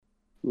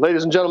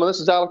Ladies and gentlemen, this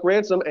is Alec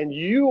Ransom, and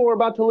you are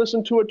about to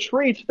listen to a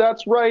treat.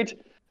 That's right,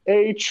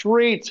 a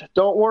treat.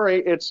 Don't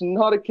worry, it's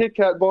not a Kit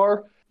Kat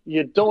bar.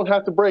 You don't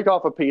have to break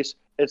off a piece.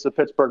 It's the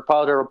Pittsburgh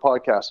Pilot Era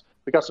podcast.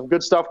 We got some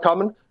good stuff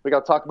coming. We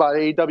got to talk about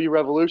AEW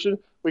Revolution.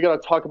 We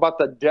got to talk about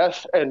the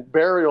death and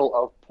burial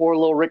of poor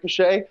little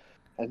Ricochet.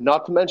 And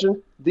not to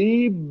mention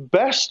the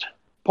best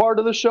part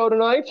of the show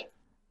tonight,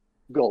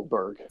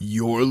 Goldberg.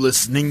 You're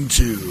listening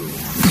to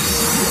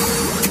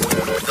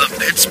the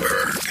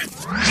Pittsburgh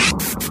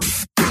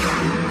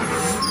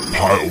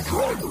Pile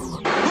Driver.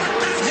 What the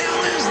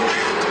hell is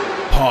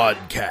that?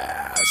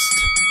 Podcast.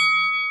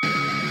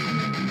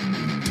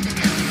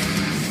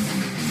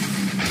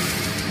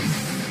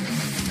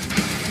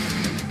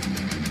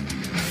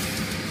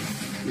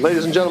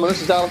 Ladies and gentlemen,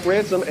 this is Alec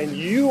Ransom, and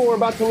you are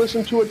about to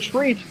listen to a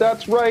treat.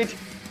 That's right,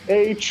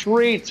 a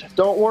treat.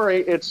 Don't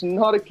worry, it's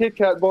not a Kit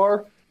Kat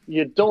bar.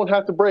 You don't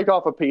have to break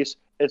off a piece.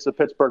 It's the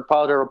Pittsburgh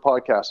Pilot Era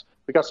podcast.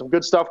 We got some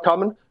good stuff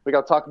coming. We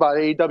got to talk about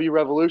AEW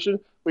Revolution.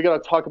 We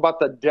got to talk about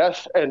the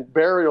death and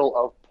burial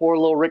of poor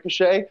little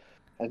Ricochet.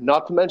 And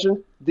not to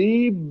mention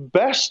the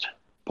best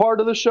part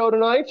of the show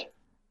tonight,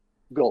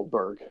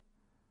 Goldberg.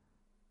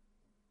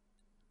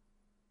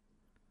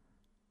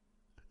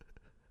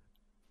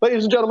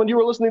 Ladies and gentlemen, you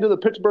are listening to the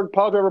Pittsburgh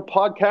Pilot Driver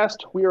podcast.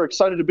 We are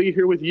excited to be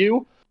here with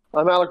you.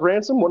 I'm Alec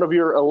Ransom, one of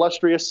your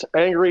illustrious,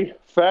 angry,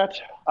 fat,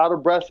 out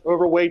of breath,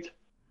 overweight,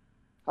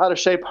 out of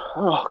shape,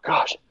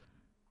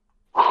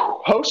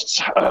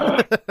 hosts.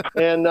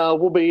 And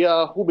we'll be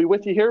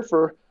with you here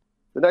for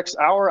the next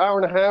hour,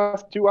 hour and a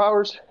half, 2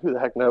 hours. Who the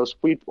heck knows?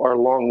 We are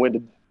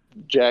long-winded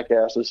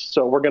jackasses.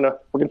 So we're gonna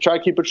try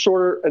to keep it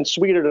shorter and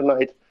sweeter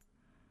tonight.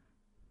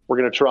 We're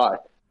gonna try.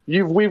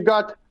 We've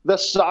got the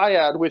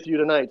Syad with you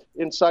tonight.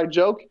 Inside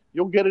joke,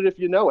 you'll get it if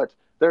you know it.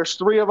 There's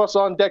three of us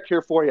on deck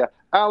here for you.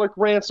 Alec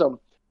Ransom.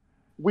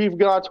 We've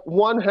got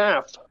one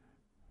half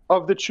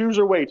of the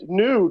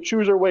new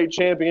Cruiserweight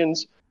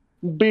champions,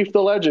 Beef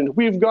the Legend.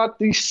 We've got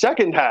the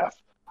second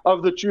half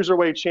of the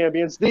Cruiserweight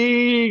champions,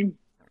 the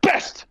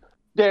best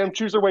damn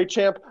Cruiserweight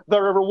champ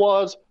there ever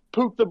was,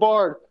 Poop the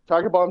Bard.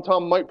 Tiger Bomb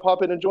Tom might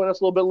pop in and join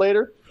us a little bit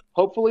later.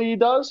 Hopefully he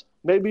does.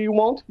 Maybe he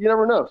won't. You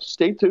never know.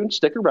 Stay tuned.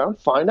 Stick around.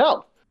 Find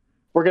out.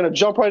 We're going to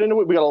jump right into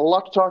it. We got a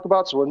lot to talk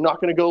about, so we're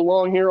not going to go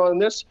long here on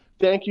this.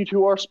 Thank you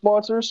to our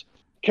sponsors,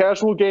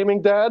 Casual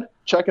Gaming Dad.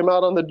 Check him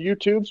out on the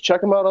YouTubes.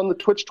 Check him out on the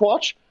Twitch.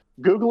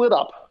 Google it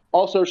up.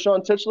 Also,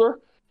 Sean Tichler.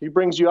 He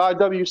brings you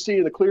IWC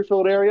in the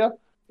Clearfield area.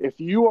 If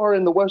you are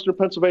in the Western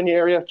Pennsylvania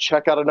area,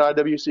 check out an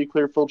IWC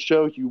Clearfield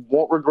show. You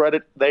won't regret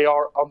it. They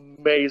are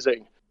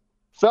amazing.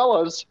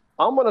 Fellas,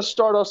 I'm going to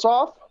start us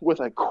off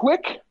with a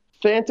quick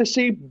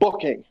fantasy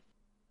booking.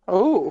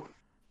 Oh.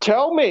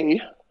 Tell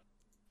me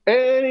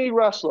any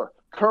wrestler,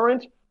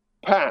 current,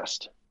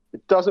 past,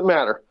 it doesn't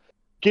matter.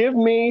 Give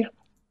me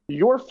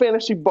your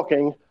fantasy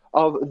booking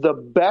of the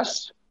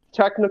best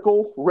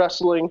technical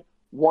wrestling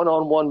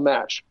one-on-one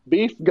match.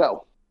 Beef,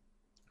 go.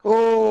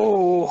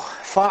 Oh,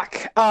 fuck.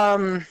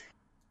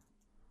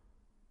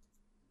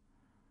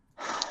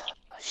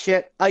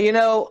 Shit.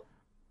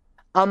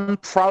 I'm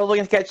probably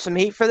gonna catch some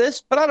heat for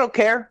this, but I don't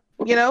care.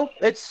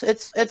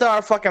 It's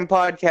our fucking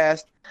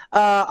podcast.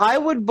 I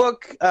would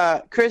book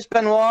Chris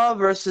Benoit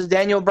versus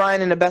Daniel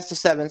Bryan in a best of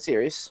 7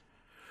 series.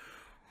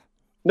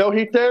 No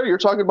heat there. You're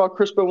talking about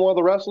Chris Benoit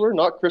the wrestler,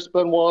 not Chris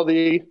Benoit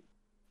the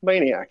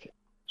maniac.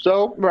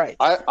 So right.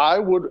 I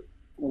would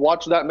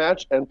watch that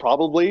match and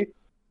probably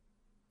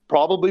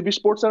be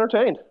sports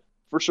entertained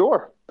for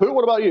sure. Pooh,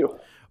 what about you?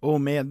 Oh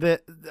man,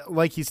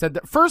 like you said,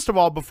 first of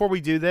all, before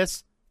we do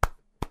this,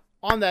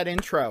 on that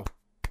intro,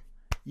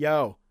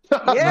 yo,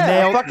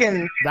 yeah,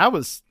 fucking that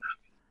was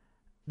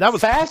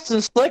fast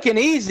and slick and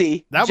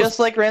easy, just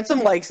like Ransom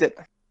likes it.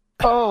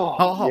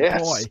 Oh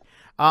yes.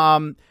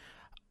 Boy,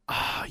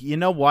 you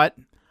know what?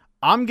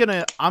 I'm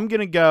gonna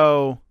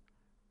go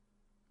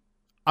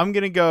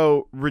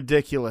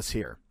ridiculous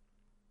here.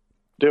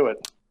 Do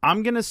it.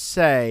 I'm gonna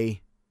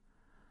say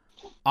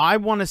I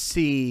want to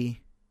see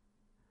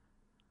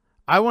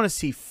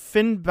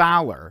Finn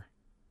Balor.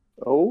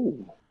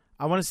 Oh.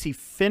 I want to see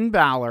Finn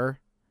Balor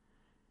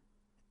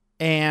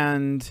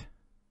and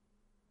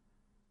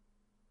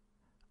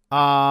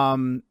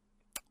Bruno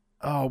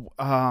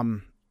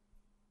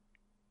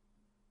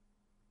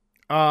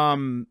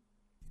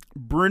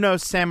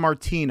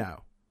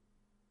Sammartino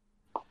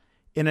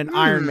in an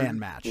Iron Man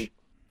match.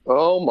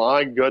 Oh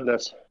my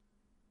goodness.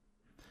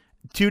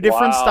 Two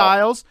different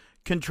styles,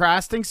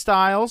 contrasting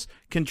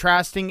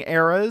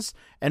eras,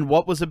 and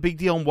what was a big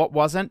deal and what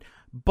wasn't.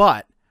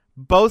 But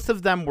both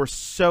of them were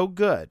so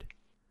good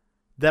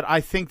that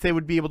I think they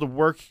would be able to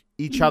work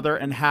each other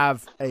and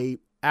have a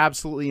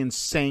absolutely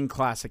insane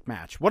classic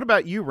match. What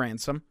about you,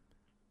 Ransom?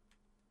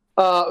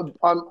 I'm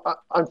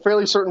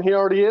fairly certain he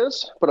already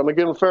is, but I'm going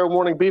to give him fair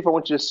warning, Beef. I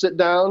want you to sit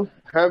down,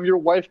 have your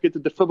wife get the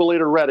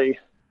defibrillator ready,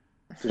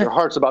 because your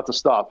heart's about to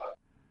stop.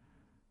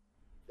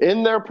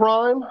 In their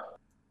prime,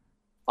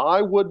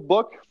 I would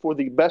book for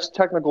the best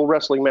technical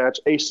wrestling match,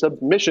 a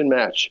submission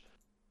match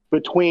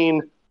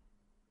between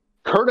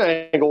Kurt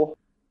Angle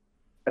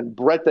and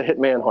Bret the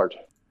Hitman Hart.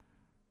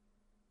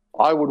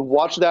 I would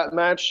watch that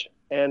match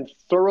and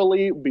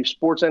thoroughly be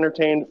sports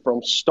entertained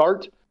from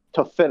start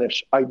to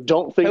finish. I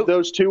don't think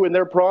those two in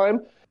their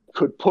prime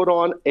could put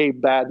on a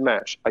bad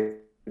match. I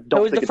don't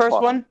Who was think the first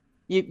one?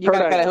 You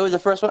got who was the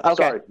first one? Okay.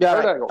 Sorry.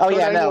 Kurt Angle. Oh, Kurt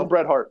yeah, Angle no. and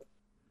Bret Hart.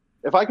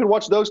 If I could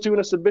watch those two in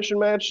a submission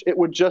match, it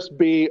would just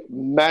be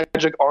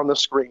magic on the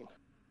screen.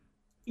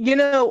 You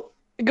know,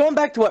 going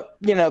back to what,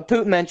 you know,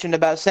 Poot mentioned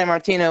about San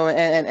Martino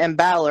and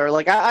Balor,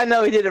 like, I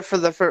know he did it for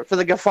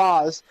the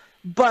guffaws,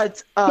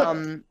 but,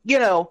 you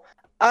know,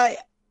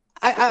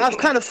 I've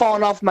kind of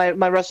fallen off my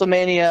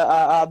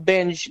WrestleMania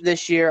binge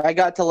this year. I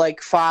got to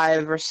like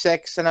 5 or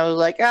 6, and I was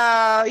like,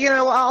 you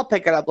know, I'll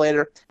pick it up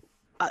later.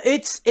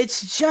 It's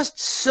just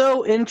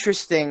so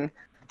interesting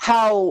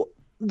how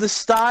the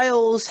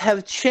styles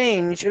have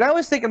changed. And I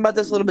was thinking about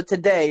this a little bit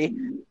today.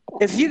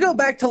 If you go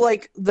back to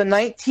like the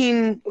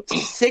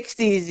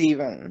 1960s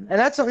even, and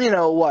that's, you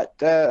know, what,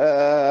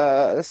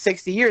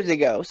 60 years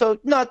ago, so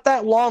not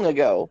that long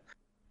ago,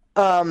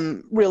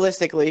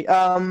 realistically.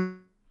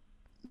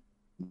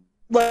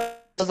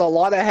 There's a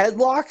lot of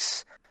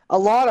headlocks, a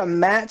lot of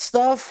mat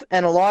stuff,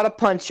 and a lot of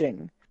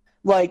punching.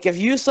 Like, if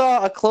you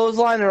saw a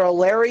clothesline or a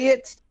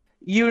lariat,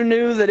 you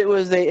knew that it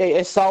was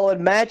a solid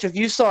match. If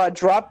you saw a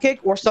dropkick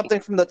or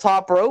something from the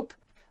top rope,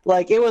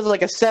 like, it was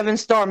like a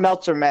 7-star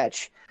Meltzer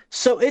match.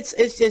 So it's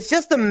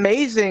just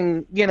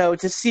amazing, you know,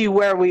 to see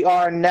where we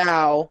are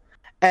now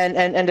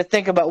and to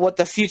think about what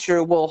the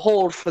future will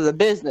hold for the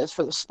business,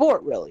 for the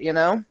sport, really, you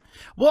know?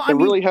 Well, I It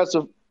mean, really has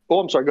to.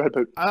 Oh, I'm sorry. Go ahead,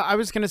 Poot. I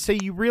was going to say,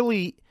 you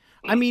really,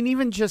 I mean,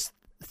 even just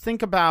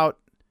think about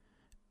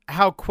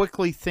how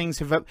quickly things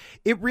have,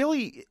 it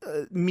really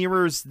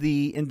mirrors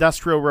the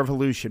Industrial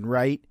Revolution,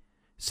 right?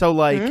 So,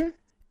 like,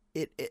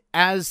 it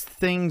as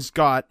things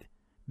got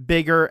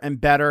bigger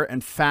and better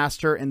and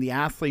faster and the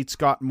athletes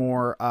got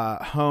more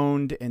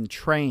honed and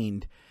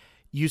trained,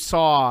 you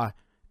saw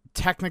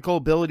technical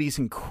abilities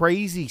and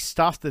crazy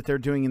stuff that they're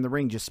doing in the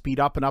ring just speed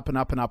up and up and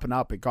up and up and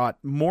up. It got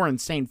more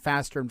insane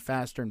faster and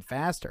faster and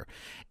faster.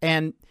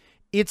 And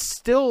it's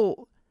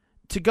still,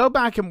 to go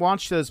back and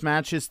watch those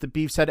matches that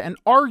Beef said,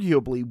 and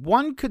arguably,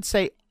 one could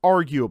say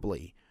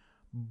arguably,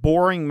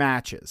 boring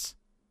matches.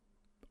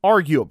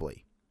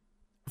 Arguably.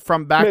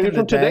 From back in the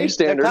from day. today's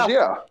standards,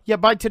 yeah. Yeah,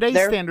 by today's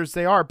standards,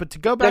 they are. But to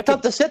go They're back,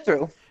 tough to sit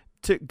through.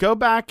 to go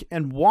back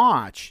and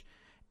watch,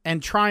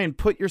 and try and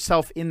put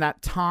yourself in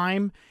that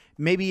time.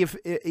 Maybe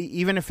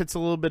even if it's a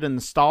little bit of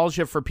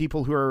nostalgia for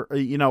people who are,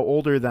 you know,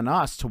 older than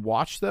us to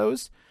watch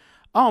those.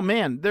 Oh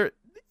man,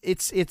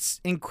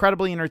 it's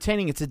incredibly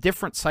entertaining. It's a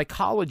different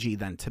psychology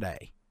than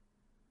today.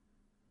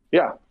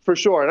 Yeah, for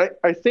sure. And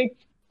I think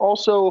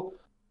also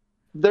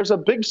there's a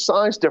big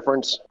size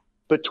difference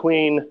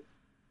between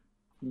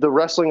the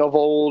wrestling of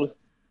old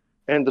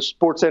and the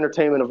sports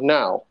entertainment of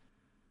now.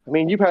 I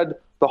mean, you've had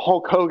the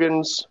Hulk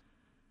Hogans,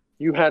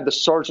 you had the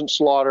Sergeant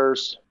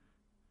Slaughters,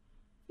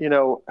 you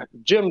know,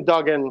 Jim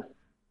Duggan,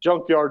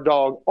 Junkyard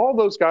Dog, all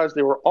those guys,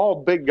 they were all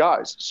big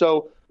guys.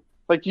 So,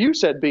 like you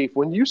said, Beef,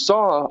 when you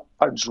saw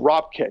a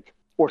drop kick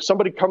or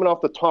somebody coming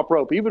off the top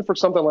rope, even for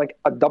something like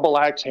a double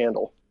axe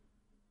handle,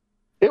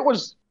 it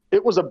was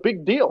a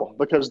big deal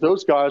because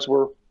those guys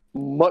were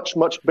much,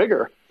 much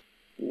bigger.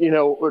 You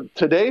know,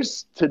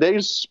 today's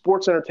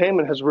sports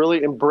entertainment has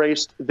really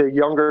embraced the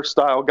younger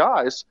style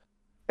guys,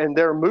 and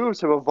their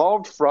moves have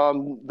evolved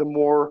from the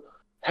more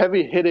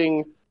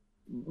heavy-hitting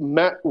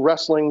mat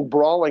wrestling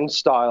brawling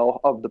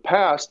style of the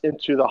past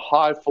into the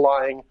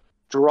high-flying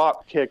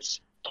drop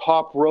kicks,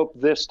 top rope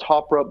this,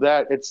 top rope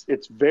that.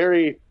 It's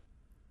very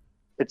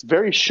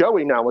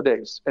showy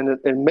nowadays, and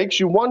it makes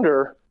you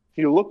wonder. If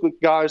you look at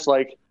guys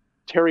like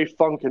Terry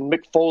Funk and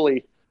Mick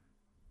Foley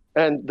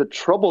and the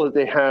trouble that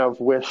they have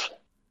with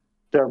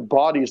their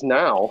bodies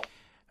now,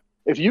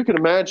 if you can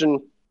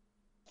imagine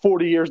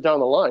 40 years down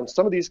the line,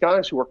 some of these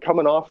guys who are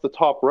coming off the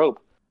top rope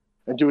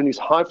and doing these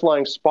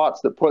high-flying spots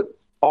that put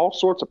all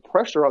sorts of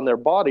pressure on their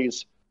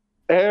bodies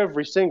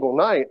every single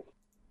night,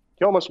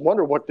 you almost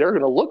wonder what they're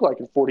going to look like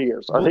in 40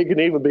 years. Are they going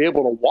to even be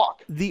able to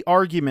walk? The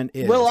argument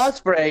is... Will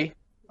Ospreay,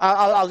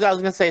 I was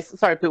going to say,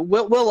 sorry, but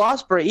Will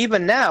Ospreay,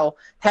 even now,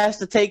 has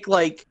to take,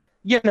 like,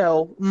 you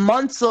know,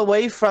 months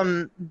away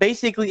from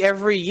basically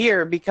every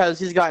year because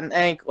he's got an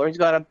ankle or he's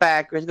got a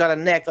back or he's got a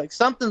neck. Like,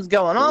 something's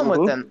going on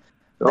with him.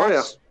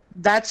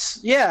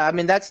 That's yeah. I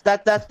mean, that's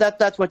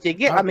what you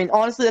get. I mean,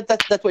 honestly,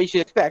 that's what you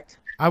should expect.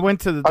 I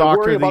went to the I doctor.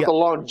 worry about the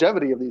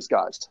longevity of these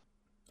guys.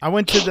 I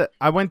went to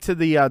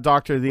the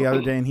doctor the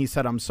other day, and he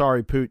said, "I'm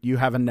sorry, Poot, you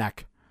have a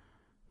neck."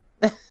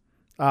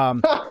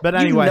 But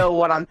anyway, you know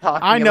what I'm talking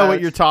about. I know what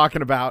you're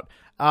talking about.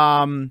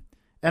 And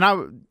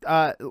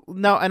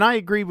I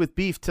agree with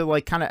Beef to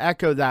like kind of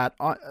echo that.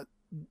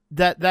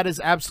 That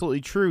is absolutely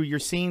true. You're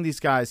seeing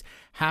these guys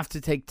have to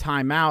take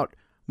time out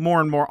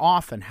more and more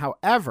often.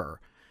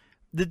 However,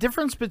 the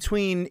difference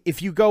between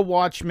if you go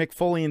watch Mick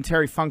Foley and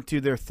Terry Funk do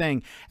their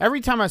thing,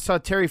 every time I saw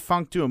Terry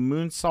Funk do a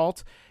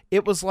moonsault,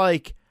 it was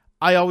like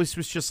I always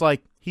was just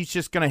like, he's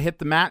just going to hit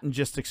the mat and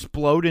just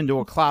explode into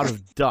a cloud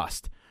of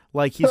dust.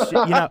 Like he's,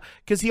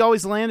 because he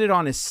always landed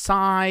on his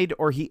side,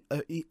 or he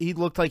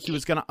looked like he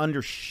was going to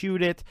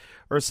undershoot it,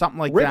 or something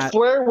like Ric that.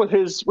 Flair with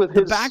his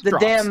back The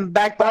drops. damn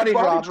back body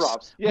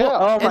drops. Yeah.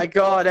 Well, Oh my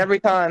God, every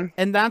time.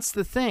 And that's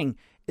the thing,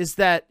 is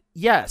that,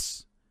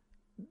 yes,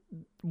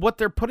 what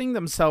they're putting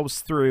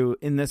themselves through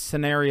in this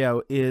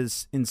scenario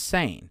is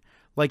insane.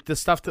 Like the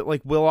stuff that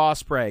like Will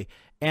Ospreay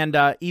and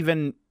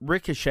even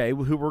Ricochet,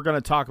 who we're going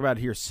to talk about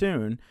here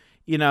soon,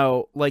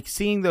 like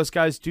seeing those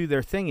guys do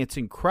their thing, it's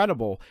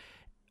incredible.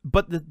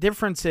 But the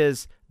difference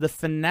is the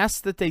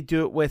finesse that they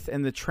do it with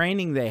and the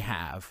training they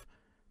have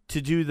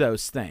to do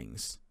those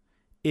things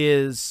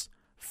is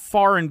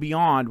far and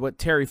beyond what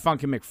Terry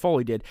Funk and Mick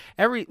Foley did.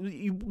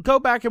 You go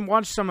back and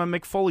watch some of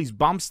Mick Foley's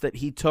bumps that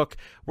he took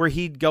where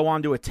he'd go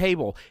onto a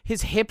table.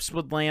 His hips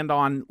would land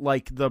on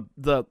like the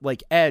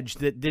like edge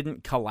that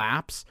didn't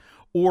collapse.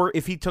 Or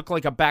if he took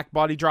like a back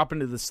body drop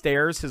into the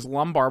stairs, his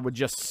lumbar would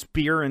just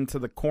spear into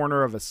the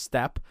corner of a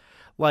step.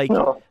 Like,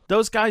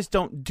 those guys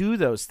don't do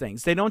those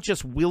things. They don't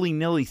just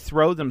willy-nilly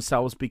throw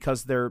themselves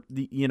because they're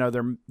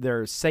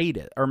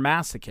sadists or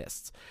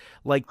masochists.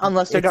 Like,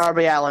 Unless they're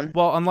Darby Allin.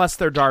 Well, unless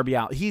they're Darby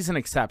Allin. He's an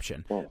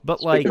exception.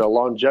 But speaking of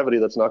longevity,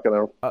 that's not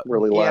going to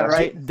really last. Yeah,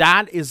 right.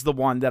 That is the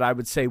one that I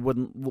would say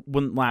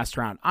wouldn't last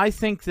around. I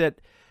think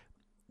that,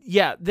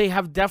 yeah, they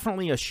have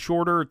definitely a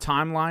shorter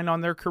timeline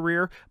on their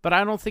career, but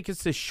I don't think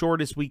it's as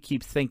short as we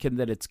keep thinking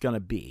that it's going to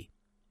be.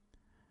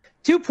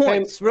 2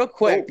 points, real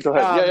quick. Go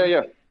ahead.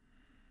 Yeah.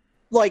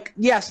 Like,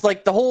 yes,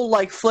 like the whole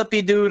like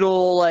flippy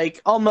doodle,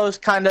 like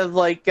almost kind of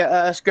like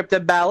a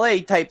scripted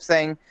ballet type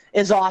thing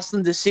is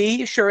awesome to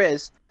see. Sure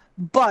is.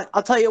 But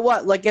I'll tell you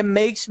what, like it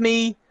makes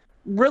me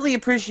really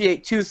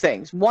appreciate two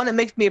things. One, it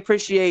makes me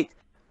appreciate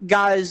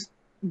guys,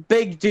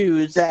 big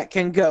dudes that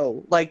can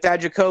go, like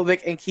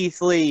Dijakovic and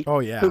Keith Lee,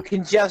 who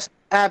can just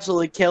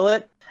absolutely kill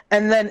it.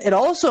 And then it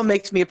also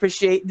makes me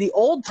appreciate the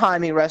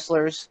old-timey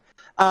wrestlers,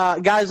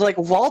 guys like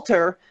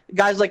Walter,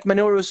 guys like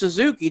Minoru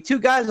Suzuki, two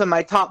guys in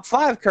my top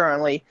 5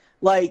 currently.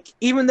 Like,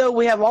 even though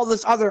we have all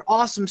this other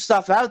awesome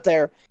stuff out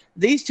there,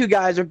 these two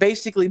guys are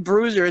basically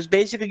bruisers,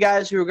 basically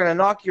guys who are going to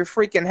knock your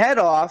freaking head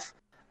off,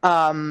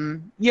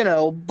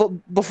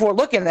 before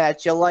looking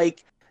at you.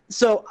 Like,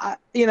 so,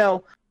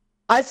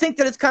 I think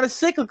that it's kind of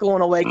cyclical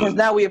in a way, because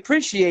now we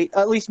appreciate,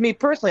 at least me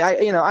personally,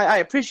 I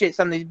appreciate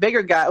some of these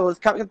bigger guys,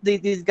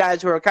 these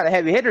guys who are kind of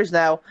heavy hitters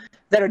now,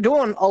 that are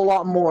doing a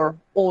lot more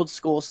old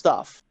school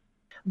stuff.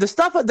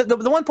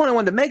 The one point I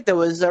wanted to make,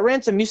 though, is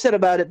Ransom, you said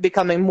about it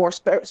becoming more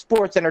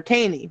sports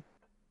entertaining.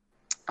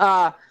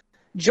 John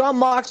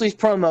Moxley's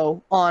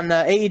promo on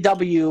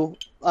AEW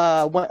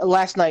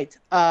last night,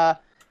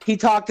 he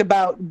talked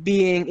about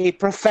being a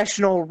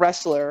professional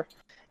wrestler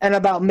and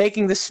about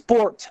making the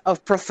sport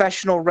of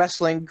professional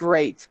wrestling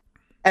great.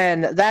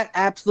 And that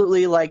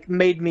absolutely like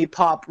made me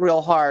pop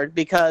real hard,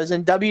 because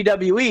in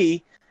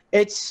WWE,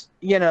 it's,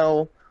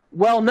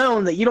 well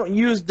known that you don't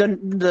use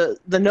the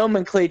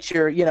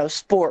nomenclature,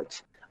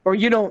 sport, or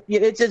you don't.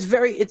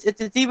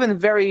 It's even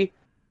very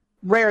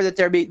rare that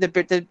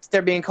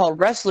they're being called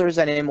wrestlers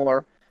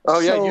anymore.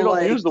 Oh yeah, so, you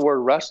don't use the word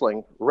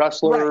wrestling.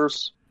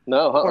 Wrestlers, right.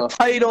 No, or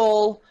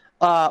title,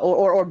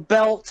 or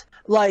belt,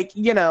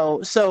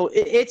 So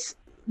it's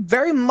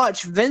very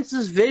much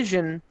Vince's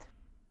vision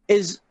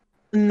is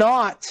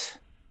not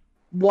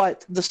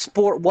what the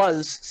sport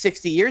was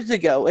 60 years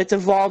ago. It's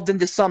evolved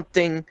into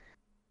something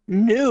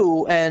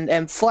new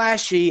and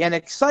flashy and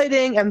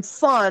exciting and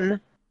fun,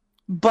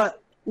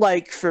 but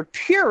like for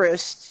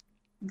purists,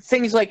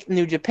 things like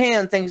New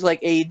Japan, things like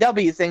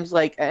AEW, things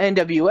like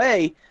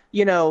NWA,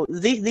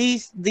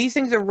 these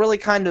things are really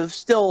kind of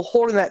still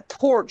holding that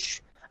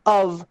torch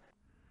of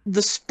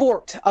the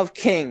sport of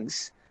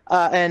kings,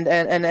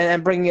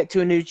 and bringing it to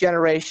a new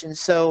generation.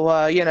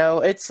 So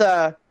it's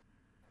an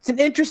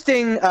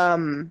interesting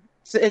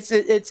it's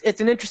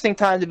an interesting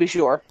time, to be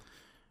sure.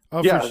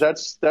 Oh, yeah,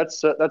 that's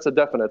a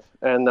definite.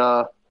 And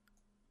I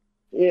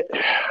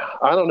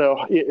don't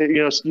know.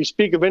 You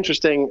speak of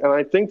interesting, and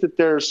I think that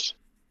there's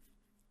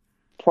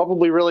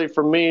probably really,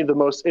 for me, the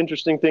most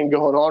interesting thing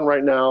going on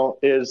right now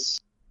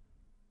is,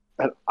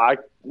 and I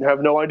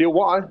have no idea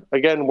why.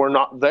 Again, we're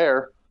not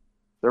there.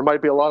 There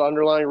might be a lot of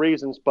underlying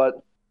reasons,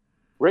 but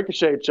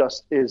Ricochet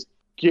just is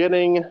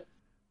getting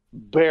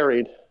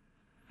buried.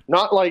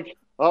 Not like,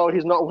 oh,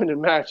 he's not winning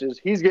matches.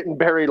 He's getting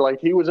buried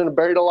like he was in a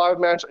Buried Alive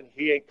match and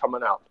he ain't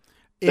coming out.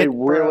 They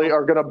really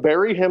are going to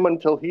bury him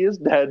until he is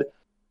dead.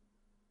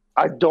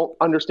 I don't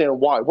understand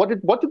why. What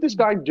did this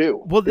guy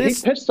do? Well, did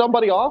he piss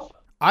somebody off?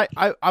 I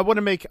want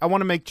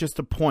to make just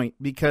a point,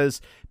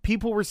 because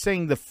people were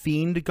saying the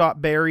Fiend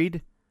got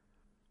buried.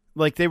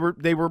 Like they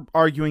were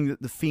arguing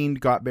that the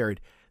Fiend got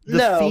buried. He's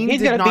going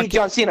to beat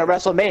John Cena at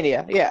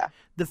WrestleMania. Yeah.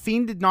 The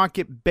Fiend did not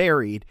get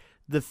buried.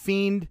 The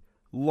Fiend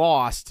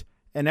lost,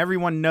 and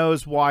everyone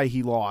knows why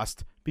he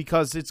lost,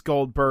 because it's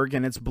Goldberg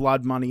and it's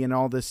blood money and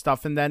all this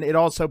stuff. And then it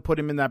also put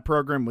him in that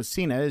program with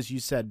Cena, as you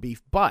said,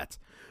 Beef. But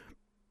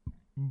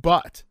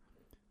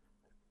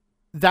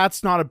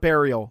that's not a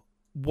burial.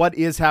 What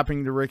is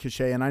happening to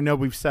Ricochet, and I know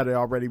we've said it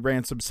already,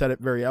 Ransom said it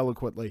very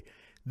eloquently,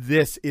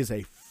 this is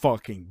a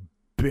fucking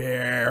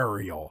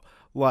burial.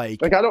 Like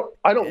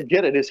I don't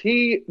get it. Is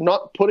he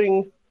not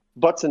putting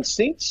butts in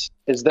seats?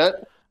 Is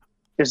that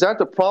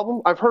the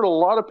problem? I've heard a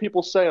lot of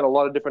people say in a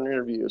lot of different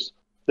interviews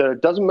that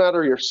it doesn't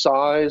matter your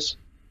size.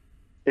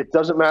 It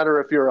doesn't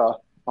matter if you're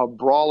a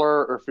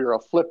brawler or if you're a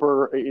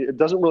flipper. It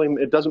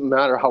doesn't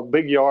matter how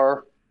big you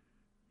are.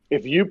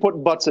 If you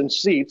put butts in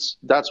seats,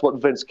 that's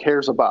what Vince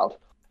cares about.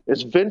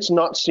 Is Vince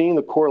not seeing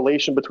the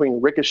correlation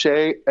between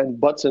Ricochet and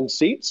butts in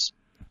seats?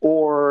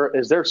 Or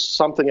is there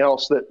something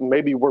else that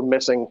maybe we're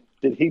missing?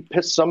 Did he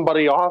piss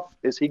somebody off?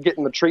 Is he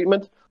getting the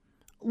treatment?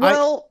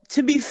 Well,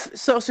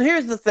 so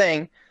here's the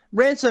thing.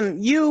 Ransom,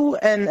 you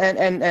and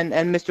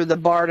Mr. the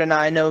Bard and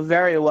I know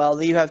very well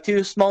that you have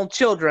two small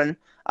children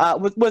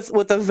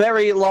with a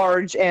very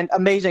large and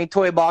amazing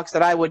toy box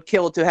that I would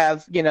kill to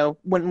have,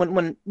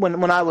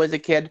 when I was a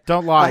kid.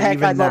 Don't lie. Heck,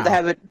 even I'd now. love to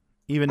have it.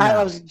 Even now.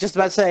 I was just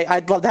about to say,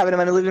 I'd love to have it in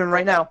my living room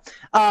right now.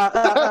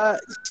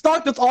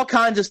 Stocked with all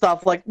kinds of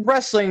stuff, like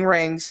wrestling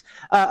rings,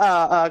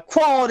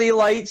 quality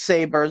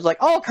lightsabers, like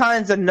all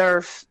kinds of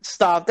Nerf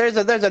stuff. There's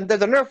a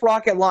Nerf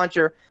rocket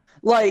launcher,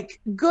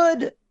 like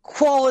good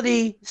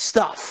quality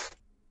stuff.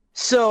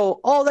 So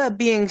all that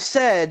being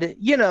said,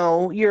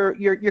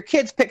 your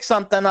kids pick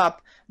something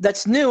up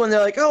that's new and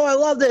they're like, oh, I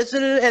love this,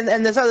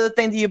 and this other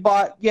thing that you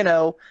bought,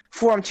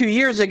 for them 2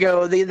 years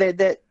ago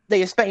that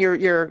you spent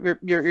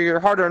your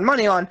hard-earned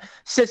money on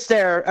sits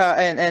there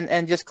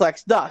and just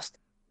collects dust.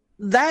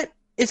 That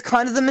is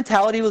kind of the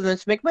mentality with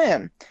Vince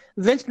McMahon.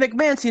 Vince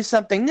McMahon sees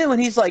something new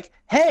and he's like,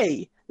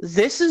 hey,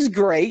 this is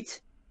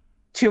great.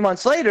 2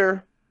 months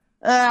later,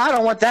 I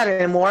don't want that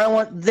anymore. I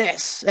want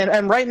this.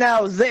 And right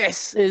now,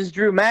 this is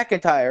Drew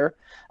McIntyre.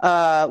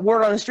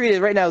 Word on the street is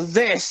right now,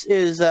 this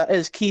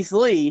is Keith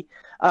Lee.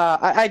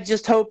 I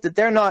just hope that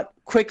they're not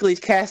quickly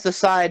cast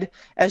aside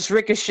as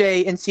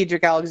Ricochet and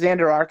Cedric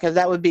Alexander are, because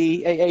that would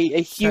be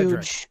a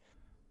huge. Cedric.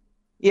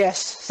 Yes,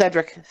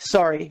 Cedric.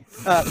 Sorry,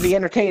 the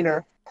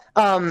Entertainer.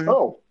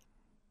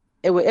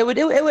 It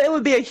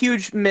would be a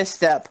huge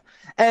misstep,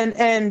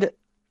 and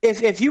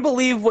if you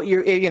believe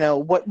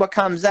what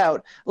comes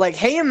out, like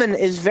Heyman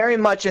is very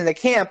much in the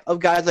camp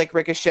of guys like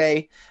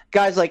Ricochet,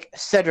 guys like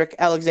Cedric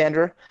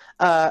Alexander,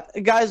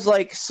 guys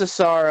like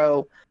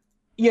Cesaro,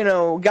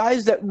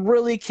 guys that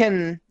really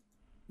can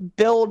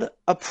build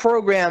a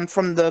program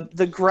from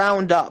the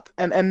ground up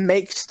and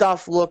make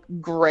stuff look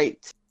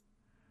great.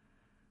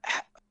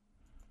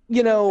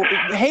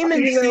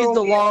 Heyman sees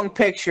the long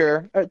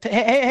picture.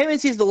 Heyman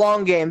sees the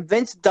long game.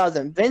 Vince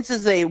doesn't. Vince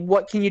is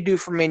what can you do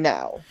for me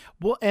now?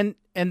 Well,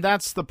 and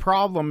that's the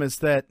problem, is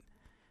that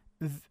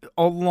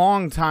a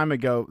long time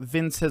ago,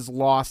 Vince has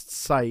lost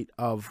sight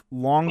of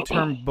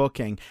long-term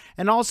booking.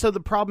 And also the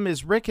problem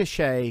is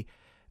Ricochet,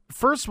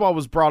 first of all,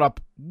 was brought up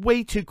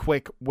way too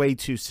quick, way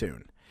too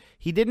soon.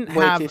 He didn't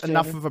have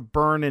enough of a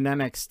burn in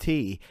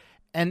NXT.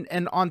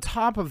 And on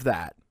top of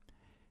that,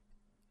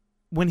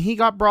 when he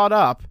got brought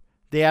up,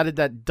 they added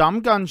that dumb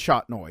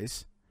gunshot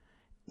noise,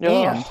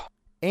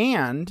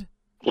 and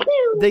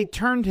they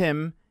turned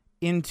him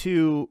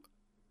into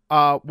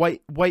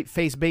white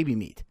face baby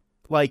meat.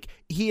 Like,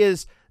 he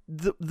is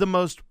the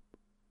most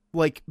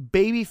like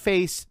baby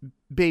face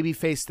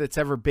that's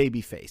ever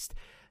baby faced.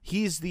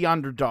 He's the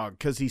underdog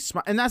because he's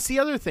small, and that's the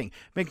other thing.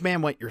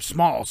 McMahon went, "You're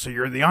small, so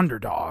you're the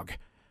underdog,"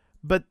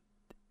 but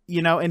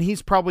and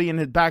he's probably in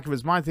the back of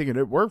his mind thinking,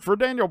 it worked for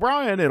Daniel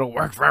Bryan, it'll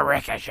work for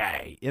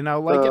Ricochet. And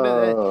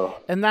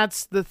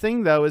that's the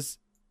thing, though, is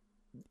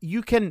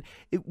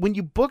when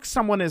you book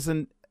someone as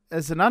an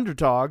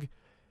underdog,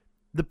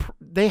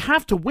 they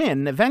have to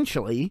win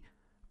eventually,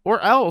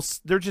 or else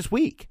they're just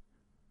weak.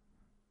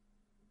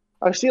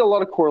 I see a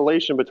lot of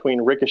correlation between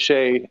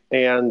Ricochet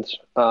and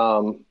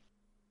what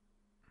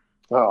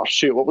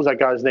was that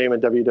guy's name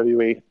in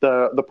WWE?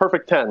 The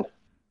Perfect 10.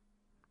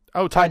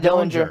 Oh, Ty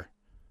Dillinger.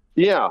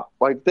 Yeah,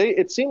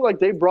 it seemed like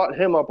they brought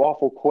him up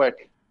awful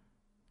quick,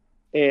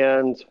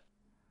 and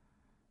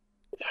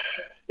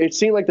it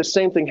seemed like the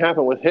same thing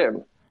happened with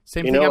him.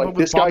 Same thing happened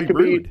with Bobby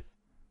Roode.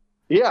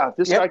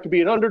 Guy could be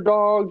an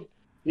underdog.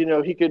 He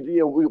could,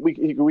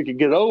 we could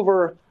get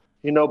over,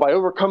 by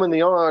overcoming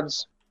the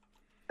odds,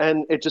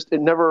 and it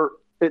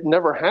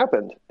never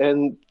happened,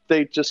 and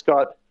they just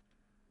got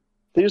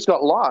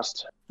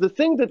lost. The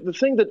thing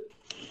that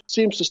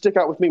seems to stick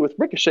out with me with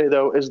Ricochet,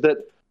 though, is that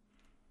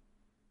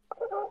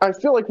I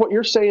feel like what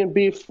you're saying,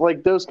 Beef,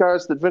 like those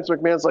guys that Vince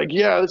McMahon's like,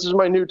 yeah, this is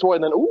my new toy,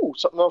 and then, ooh,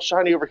 something else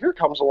shiny over here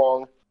comes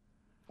along.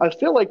 I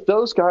feel like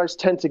those guys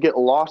tend to get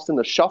lost in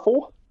the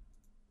shuffle.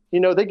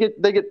 They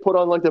get put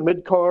on like the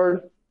mid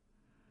card,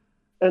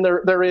 and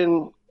they're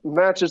in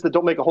matches that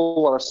don't make a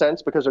whole lot of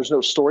sense because there's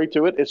no story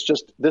to it. It's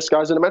just this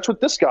guy's in a match with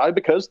this guy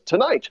because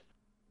tonight.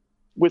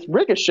 With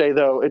Ricochet,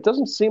 though, it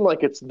doesn't seem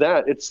like it's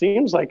that. It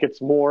seems like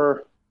it's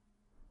more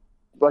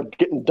like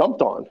getting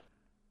dumped on,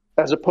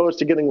 as opposed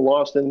to getting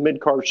lost in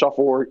mid-card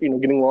shuffle or,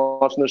 getting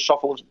lost in the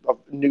shuffle of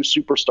new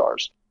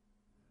superstars.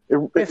 It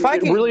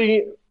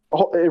really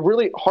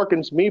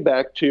harkens me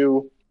back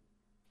to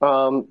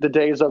the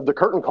days of the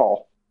curtain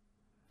call.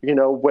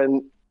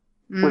 When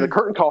the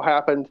curtain call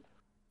happened,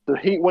 the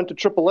heat went to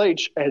Triple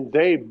H and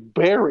they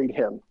buried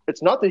him.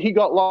 It's not that he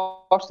got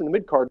lost in the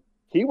mid card.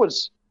 He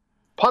was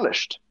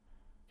punished.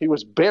 He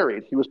was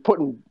buried. He was put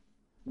in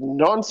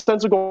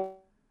nonsensical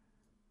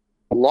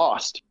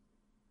lost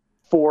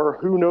for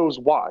who knows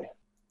why.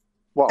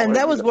 Well, And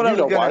that was what I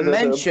was going to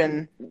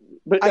mention.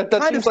 But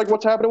that seems like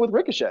what's happening with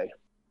Ricochet.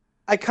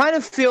 I kind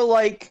of feel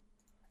like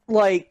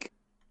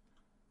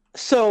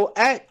so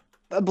at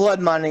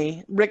Blood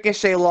Money,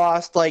 Ricochet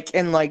lost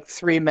in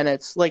 3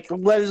 minutes. Like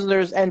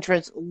Lesnar's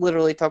entrance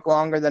literally took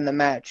longer than the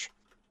match.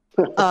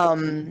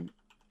 And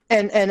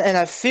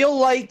I feel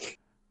like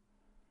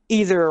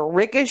either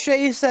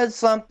Ricochet said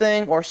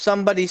something or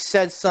somebody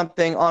said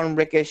something on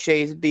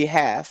Ricochet's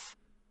behalf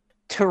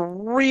to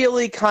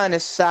really kind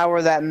of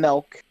sour that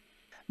milk.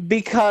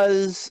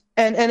 Because,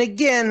 and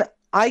again,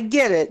 I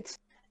get it.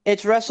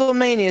 It's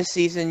WrestleMania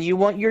season. You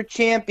want your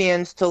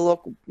champions to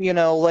look,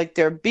 like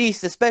they're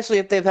beasts, especially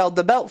if they've held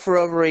the belt for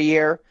over a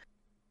year,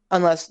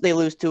 unless they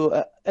lose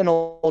to an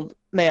old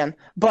man.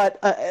 But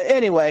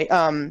anyway,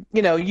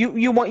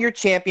 you want your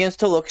champions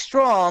to look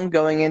strong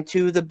going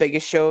into the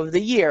biggest show of the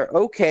year.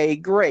 Okay,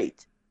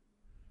 great.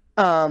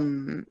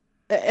 And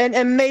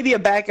maybe a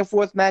back and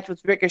forth match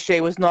with Ricochet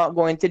was not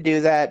going to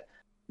do that.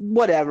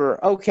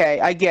 Whatever. Okay,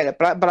 I get it.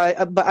 But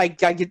I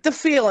get the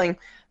feeling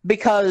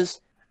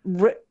because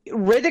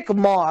Riddick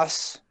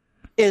Moss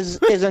is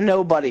a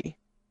nobody.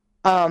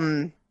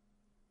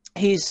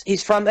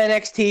 He's from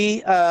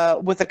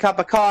NXT with a cup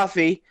of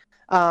coffee.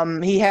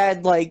 He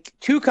had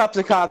 2 cups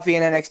of coffee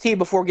in NXT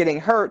before getting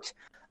hurt.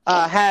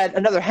 Had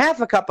another half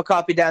a cup of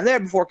coffee down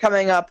there before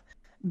coming up,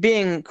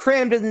 being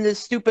crammed in this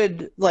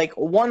stupid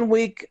 1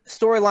 week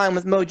storyline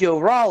with Mojo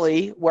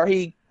Rawley, where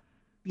he,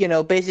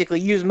 basically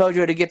used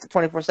Mojo to get the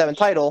 24/7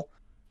 title.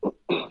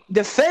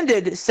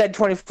 Defended said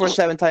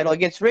 24/7 title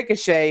against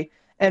Ricochet,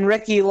 and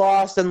Ricky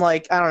lost in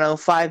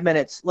 5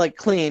 minutes,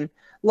 clean.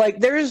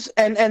 There's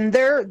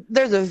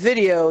a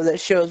video that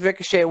shows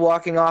Ricochet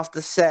walking off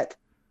the set,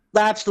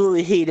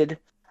 absolutely heated.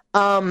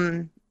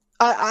 I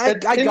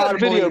gotta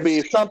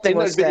believe something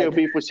was said. Video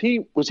beef,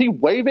 was he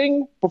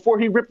waving before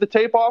he ripped the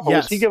tape off, or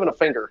was he giving a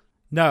finger?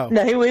 No,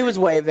 he was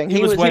waving.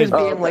 He was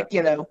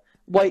being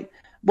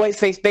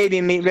white-faced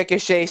baby meet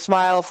Ricochet,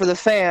 smile for the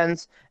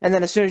fans, and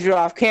then as soon as you're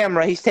off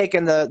camera, he's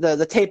taking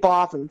the tape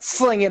off and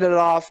flinging it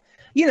off.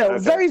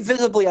 Very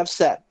visibly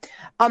upset.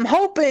 I'm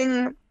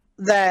hoping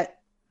that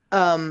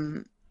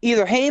either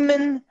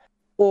Heyman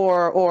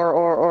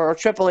or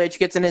Triple H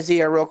gets in his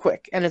ear real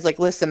quick and is like,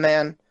 listen,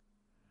 man,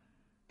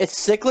 it's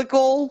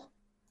cyclical.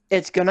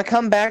 It's going to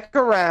come back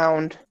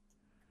around.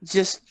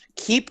 Just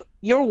keep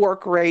your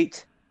work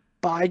rate.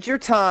 Bide your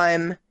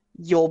time.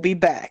 You'll be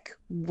back.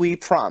 We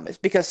promise.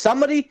 Because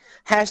somebody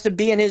has to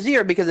be in his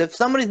ear, because if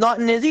somebody's not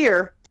in his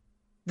ear,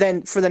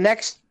 then for the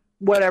next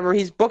whatever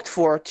he's booked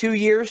for, 2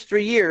 years,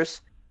 3 years,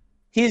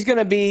 he's going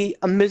to be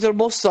a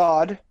miserable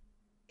sod.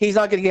 He's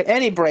not going to get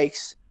any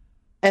breaks.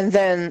 And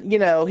then,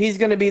 he's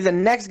going to be the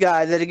next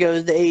guy that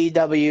goes to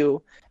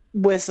AEW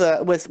with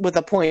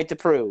a point to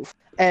prove.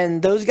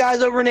 And those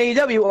guys over in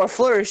AEW are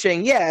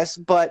flourishing, yes,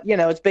 but,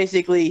 it's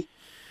basically,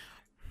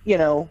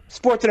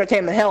 sports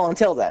entertainment hell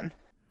until then.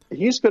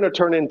 He's going to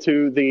turn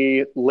into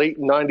the late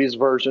 90s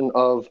version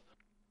of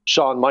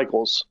Shawn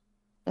Michaels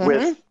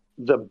with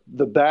the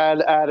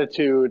bad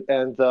attitude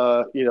and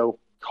the,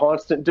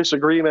 constant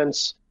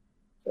disagreements,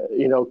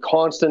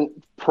 constant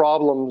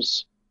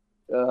problems,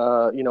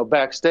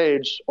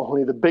 backstage.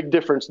 Only the big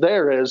difference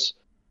there is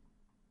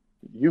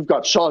you've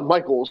got Shawn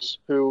Michaels,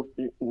 who,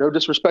 no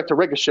disrespect to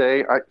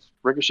Ricochet,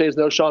 Ricochet's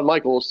no Shawn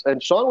Michaels,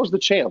 and Shawn was the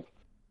champ.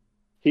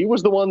 He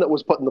was the one that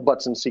was putting the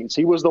butts in seats.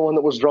 He was the one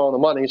that was drawing the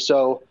money,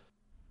 so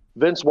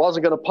Vince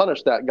wasn't going to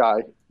punish that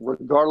guy,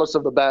 regardless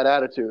of the bad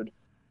attitude.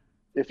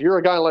 If you're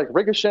a guy like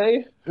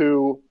Ricochet,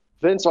 who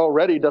Vince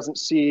already doesn't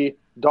see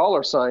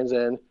dollar signs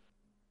in,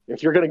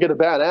 if you're going to get a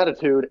bad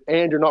attitude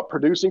and you're not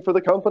producing for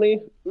the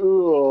company,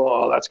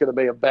 that's going to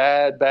be a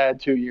bad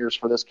 2 years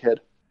for this kid.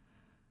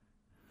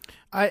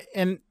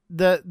 And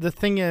the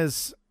thing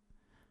is,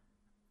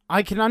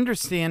 I can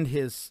understand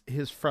his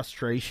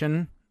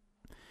frustration,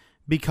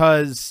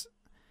 because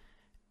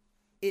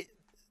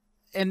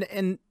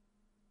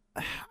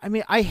I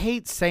mean, I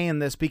hate saying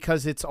this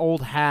because it's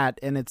old hat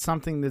and it's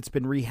something that's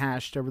been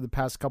rehashed over the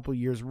past couple of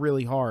years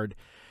really hard.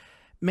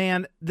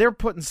 Man, they're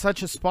putting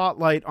such a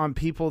spotlight on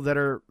people that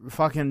are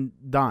fucking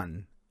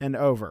done and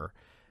over.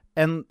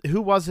 And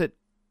who was it?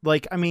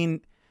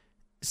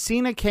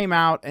 Cena came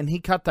out and he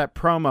cut that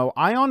promo.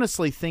 I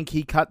honestly think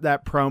he cut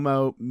that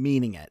promo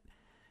meaning it,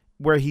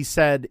 where he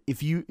said,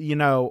 if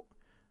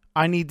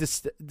I need to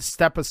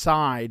step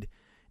aside.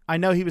 I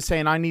know he was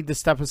saying, I need to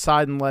step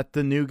aside and let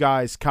the new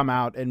guys come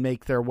out and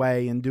make their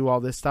way and do all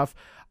this stuff.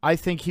 I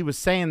think he was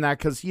saying that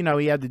because, he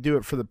had to do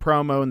it for the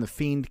promo and the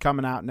Fiend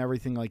coming out and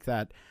everything like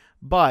that.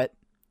 But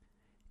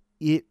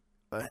he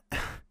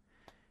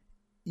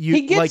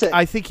gets it.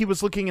 I think he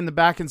was looking in the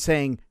back and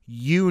saying,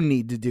 you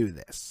need to do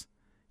this.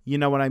 You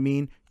know what I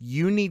mean?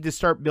 You need to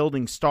start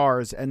building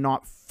stars and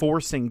not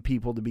forcing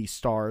people to be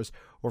stars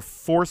or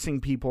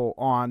forcing people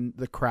on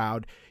the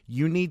crowd.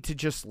 You need to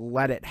just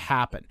let it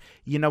happen.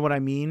 You know what I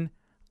mean?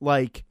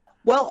 Like,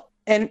 Well,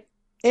 and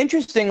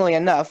interestingly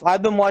enough,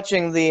 I've been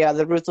watching the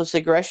Ruthless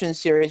Aggression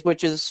series,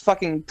 which is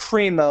fucking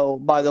primo,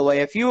 by the way.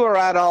 If you are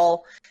at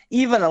all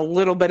even a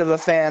little bit of a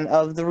fan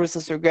of the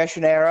Ruthless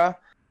Aggression era,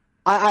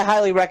 I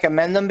highly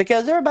recommend them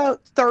because they're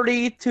about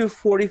 30 to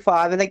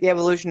 45. I think the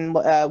Evolution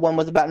one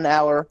was about an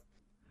hour.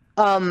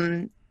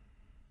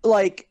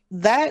 Like,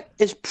 that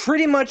is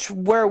pretty much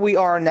where we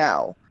are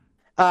now,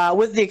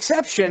 with the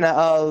exception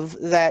of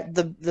that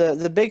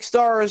the big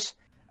stars,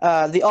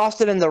 the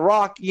Austin and The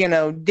Rock, you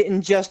know,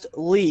 didn't just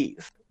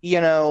leave.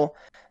 You know,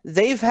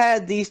 they've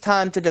had these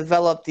time to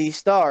develop these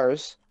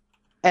stars.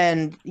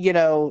 And, you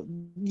know,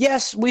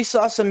 yes, we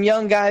saw some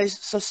young guys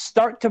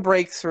start to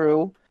break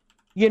through.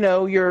 You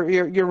know,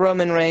 your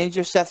Roman Reigns,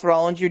 your Seth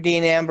Rollins, your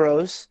Dean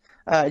Ambrose,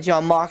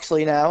 John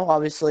Moxley now,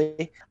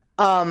 obviously.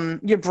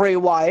 Your Bray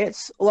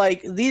Wyatts.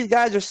 Like, these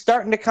guys are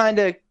starting to kind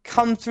of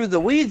come through the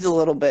weeds a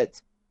little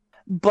bit.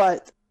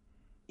 But,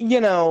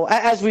 you know,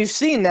 as we've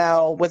seen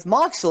now with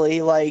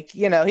Moxley, like,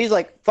 you know, he's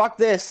like, fuck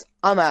this,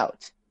 I'm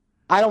out.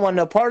 I don't want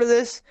no part of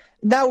this.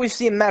 Now we've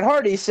seen Matt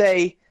Hardy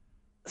say,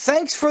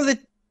 thanks for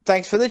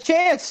the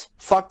chance.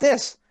 Fuck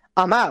this,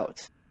 I'm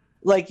out.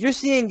 Like, you're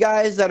seeing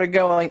guys that are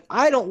going,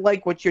 I don't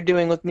like what you're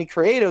doing with me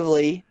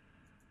creatively.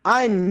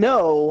 I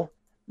know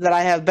that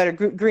I have better,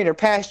 greener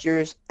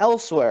pastures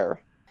elsewhere.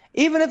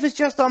 Even if it's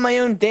just on my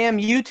own damn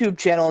YouTube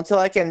channel until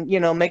I can, you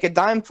know, make a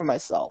dime for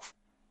myself.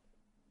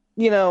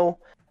 You know,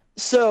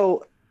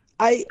 so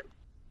I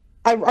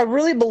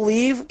really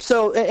believe,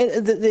 so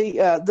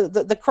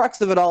the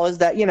crux of it all is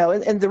that, you know,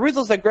 in the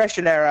Ruthless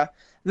Aggression era,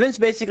 Vince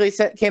basically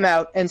came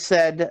out and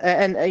said,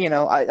 and you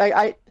know,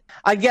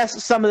 I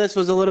guess some of this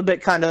was a little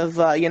bit kind of,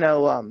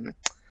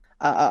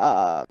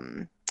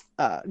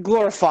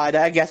 glorified,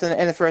 I guess,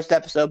 in the first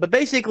episode. But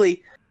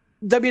basically,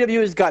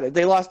 WWE is gutted.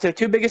 They lost their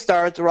two biggest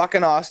stars, The Rock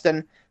and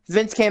Austin.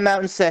 Vince came out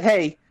and said,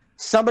 hey,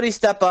 somebody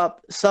step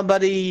up.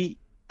 Somebody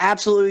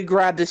absolutely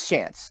grab this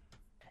chance.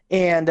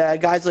 And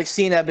guys like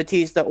Cena,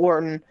 Batista,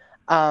 Orton,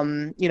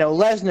 you know,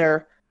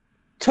 Lesnar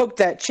took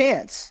that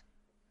chance.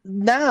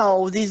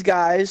 Now these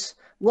guys,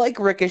 like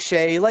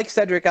Ricochet, like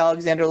Cedric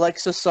Alexander, like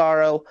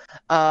Cesaro,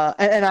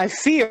 and I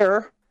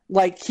fear,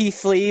 like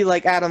Keith Lee,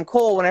 like Adam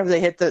Cole, whenever they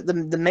hit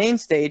the main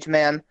stage,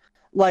 man,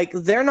 like,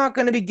 they're not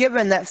going to be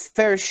given that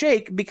fair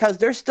shake because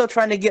they're still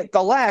trying to get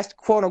the last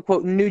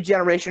quote-unquote new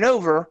generation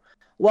over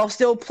while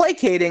still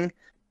placating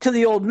to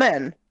the old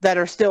men that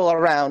are still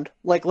around,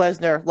 like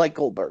Lesnar, like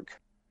Goldberg.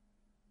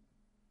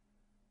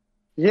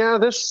 Yeah,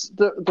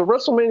 the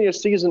WrestleMania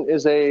season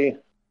is a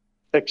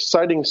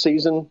exciting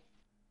season,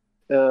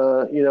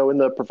 you know, in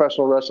the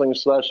professional wrestling /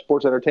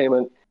 sports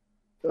entertainment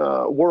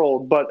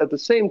world. But at the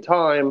same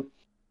time,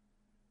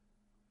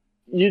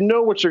 you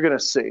know what you're going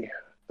to see.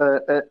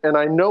 And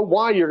I know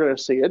why you're going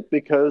to see it,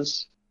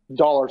 because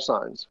dollar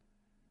signs.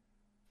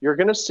 You're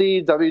going to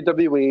see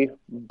WWE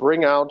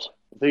bring out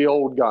the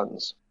old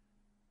guns.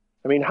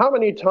 I mean, how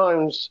many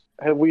times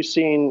have we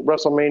seen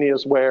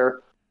WrestleManias where,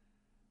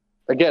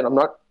 again, I'm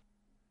not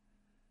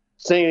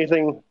saying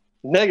anything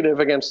negative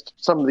against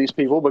some of these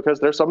people because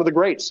they're some of the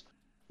greats.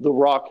 The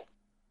Rock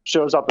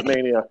shows up at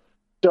Mania,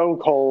 Stone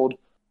Cold,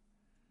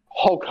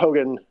 Hulk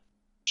Hogan,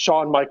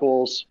 Shawn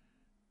Michaels.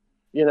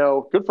 You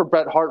know, good for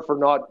Bret Hart for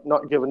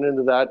not giving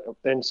into that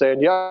and saying,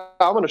 yeah,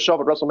 I'm going to show up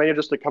at WrestleMania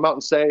just to come out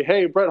and say,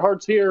 hey, Bret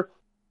Hart's here.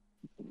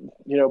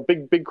 You know,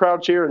 big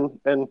crowd cheer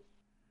and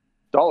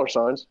dollar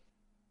signs.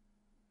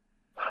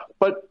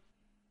 But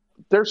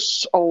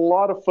there's a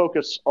lot of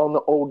focus on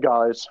the old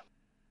guys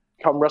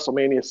come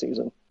WrestleMania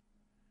season.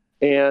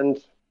 And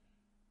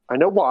I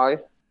know why.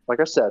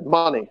 Like I said,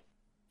 money.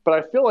 But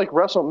I feel like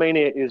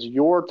WrestleMania is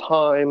your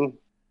time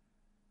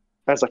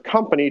as a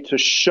company to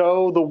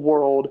show the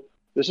world,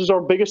 this is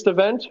our biggest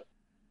event,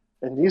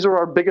 and these are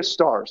our biggest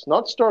stars.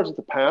 Not stars of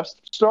the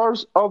past,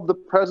 stars of the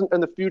present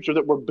and the future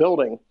that we're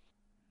building.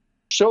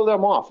 Show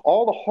them off.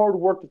 All the hard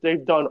work that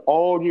they've done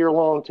all year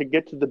long to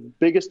get to the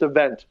biggest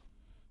event.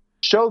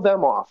 Show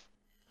them off.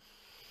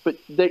 But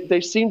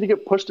they seem to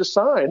get pushed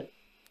aside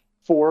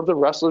for the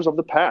wrestlers of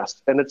the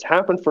past. And it's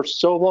happened for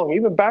so long.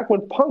 Even back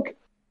when Punk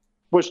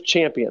was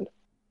champion.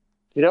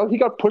 You know, he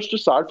got pushed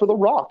aside for The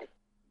Rock.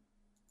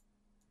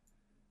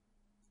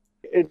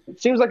 It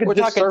seems like we're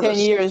talking 10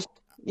 years.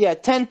 Yeah,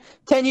 10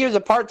 years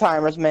of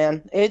part-timers,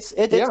 man. It's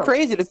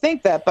crazy to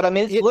think that, but I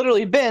mean, it's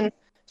literally been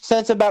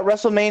since about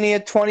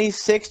WrestleMania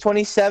 26,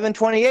 27,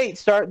 28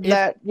 starting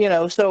that, you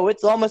know, so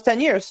it's almost 10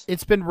 years.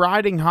 It's been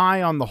riding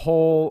high on the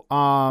whole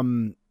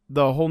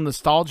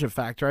nostalgia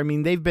factor. I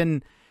mean, they've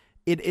been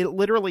it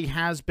literally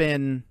has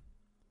been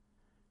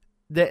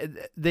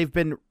they've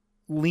been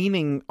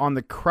leaning on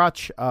the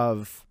crutch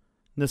of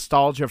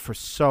nostalgia for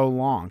so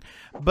long.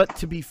 But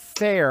to be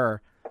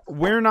fair,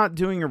 we're not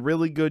doing a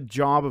really good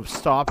job of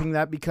stopping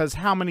that, because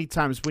how many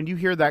times when you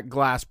hear that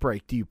glass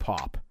break do you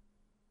pop?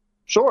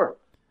 Sure.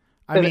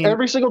 And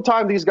every single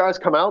time these guys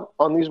come out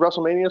on these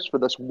WrestleManias for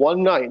this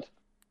one night,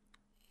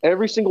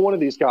 every single one of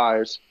these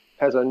guys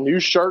has a new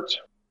shirt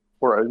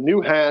or a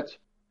new hat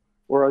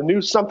or a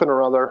new something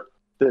or other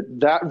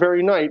that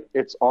very night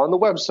it's on the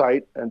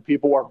website and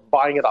people are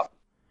buying it up.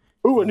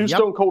 Ooh, a new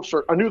Stone Cold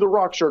shirt, a new The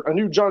Rock shirt, a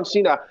new John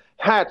Cena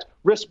hat,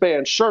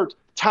 wristband, shirt,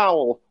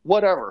 towel,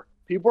 whatever.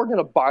 People are going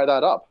to buy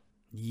that up.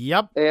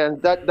 Yep.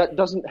 And that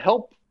doesn't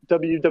help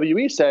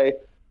WWE say,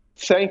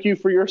 thank you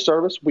for your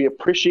service. We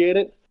appreciate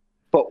it.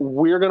 But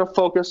we're going to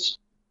focus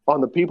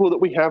on the people that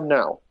we have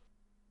now.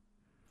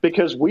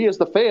 Because we as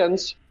the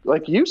fans,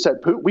 like you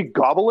said, Poot, we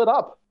gobble it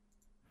up.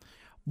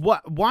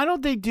 Why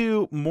don't they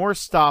do more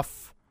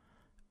stuff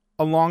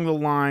along the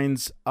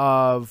lines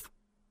of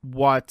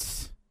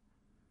what,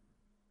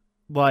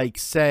 like,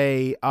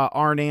 say,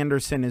 Arn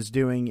Anderson is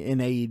doing in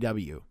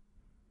AEW?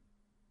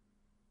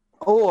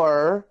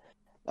 Or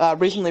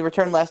recently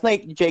returned last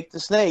night, Jake the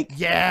Snake.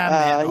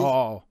 Yeah,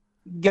 man.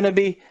 Gonna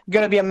be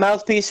a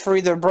mouthpiece for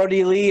either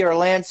Brody Lee or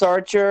Lance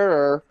Archer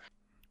or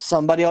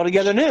somebody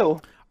altogether new.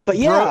 But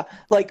yeah,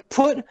 like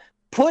put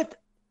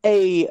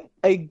a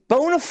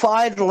bona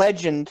fide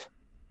legend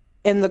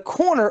in the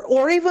corner,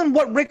 or even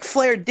what Ric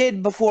Flair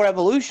did before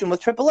Evolution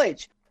with Triple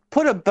H.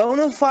 Put a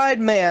bona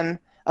fide man,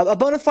 a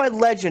bona fide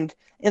legend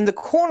in the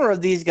corner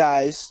of these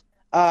guys.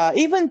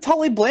 Even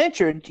Tully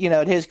Blanchard,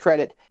 to his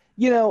credit,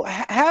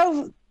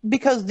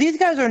 because these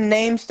guys are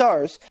name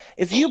stars.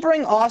 If you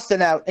bring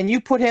Austin out and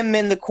you put him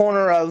in the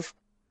corner of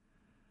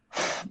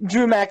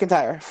Drew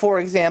McIntyre, for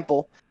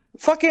example,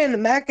 fucking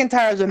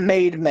McIntyre's a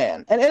made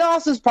man, and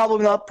Austin's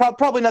probably not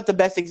the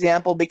best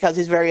example because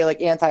he's very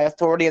like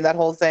anti-authority and that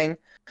whole thing.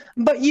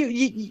 But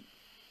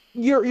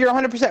you're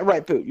 100%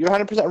 right, Boot. You're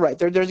 100% right.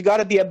 There's got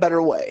to be a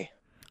better way.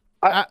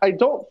 I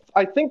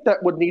think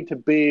that would need to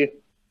be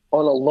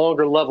on a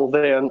longer level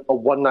than a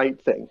one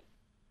night thing.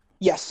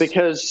 Yes.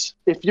 Because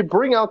if you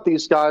bring out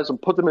these guys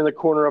and put them in the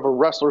corner of a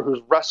wrestler who's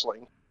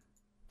wrestling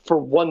for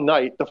one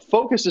night, the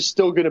focus is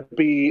still going to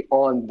be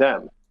on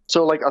them.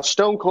 So like a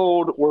Stone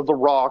Cold or The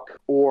Rock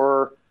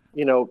or,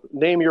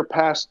 name your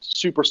past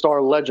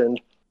superstar legend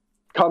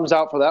comes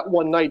out for that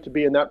one night to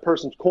be in that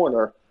person's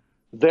corner.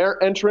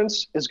 Their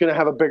entrance is going to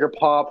have a bigger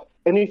pop.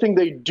 Anything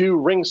they do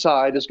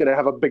ringside is going to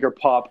have a bigger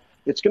pop.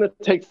 It's going to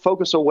take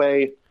focus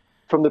away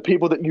from the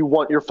people that you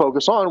want your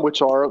focus on,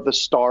 which are the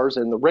stars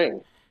in the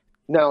ring.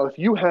 Now, if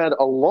you had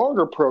a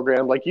longer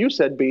program, like you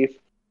said, Beef,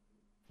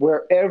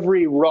 where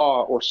every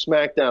Raw or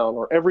SmackDown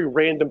or every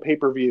random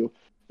pay-per-view,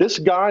 this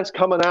guy's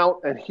coming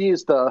out and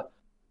he's the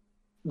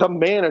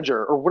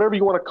manager or whatever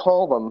you want to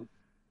call them,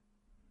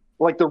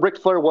 like the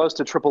Ric Flair was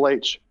to Triple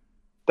H.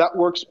 That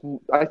works.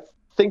 I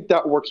think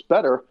that works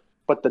better.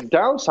 But the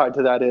downside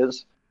to that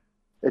is,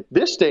 at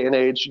this day and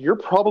age, you're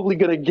probably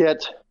going to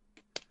get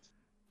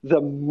the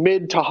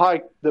mid to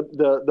high,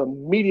 the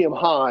medium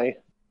high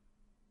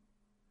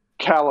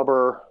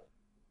caliber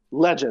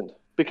legend,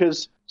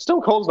 because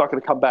Stone Cold's not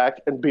going to come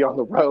back and be on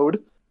the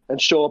road and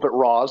show up at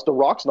Raws. The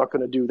Rock's not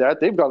going to do that.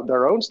 They've got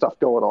their own stuff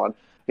going on.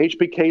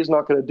 HBK's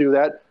not going to do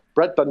that.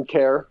 Brett doesn't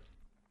care,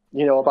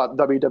 about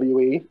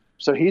WWE,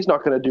 so he's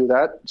not going to do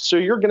that. So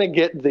you're going to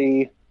get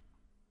the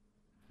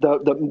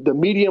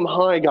medium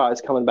high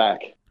guys coming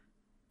back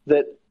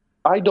that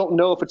I don't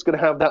know if it's going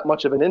to have that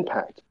much of an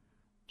impact.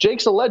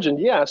 Jake's a legend,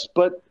 yes,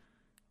 but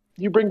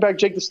you bring back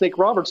Jake the Snake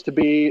Roberts to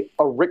be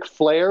a Ric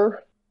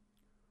Flair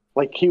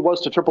like he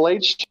was to Triple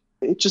H,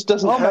 it just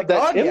doesn't have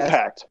that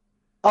impact. Yes.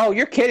 Oh,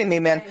 you're kidding me,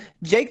 man.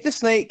 Jake the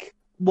Snake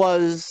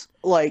was,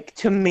 like,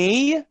 to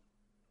me,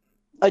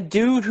 a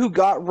dude who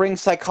got ring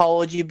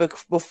psychology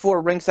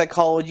before ring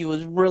psychology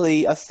was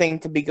really a thing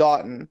to be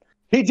gotten.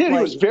 He did. He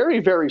was very,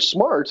 very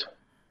smart.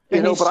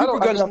 And he's super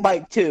good on the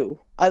mic, too.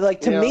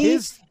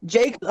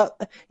 Jake,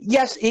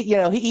 yes,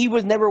 he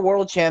was never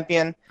world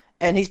champion,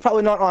 and he's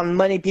probably not on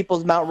many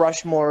people's Mount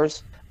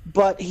Rushmores,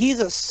 but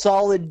he's a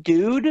solid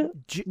dude,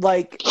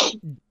 like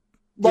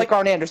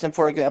Arn Anderson,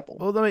 for example.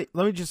 Well, let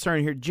me just start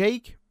in here.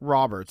 Jake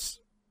Roberts,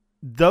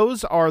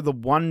 those are the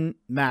one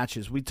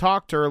matches. We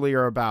talked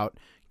earlier about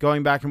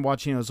going back and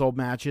watching those old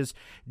matches.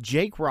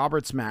 Jake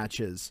Roberts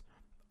matches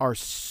are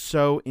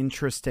so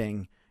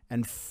interesting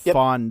and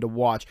fun to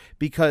watch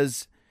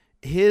because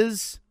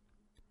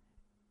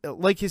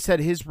like you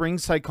said, his ring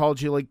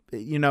psychology,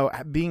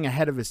 being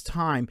ahead of his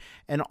time,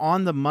 and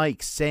on the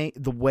mic, saying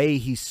the way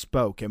he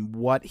spoke and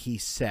what he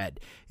said,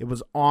 it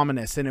was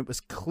ominous, and it was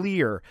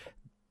clear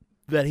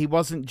that he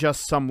wasn't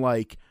just some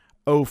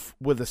oaf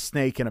with a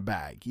snake in a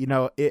bag.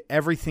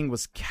 Everything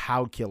was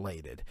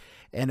calculated,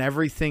 and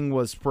everything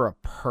was for a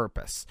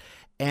purpose.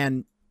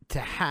 And to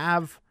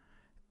have,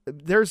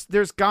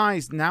 there's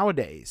guys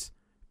nowadays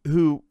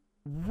who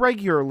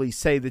regularly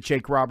say that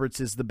Jake Roberts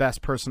is the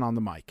best person on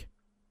the mic.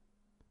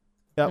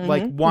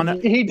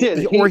 He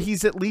did, or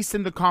he's at least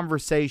in the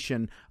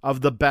conversation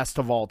of the best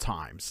of all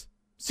times.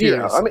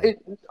 Seriously.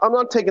 Yeah, I'm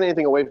not taking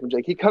anything away from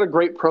Jake. He cut a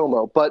great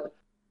promo, but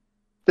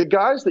the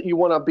guys that you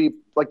want to be,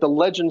 like the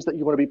legends that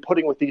you want to be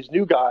putting with these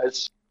new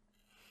guys,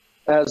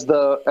 as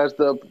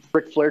the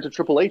Ric Flair to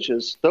Triple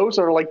H's, those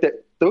are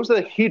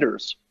the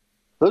heaters.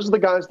 Those are the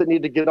guys that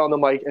need to get on the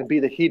mic and be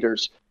the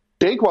heaters.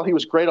 Jake, while he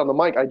was great on the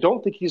mic, I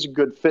don't think he's a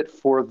good fit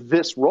for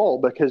this role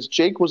because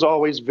Jake was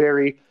always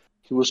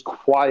he was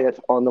quiet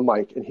on the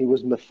mic and he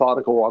was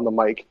methodical on the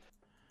mic.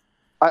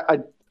 I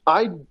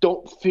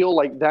don't feel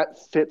like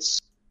that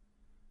fits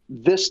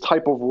this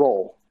type of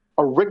role.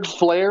 A Ric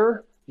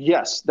Flair,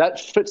 yes, that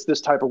fits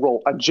this type of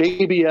role. A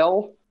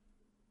JBL,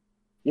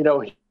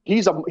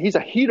 he's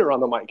a heater on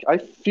the mic. I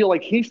feel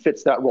like he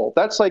fits that role.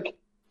 That's like,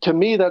 to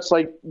me, that's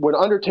like when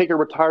Undertaker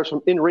retires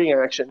from in-ring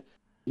action,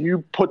 you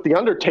put the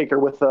Undertaker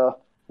with a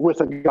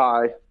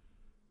guy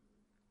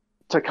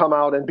to come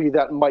out and be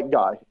that mic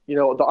guy.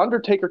 The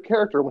Undertaker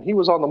character, when he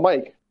was on the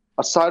mic,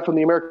 aside from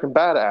the American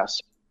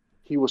Badass,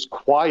 he was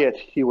quiet,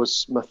 he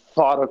was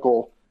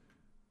methodical,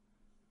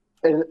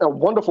 and a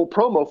wonderful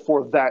promo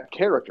for that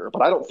character.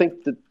 But I don't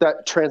think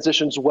that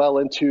transitions well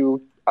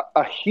into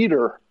a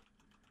heater,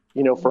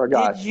 for a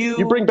guy.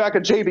 You bring back a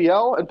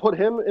JBL and put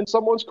him in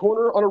someone's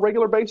corner on a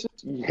regular basis,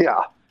 yeah,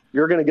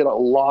 you're going to get a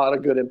lot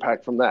of good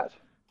impact from that.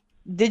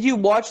 Did you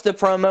watch the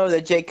promo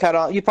that Jake cut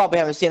on? You probably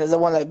haven't seen it. The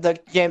one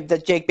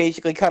that Jake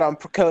basically cut on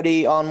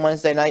Cody on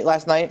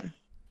last night.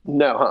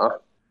 No,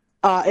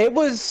 It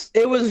was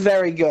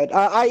very good.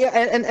 I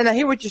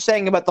hear what you're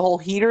saying about the whole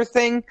heater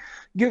thing.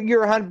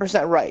 You're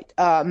 100% right.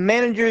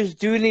 Managers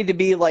do need to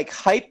be like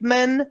hype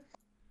men,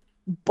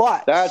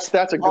 but that's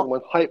a good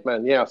one. Hype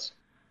men, yes.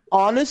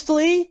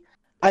 Honestly,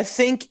 I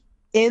think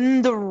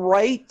in the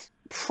right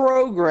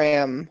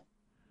program,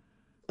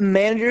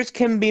 managers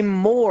can be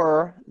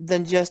more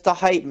than just a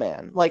hype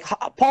man. Like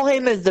Paul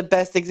Heyman is the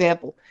best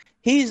example.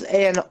 He's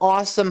an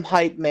awesome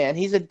hype man.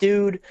 He's a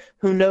dude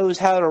who knows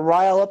how to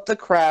rile up the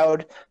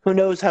crowd, who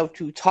knows how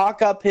to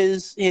talk up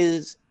his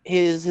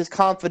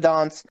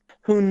confidants,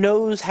 who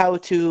knows how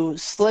to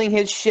sling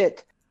his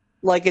shit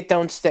like it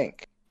don't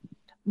stink.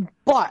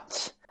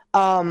 But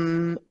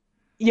there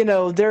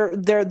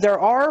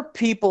are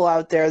people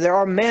out there. There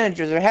are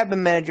managers. There have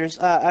been managers.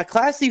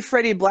 Classy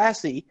Freddie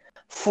Blassie,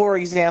 for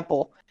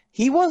example,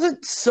 he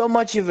wasn't so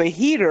much of a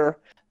heater,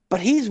 but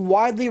he's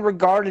widely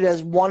regarded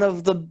as one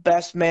of the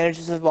best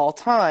managers of all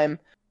time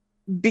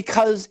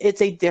because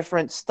it's a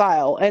different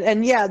style.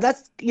 And yeah,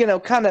 that's,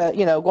 kind of,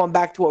 going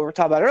back to what we were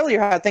talking about earlier,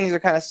 how things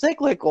are kind of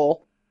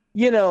cyclical.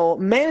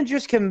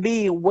 Managers can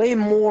be way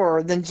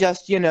more than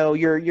just,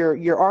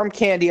 your arm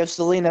candy of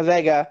Selena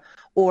Vega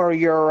or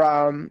your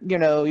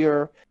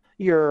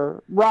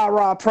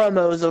rah-rah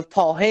promos of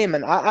Paul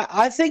Heyman.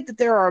 I think that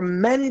there are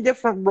many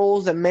different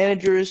roles that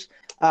managers,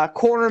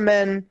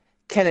 cornermen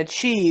can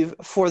achieve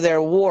for their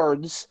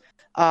awards,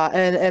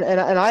 and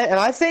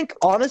I think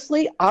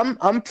honestly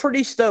I'm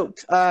pretty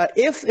stoked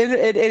if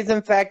it is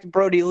in fact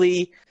Brody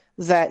Lee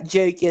that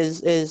Jake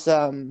is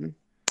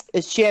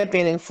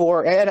championing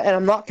for, and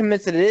I'm not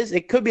convinced that it is.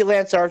 It could be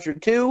Lance Archer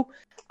too.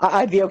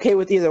 I'd be okay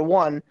with either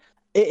one.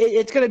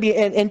 It's going to be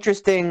an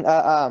interesting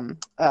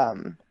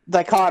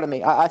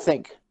dichotomy, I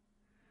think.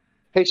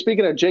 Hey,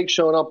 speaking of Jake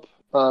showing up,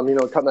 cutting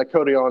that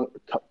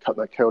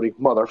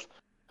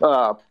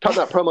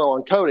promo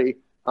on Cody.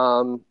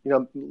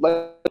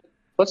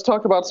 Let's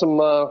talk about some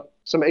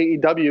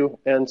AEW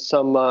and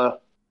some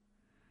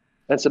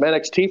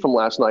NXT from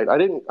last night. I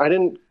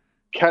didn't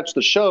catch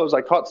the shows.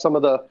 I caught some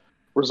of the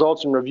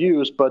results and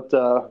reviews, but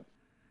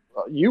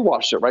you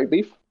watched it, right,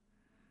 Beef?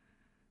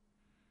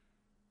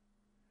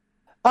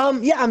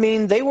 Yeah, I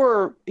mean, they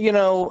were,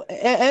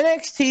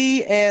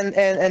 NXT and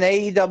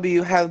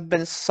AEW have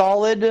been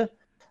solid,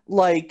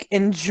 like,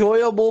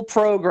 enjoyable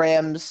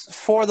programs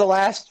for the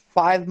last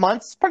 5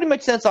 months, pretty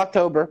much since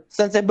October,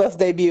 since they both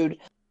debuted.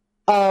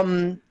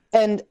 And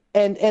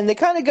they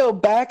kind of go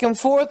back and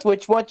forth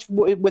with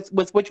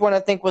which one I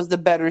think was the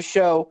better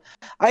show.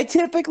 I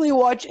typically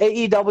watch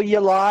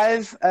AEW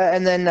live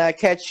and then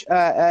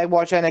I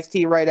watch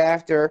NXT right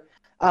after.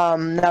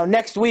 Now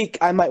next week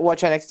I might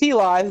watch NXT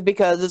live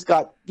because it's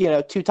got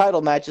 2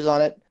 title matches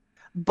on it.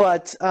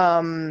 But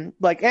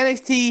like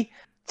NXT,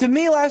 to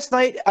me last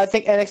night, I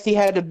think NXT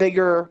had a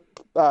bigger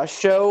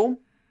show.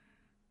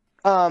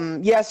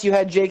 Yes, you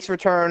had Jake's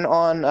return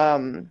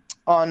on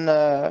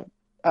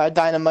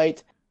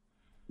Dynamite.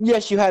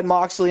 Yes, you had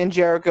Moxley and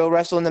Jericho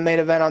wrestle in the main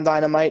event on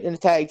Dynamite in a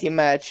tag team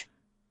match.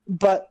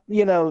 But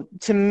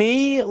to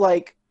me,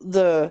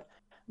 you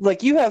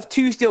have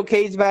 2 steel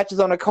cage matches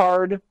on a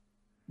card.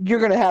 You're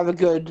going to have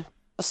a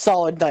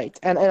solid night.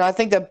 And I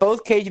think that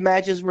both cage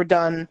matches were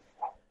done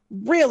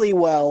really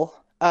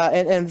well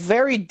and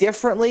very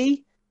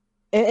differently,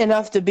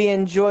 enough to be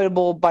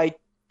enjoyable by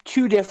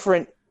 2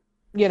 different,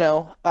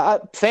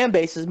 fan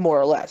bases, more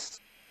or less.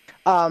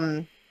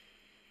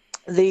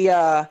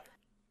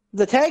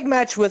 The tag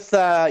match with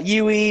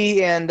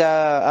Yui and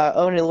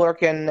Oni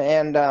Lorcan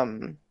and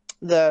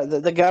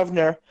the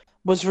Governor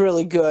was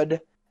really good.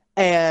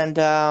 And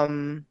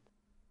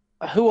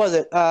who was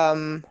it?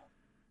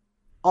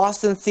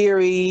 Austin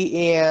Theory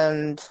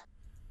and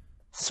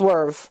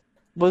Swerve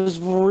was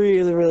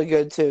really, really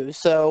good too.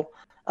 So,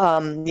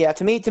 yeah,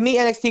 to me,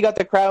 NXT got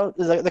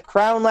the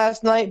crown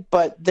last night,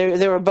 but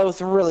they were both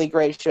really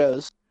great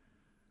shows.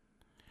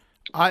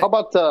 How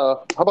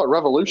about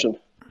Revolution?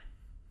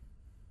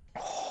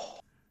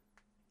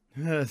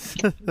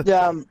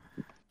 Um,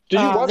 Did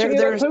you watch any of that,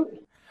 there's Poot?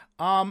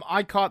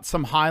 I caught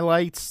some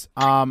highlights.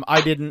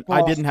 I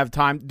didn't have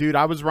time, dude.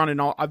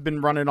 I've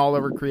been running all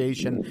over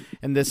creation,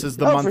 and this is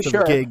the month for of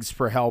sure. gigs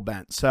for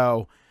Hellbent.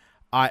 So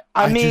I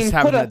mean, just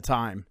haven't had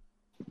time.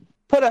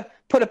 put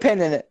a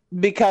pin in it,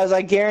 because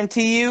I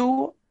guarantee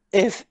you,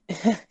 if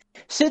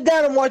sit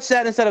down and watch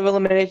that instead of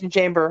Elimination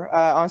Chamber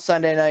on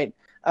Sunday night,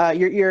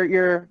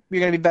 you're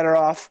gonna be better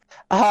off.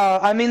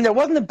 I mean, there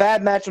wasn't a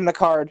bad match on the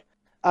card.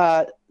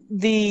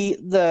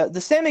 The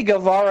Sammy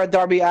Guevara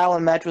Darby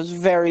Allin match was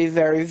very,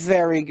 very,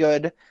 very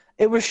good.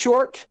 It was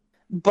short,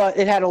 but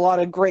it had a lot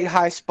of great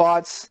high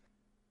spots.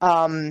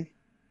 The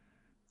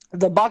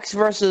Bucks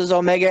versus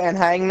Omega and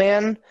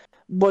Hangman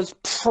was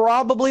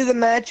probably the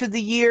match of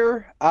the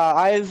year.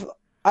 I've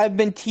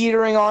been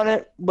teetering on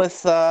it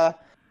with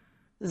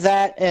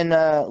that and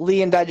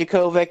Lee and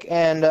Dijakovic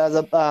and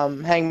the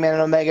Hangman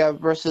and Omega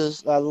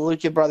versus the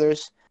Lucha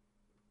Brothers.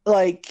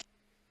 Like,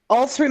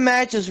 all three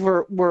matches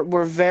were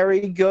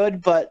very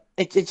good, but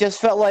it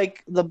just felt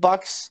like the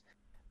Bucks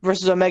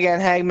versus Omega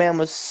and Hangman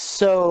was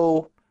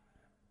so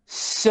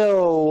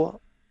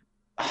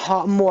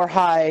more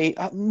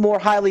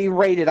highly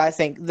rated, I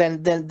think,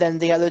 than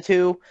the other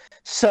two.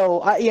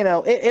 So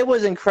it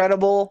was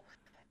incredible.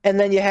 And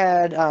then you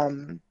had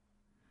the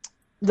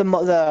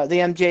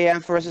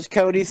MJF versus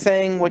Cody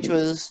thing, which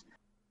was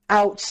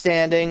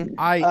outstanding.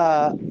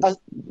 I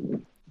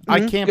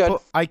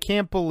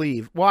can't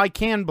believe. Well, I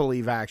can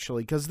believe,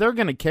 actually, because they're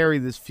going to carry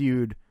this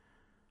feud.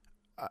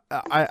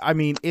 I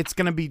mean, it's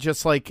going to be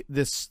just like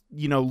this,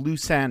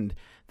 loose end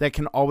that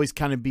can always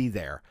kind of be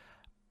there.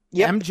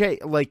 Yep.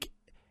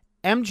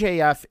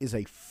 MJF is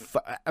a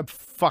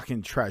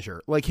fucking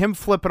treasure. Like, him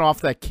flipping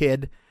off that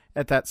kid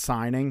at that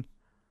signing.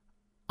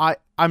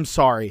 I'm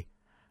sorry.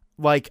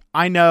 Like,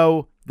 I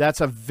know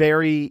that's a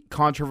very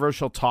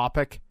controversial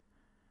topic.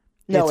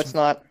 No, it's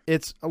not.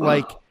 It's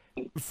like,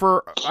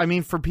 for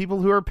people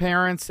who are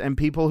parents and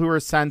people who are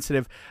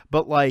sensitive,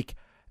 but like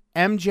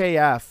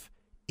MJF,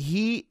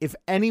 if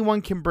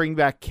anyone can bring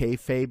back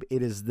kayfabe,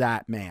 it is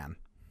that man.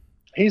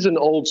 He's an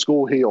old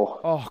school heel.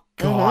 Oh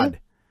God,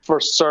 for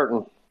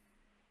certain.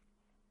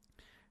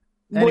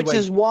 Anyway. Which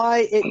is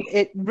why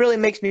it really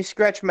makes me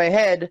scratch my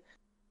head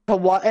to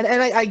watch, and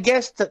I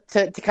guess to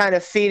kind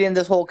of feed in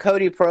this whole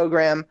Cody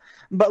program.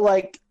 But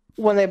like,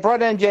 when they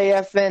brought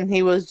MJF in,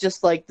 he was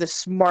just like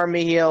this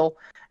smarmy heel.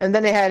 And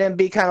then they had him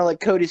be kind of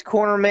like Cody's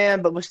corner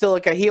man, but was still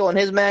like a heel in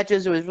his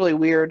matches. It was really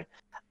weird.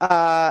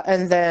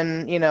 And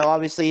then,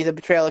 obviously the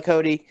betrayal of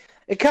Cody.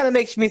 It kind of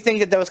makes me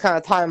think that was kind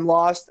of time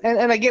lost.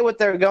 And I get what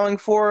they're going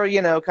for,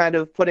 kind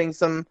of putting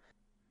some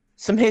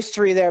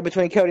history there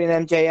between Cody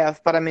and MJF.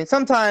 But I mean,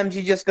 sometimes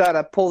you just got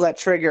to pull that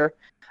trigger.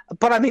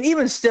 But I mean,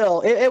 even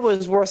still, it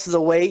was worth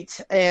the wait.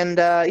 And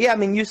I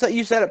mean, you said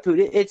it, Poot.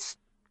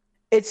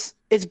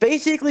 It's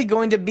basically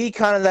going to be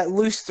kind of that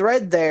loose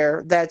thread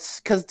there. That's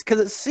because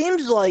it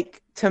seems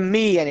like, to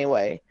me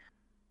anyway,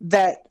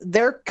 that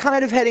they're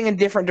kind of heading in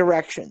different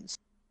directions.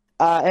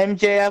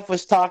 MJF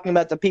was talking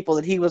about the people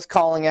that he was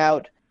calling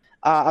out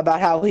about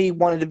how he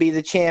wanted to be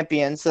the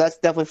champion. So that's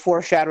definitely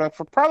foreshadowing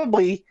for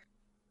probably,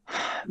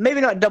 maybe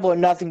not Double or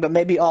Nothing, but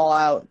maybe All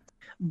Out.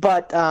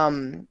 But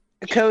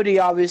Cody,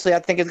 obviously, I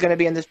think is going to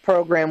be in this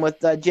program with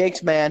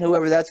Jake's man,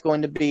 whoever that's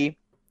going to be,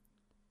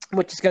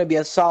 which is going to be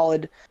a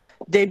solid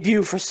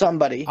debut for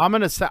somebody. I'm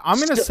gonna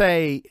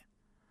say,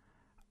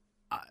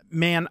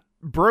 man,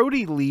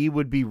 Brody Lee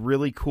would be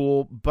really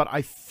cool, but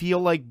I feel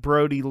like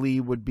Brody Lee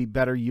would be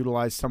better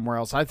utilized somewhere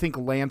else. I think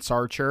Lance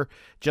Archer,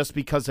 just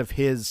because of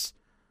his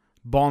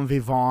bon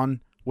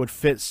vivant, would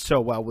fit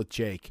so well with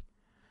Jake.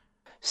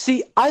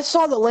 See, I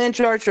saw that Lance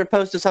Archer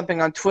posted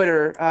something on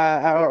Twitter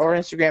or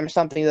Instagram or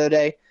something the other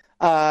day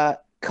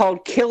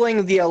called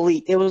 "Killing the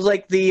Elite." It was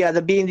like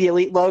the Being the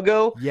Elite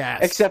logo, yes,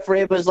 except for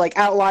it was like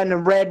outlined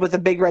in red with a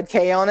big red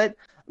K on it.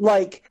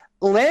 Like,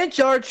 Lance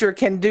Archer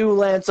can do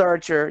Lance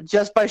Archer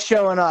just by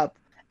showing up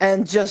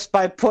and just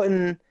by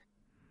putting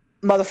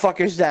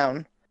motherfuckers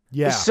down.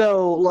 Yeah.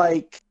 So,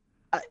 like,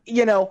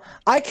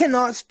 I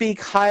cannot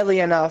speak highly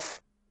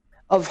enough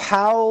of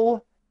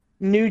how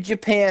New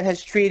Japan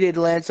has treated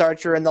Lance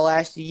Archer in the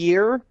last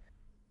year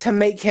to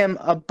make him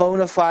a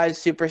bona fide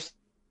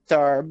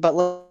superstar.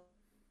 But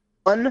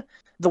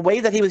the way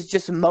that he was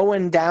just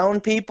mowing down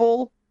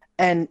people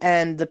and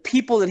the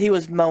people that he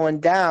was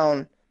mowing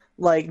down,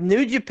 like,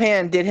 New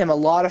Japan did him a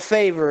lot of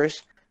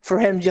favors for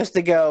him just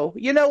to go,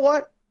 you know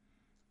what?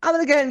 I'm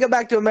going to go ahead and go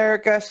back to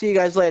America. See you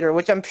guys later,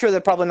 which I'm sure they're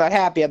probably not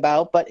happy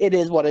about, but it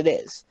is what it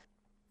is.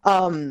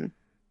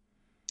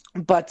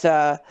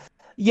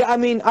 Yeah, I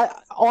mean,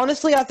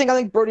 honestly, I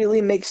think Brody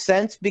Lee makes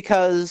sense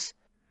because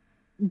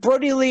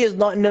Brody Lee is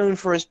not known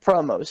for his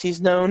promos.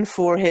 He's known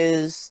for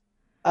his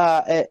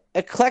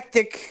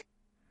eclectic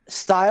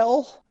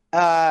style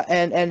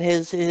and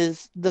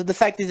his the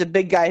fact he's a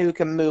big guy who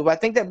can move. I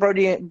think that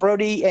Brody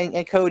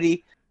and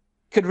Cody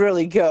could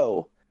really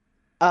go.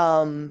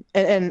 And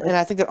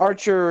I think that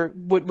Archer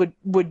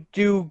would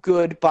do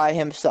good by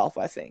himself,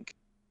 I think.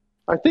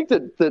 I think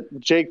that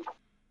Jake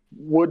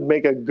would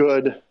make a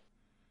good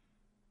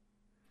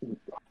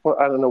well,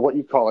 I don't know what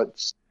you call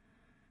it,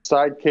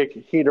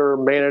 sidekick, heater,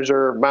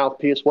 manager,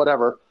 mouthpiece,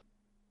 whatever.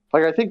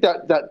 Like, I think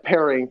that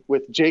pairing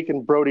with Jake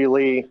and Brody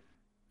Lee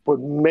would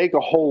make a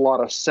whole lot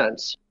of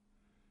sense.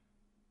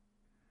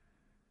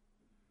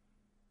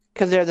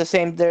 Because they're the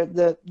same. They're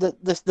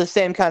the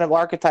same kind of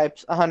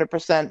archetypes,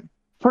 100%.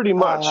 Pretty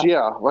much,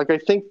 yeah. Like, I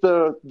think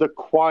the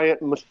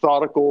quiet,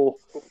 methodical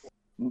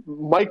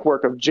mic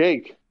work of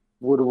Jake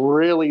would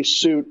really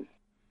suit,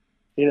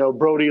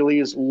 Brody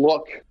Lee's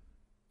look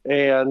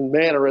and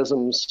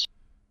mannerisms.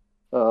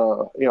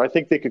 I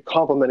think they could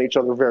complement each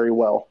other very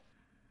well.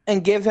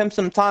 And give him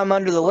some time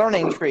under the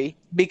learning tree,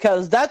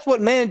 because that's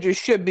what managers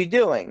should be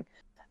doing.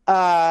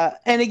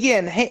 And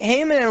again,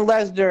 Heyman and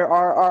Lesnar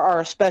are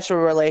a special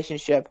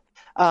relationship.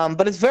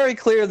 But it's very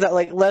clear that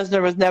like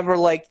Lesnar was never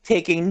like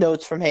taking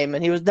notes from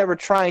Heyman. He was never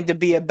trying to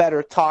be a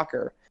better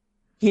talker.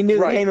 He knew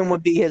that Heyman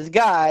would be his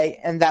guy,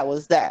 and that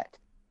was that.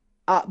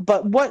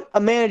 But what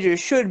a manager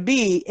should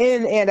be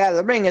in and out of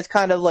the ring is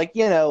kind of like,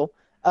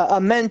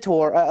 a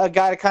mentor, a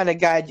guy to kind of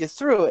guide you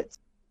through it.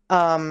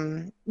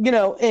 In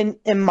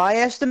my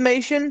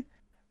estimation,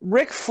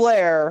 Ric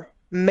Flair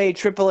made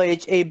Triple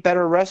H a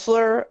better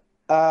wrestler,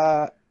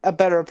 a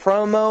better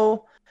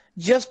promo,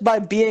 just by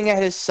being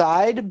at his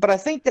side. But I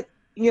think that,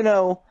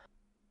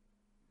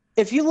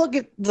 if you look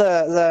at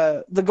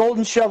the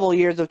golden shovel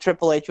years of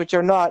Triple H, which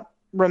are not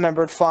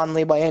remembered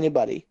fondly by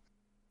anybody,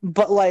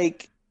 but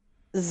like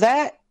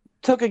that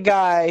took a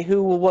guy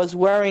who was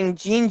wearing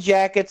jean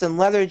jackets and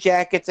leather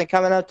jackets and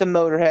coming out to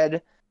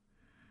Motorhead,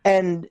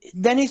 and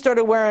then he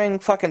started wearing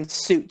fucking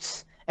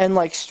suits and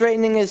like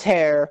straightening his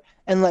hair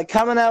and like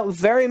coming out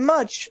very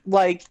much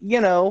like,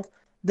 the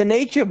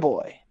Nature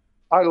Boy.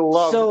 I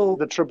love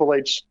the Triple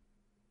H,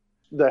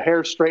 the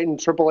hair straightened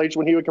Triple H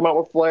when he would come out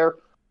with Flair.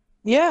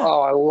 Yeah.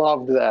 Oh, I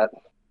loved that.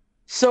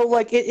 So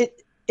like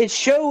it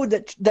showed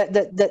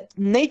that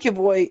Nature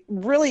Boy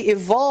really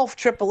evolved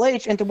Triple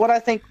H into what I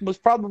think was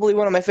probably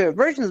one of my favorite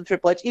versions of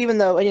Triple H, even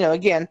though,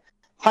 again,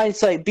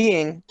 hindsight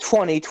being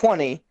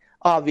 2020,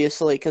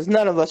 obviously, because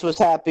none of us were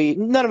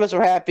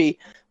happy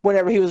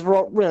whenever he was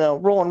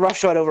rolling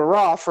roughshod over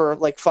Raw for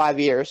like 5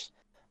 years.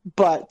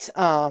 But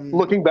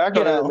looking back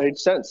on it made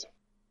sense.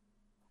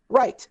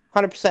 Right,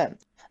 100%.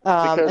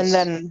 And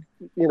then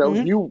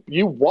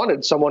you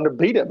wanted someone to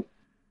beat him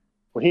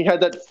when he had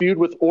that feud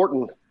with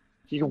Orton.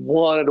 You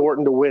wanted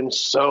Orton to win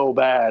so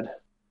bad,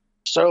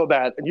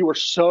 and you were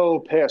so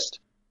pissed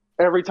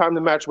every time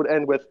the match would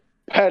end with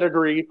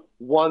pedigree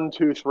 1,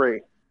 2, 3.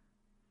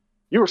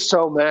 You were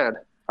so mad.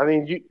 I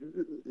mean,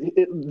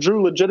 it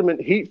drew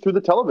legitimate heat through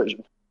the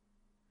television.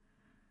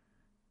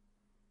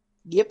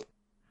 Yep.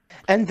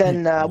 And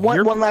then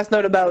one last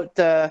note about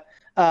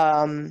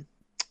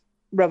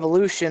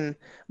Revolution,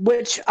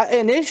 which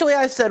initially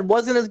I said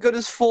wasn't as good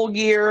as Full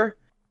Gear.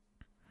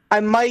 I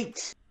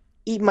might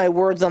eat my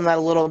words on that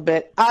a little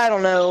bit. I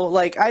don't know.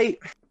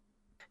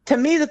 To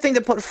me, the thing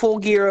that put Full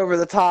Gear over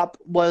the top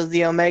was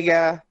the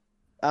Omega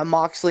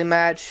Moxley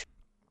match,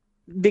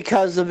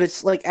 because of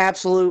its like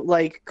absolute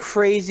like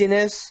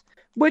craziness,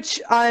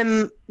 which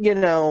I'm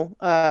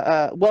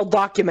well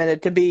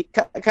documented to be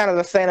kind of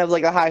a fan of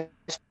like a high.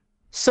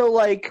 So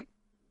like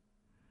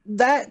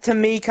that to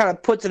me kind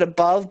of puts it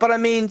above. But I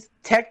mean,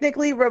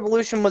 technically,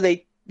 Revolution was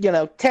a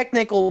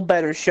technical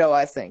better show,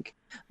 I think.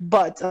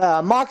 But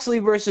Moxley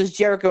versus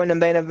Jericho in the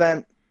main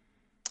event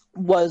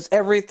was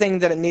everything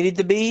that it needed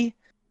to be.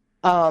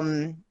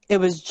 It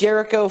was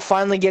Jericho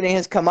finally getting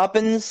his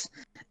comeuppance.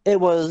 It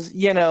was,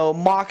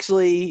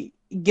 Moxley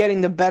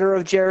getting the better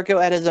of Jericho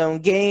at his own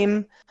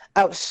game,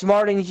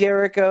 outsmarting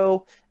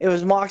Jericho. It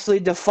was Moxley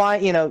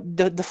defying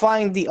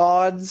the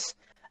odds.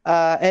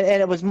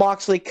 And it was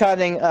Moxley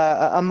cutting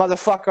a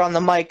motherfucker on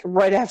the mic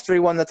right after he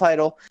won the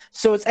title.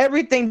 So it's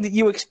everything that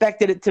you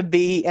expected it to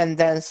be and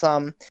then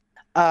some.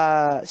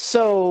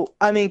 So,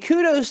 I mean,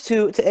 kudos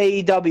to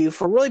AEW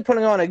for really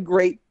putting on a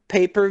great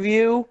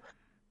pay-per-view.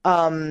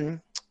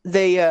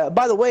 They,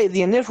 by the way,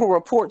 the initial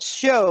reports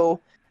show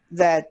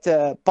that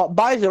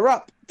buys are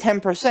up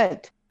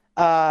 10%.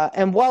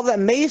 And while that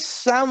may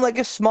sound like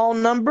a small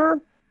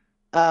number,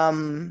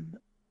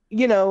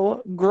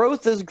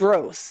 growth is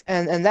growth.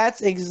 And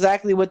that's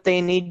exactly what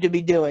they need to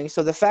be doing.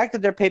 So the fact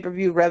that their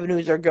pay-per-view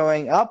revenues are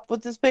going up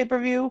with this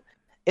pay-per-view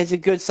is a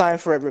good sign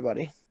for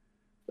everybody.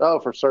 Oh,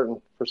 for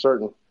certain.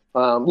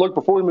 Look,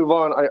 before we move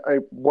on, I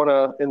want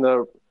to, in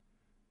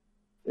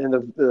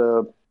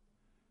the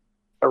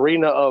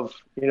arena of,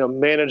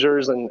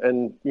 managers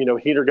and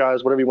heater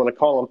guys, whatever you want to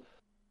call them,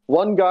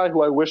 one guy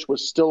who I wish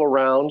was still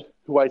around,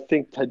 who I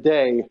think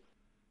today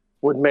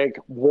would make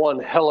one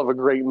hell of a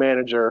great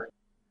manager,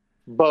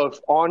 both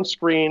on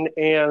screen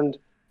and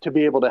to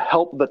be able to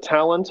help the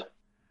talent,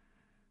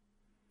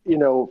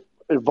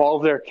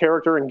 evolve their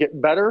character and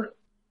get better,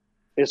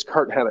 is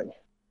Curt Hennig.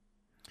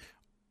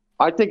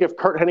 I think if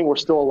Curt Hennig were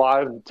still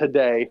alive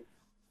today,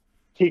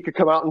 he could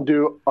come out and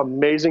do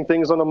amazing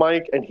things on the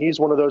mic, and he's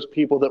one of those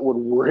people that would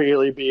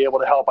really be able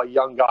to help a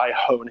young guy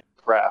hone his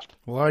craft.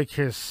 Like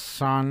his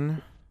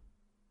son.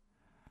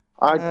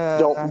 I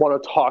don't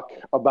want to talk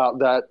about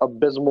that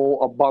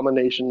abysmal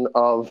abomination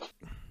of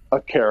a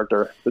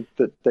character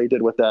that they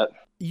did with that.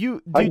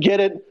 I get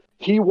it.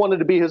 He wanted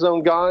to be his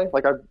own guy.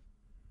 Like, I've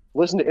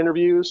listened to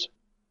interviews,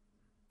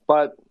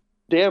 but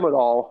damn it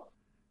all,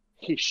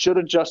 he should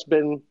have just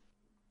been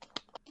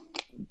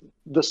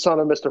the son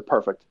of Mr.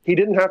 Perfect. He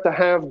didn't have to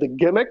have the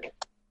gimmick.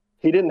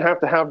 He didn't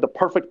have to have the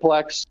perfect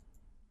plex.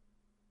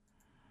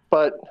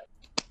 But,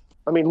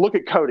 I mean, look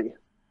at Cody.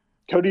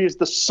 Cody is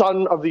the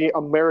son of the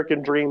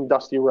American Dream,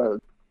 Dusty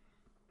Rhodes.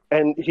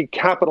 And he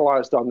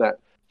capitalized on that.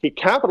 He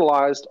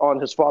capitalized on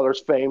his father's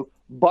fame,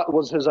 but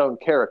was his own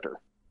character.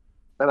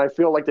 And I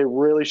feel like they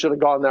really should have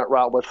gone that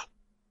route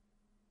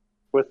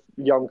with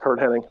young Curt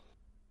Hennig.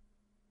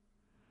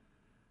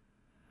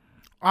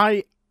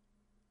 I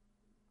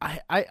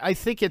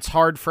think it's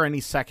hard for any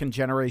second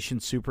generation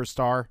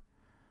superstar,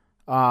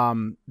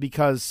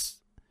 because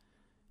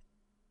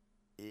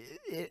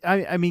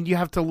I mean, you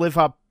have to live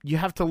up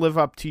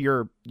to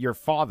your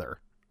father,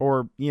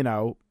 or, you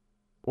know,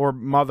 or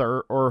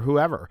mother, or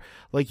whoever.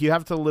 Like, you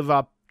have to live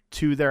up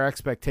to their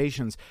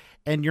expectations,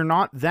 and you're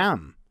not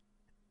them.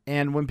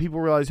 And when people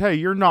realize, hey,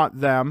 you're not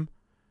them,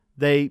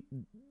 they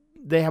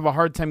have a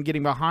hard time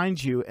getting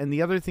behind you. And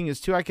the other thing is,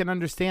 too, I can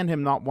understand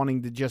him not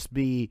wanting to just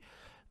be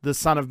the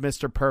son of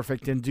Mr.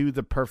 Perfect and do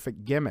the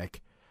perfect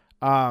gimmick.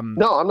 No,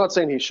 I'm not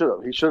saying he should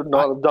have. He should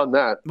not have done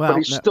that. Well, but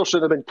he still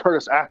should have been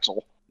Curtis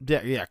Axel.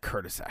 Yeah,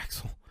 Curtis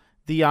Axel.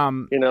 The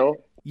you know?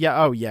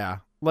 Yeah, oh yeah.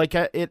 Like,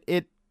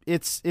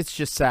 it's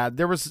just sad.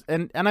 There was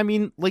and I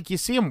mean, like, you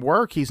see him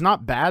work, he's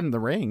not bad in the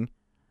ring.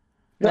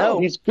 No,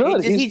 he's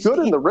good. He's good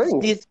in the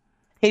ring. He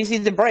just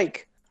needs a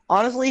break.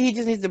 Honestly, he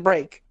just needs a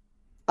break.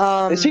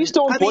 Is he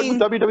still employed with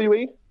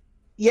WWE?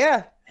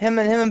 Yeah, him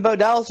and Bo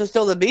Dallas are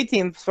still the B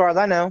team, as far as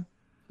I know.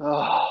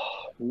 Oh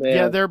man.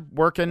 Yeah, they're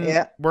working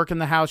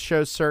the house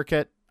show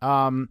circuit.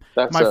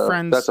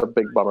 That's a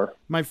big bummer.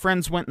 My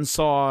friends went and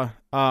saw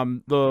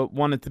the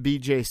one at the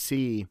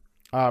BJC,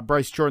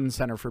 Bryce Jordan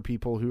Center, for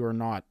people who are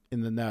not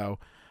in the know.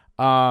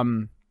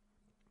 And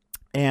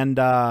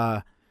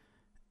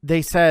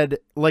they said,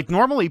 like,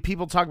 normally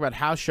people talk about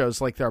house shows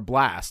like they're a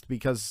blast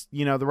because,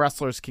 you know, the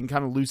wrestlers can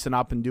kind of loosen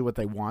up and do what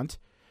they want.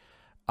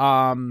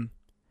 And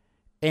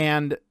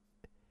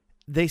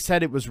they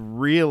said it was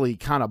really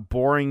kind of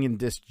boring and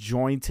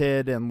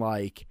disjointed, and,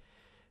 like,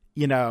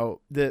 you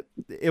know, that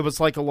it was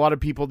like a lot of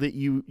people that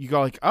you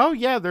go like, oh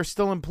yeah, they're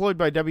still employed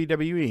by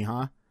WWE,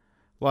 huh?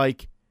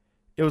 Like,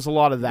 it was a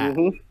lot of that,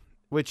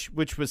 which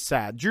was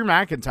sad. Drew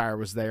McIntyre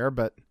was there,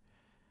 but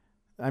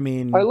I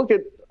mean, I look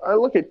at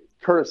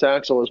Curtis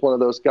Axel as one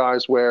of those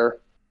guys where,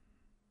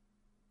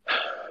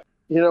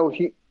 you know,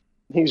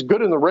 he's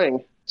good in the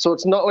ring, so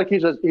it's not like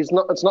he's a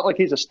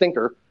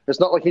stinker.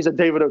 It's not like he's a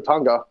David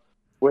Otunga,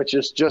 which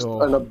is just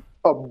an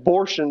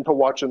abortion to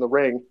watch in the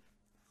ring.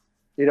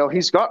 You know,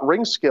 he's got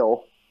ring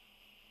skill,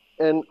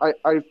 and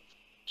I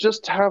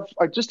just have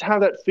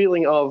that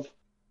feeling of,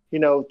 you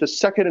know, the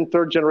second and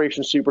third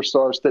generation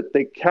superstars that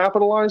they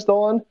capitalized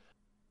on,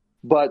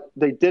 but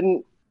they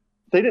didn't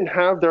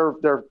have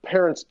their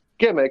parents'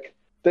 gimmick.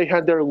 They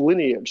had their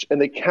lineage,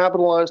 and they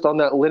capitalized on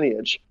that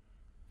lineage.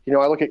 You know,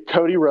 I look at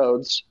Cody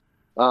Rhodes,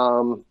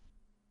 The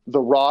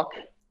Rock,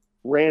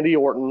 Randy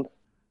Orton.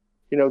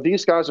 You know,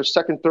 these guys are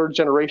second, third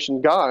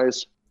generation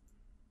guys,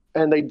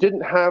 and they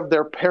didn't have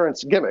their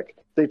parents' gimmick.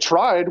 They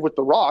tried with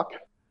The Rock.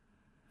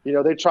 You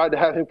know, they tried to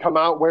have him come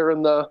out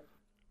wearing the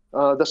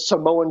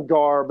Samoan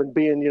garb and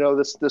being, you know,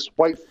 this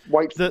white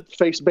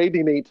face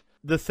baby meat.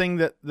 The thing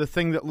that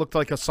looked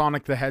like a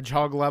Sonic the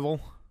Hedgehog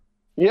level.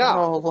 Yeah.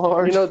 Oh,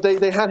 Lord. You know,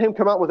 they had him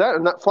come out with that,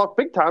 and that flopped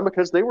big time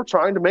because they were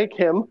trying to make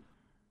him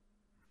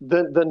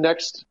the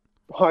next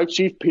High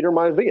Chief Peter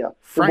Maivia.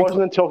 It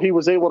wasn't until he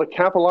was able to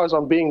capitalize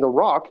on being The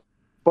Rock,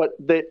 but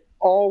they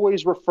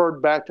always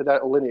referred back to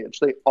that lineage.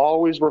 They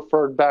always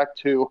referred back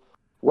to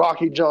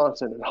Rocky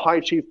Johnson and High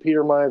Chief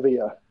Peter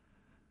Maivia.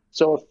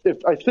 So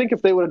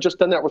if they would have just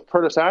done that with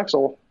Curtis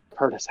Axel,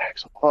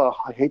 oh,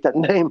 I hate that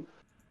name.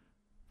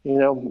 You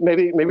know,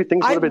 maybe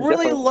things would have been different.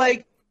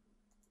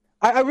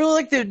 I really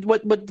liked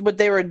what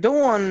they were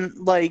doing,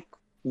 like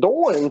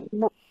doing.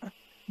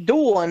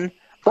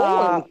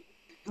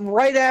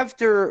 Right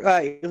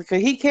after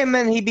he came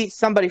in, he beat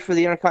somebody for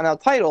the Intercontinental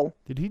title.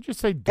 Did he just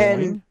say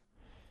doing?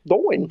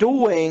 Doing.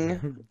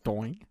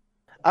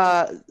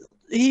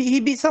 He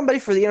beat somebody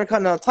for the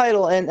Intercontinental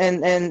title,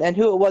 and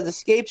who it was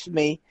escapes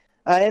me.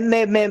 It may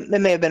have been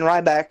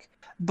Ryback,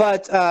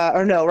 but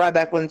or no,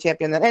 Ryback wasn't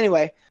champion then.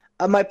 Anyway,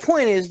 my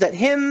point is that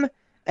him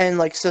and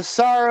like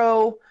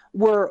Cesaro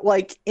were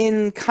like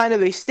in kind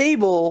of a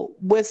stable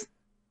with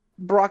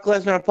Brock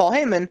Lesnar and Paul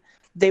Heyman.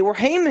 They were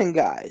Heyman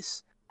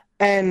guys,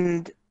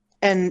 and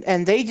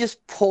they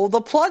just pulled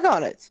the plug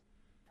on it.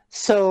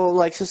 So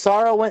like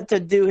Cesaro went to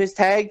do his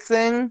tag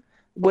thing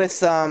with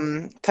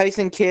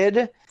Tyson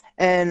Kidd,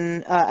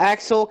 and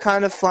Axel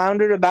kind of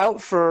floundered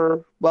about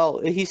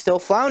he's still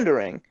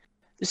floundering.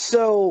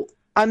 So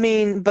I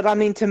mean,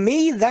 to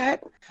me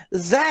that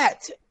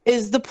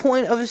is the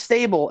point of a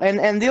stable,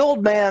 and the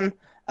old man,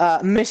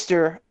 the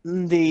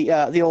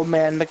old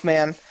man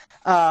McMahon,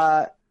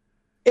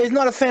 is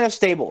not a fan of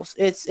stables.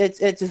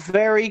 It's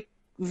very,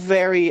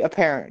 very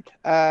apparent.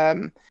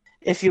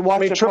 If you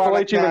watch the Triple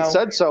product H even now,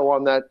 said so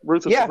on that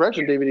Ruthless Yeah,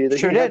 Aggression DVD that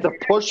sure he had did.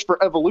 to push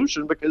for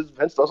evolution because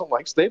Vince doesn't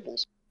like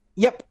stables.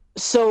 Yep.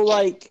 So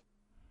like,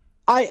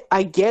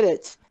 I get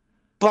it,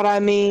 but I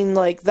mean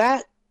like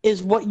that's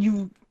what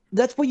you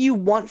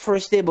want for a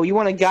stable. You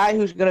want a guy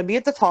who's going to be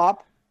at the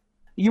top.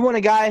 You want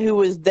a guy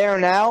who is there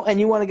now, and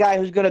you want a guy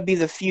who's going to be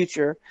the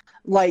future.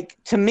 Like,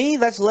 to me,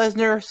 that's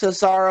Lesnar,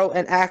 Cesaro,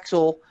 and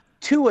Axel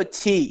to a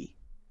T.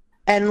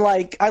 And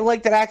like, I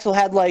like that Axel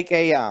had like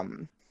a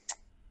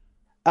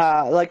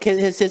like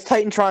his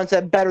Titantron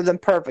said better than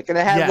perfect, and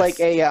it had Yes. like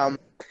a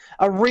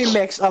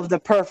remix of the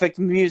perfect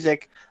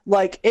music.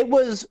 Like, it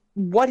was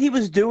what he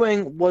was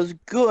doing was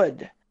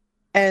good,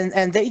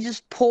 and they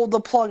just pulled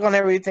the plug on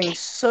everything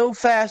so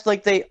fast,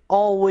 like they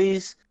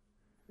always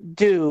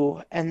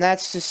do, and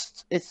that's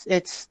just that's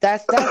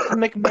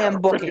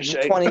McMahon booking.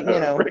 Ricochet. 20,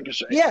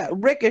 Ricochet. Yeah,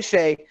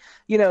 Ricochet.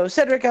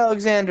 Cedric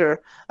Alexander.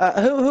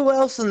 Who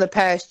else in the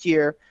past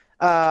year?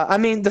 I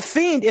mean, the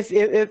Fiend.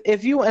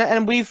 If you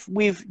and we've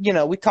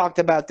we talked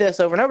about this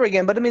over and over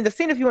again, but I mean, the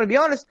Fiend. If you want to be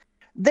honest,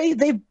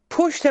 they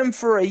pushed him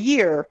for a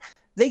year.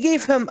 They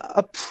gave him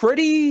a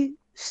pretty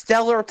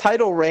stellar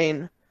title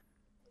reign,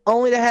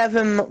 only to have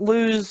him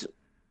lose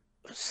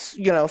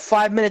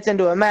 5 minutes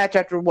into a match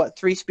after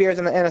 3 spears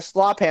and a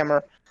slop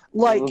hammer.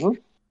 Like, look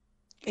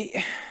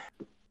at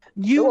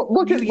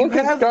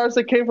guys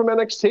that came from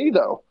NXT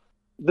though.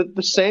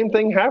 The same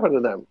thing happened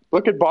to them.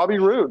 Look at Bobby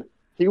Roode.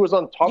 He was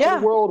on top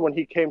of the world when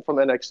he came from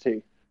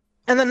NXT.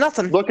 And then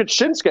nothing. Look at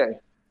Shinsuke.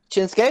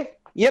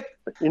 Yep.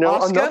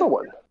 Asuka. Another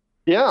one.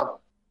 Yeah.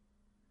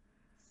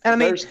 And I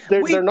mean,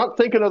 they're not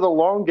thinking of the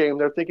long game.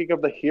 They're thinking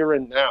of the here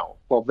and now.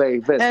 Well,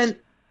 Vince.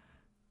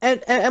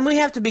 And we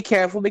have to be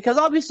careful because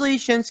obviously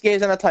Shinsuke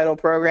is in a title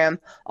program.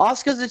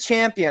 Asuka's a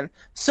champion.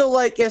 So,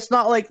 like, it's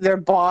not like they're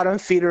bottom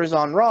feeders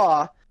on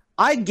Raw.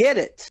 I get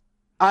it.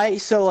 I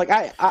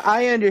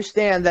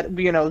understand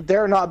that,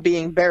 they're not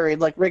being buried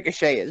like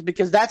Ricochet is,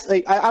 because that's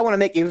I want to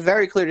make a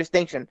very clear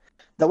distinction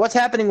that what's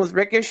happening with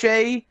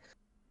Ricochet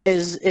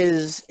is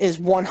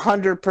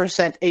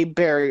 100% a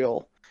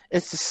burial.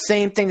 It's the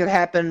same thing that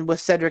happened with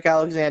Cedric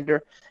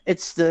Alexander.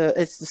 It's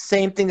the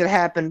same thing that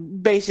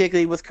happened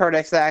basically with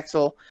Curtis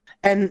Axel.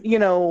 And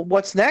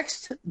what's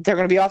next? They're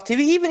going to be off TV.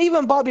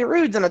 Even Bobby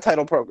Roode's in a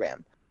title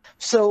program.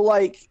 So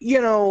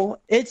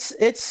it's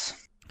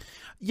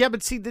yeah,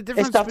 but see the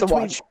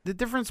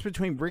difference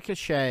between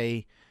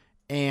Ricochet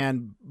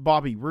and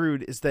Bobby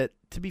Roode is that,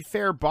 to be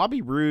fair,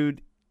 Bobby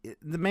Roode,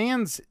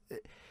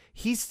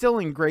 he's still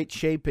in great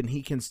shape and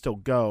he can still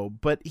go,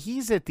 but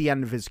he's at the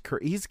end of his career.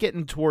 He's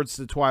getting towards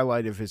the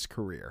twilight of his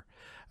career.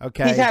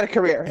 Okay, he's had a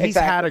career. He's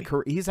had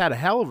a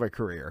hell of a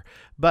career.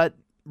 But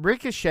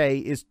Ricochet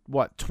is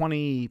what,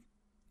 20?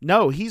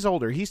 No, he's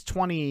older. He's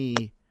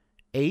 28.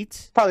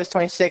 Probably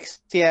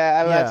 26.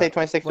 Yeah, I'd say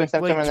 26,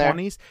 27, late somewhere in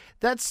 20s.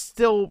 That's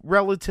still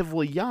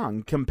relatively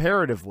young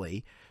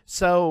comparatively.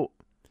 So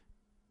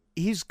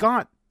he's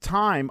got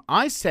time.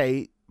 I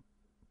say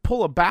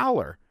pull a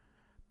Balor.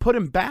 Put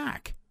him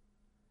back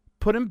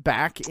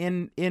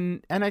in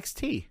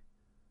NXT.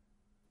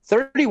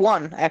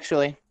 31,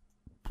 actually,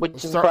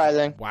 which is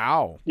surprising.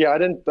 Wow. Yeah, I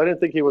didn't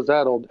think he was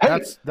that old. Hey,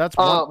 that's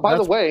one, by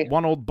the way,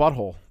 one old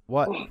butthole.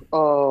 What?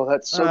 Oh,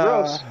 that's so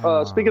gross.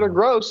 Speaking of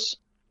gross,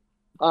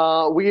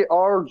 we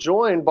are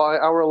joined by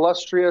our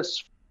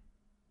illustrious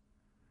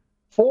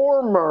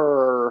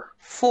former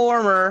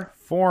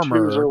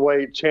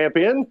cruiserweight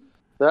champion.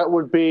 That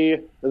would be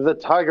the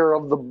Tiger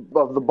of the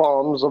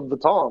bombs of the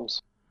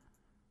Toms.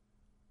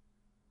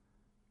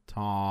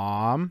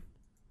 Tom.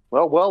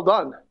 Well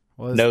done.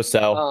 No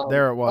sell.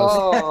 There it was.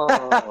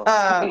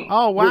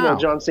 Oh, wow. You know,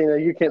 John Cena,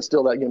 you can't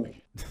steal that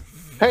gimmick.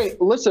 Hey,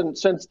 listen,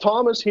 since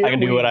Tom is here, I can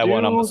do what I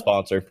want. I'm the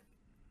sponsor.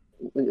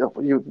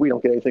 We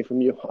don't get anything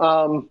from you.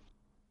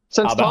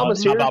 Since Tom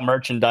is here, how about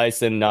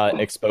merchandise and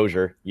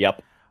exposure?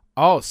 Yep.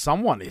 Oh,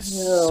 someone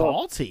is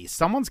salty.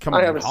 Someone's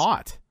coming in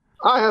hot.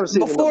 I haven't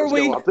seen the numbers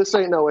go up. This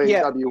ain't no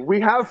AEW. We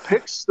have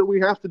picks that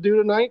we have to do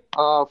tonight.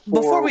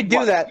 Before we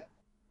do that,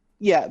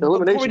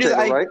 Elimination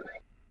Chamber, right?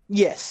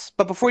 Yes,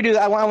 but before we do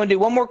that, I want to do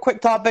one more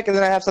quick topic, and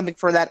then I have something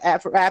for that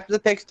after the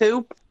picks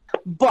too.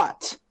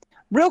 But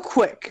real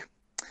quick,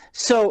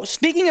 so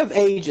speaking of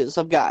ages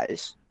of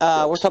guys,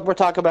 we're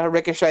talking about how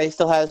Ricochet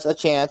still has a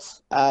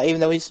chance,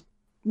 even though he's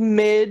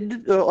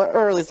mid or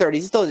early 30s,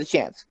 he still has a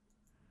chance.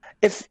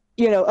 If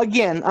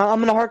again, I'm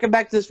going to harken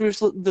back to this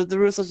the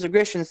Ruthless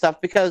Aggression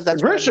stuff because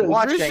that's what I'm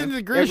watching.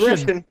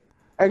 Aggression.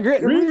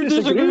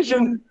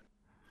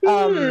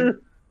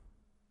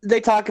 They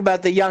talk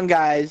about the young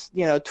guys,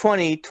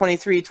 20,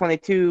 23,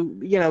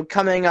 22,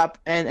 coming up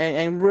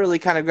and really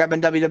kind of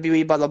grabbing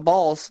WWE by the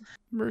balls.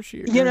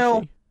 Mercy.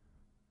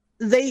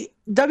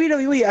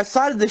 WWE,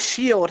 outside of the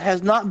Shield,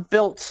 has not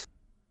built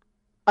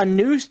a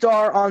new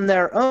star on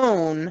their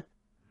own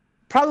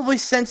probably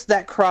since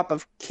that crop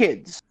of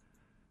kids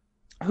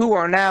who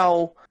are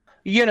now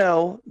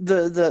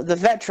the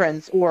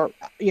veterans, or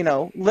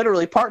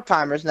literally part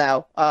timers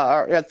now.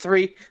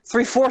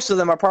 Three-fourths of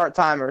them are part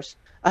timers.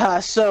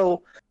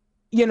 So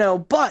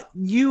but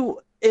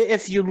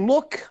if you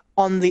look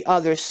on the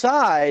other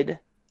side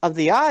of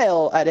the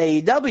aisle at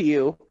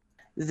AEW,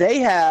 they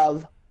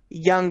have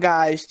young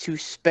guys to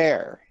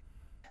spare.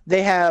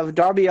 They have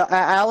Darby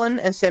Allin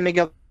and Sammy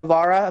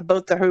Guevara,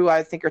 both who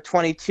I think are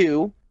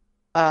 22.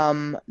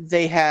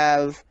 They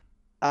have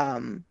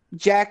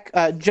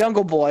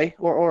Jungle Boy,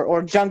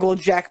 or Jungle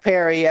Jack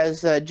Perry,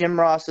 as Jim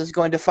Ross is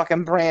going to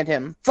fucking brand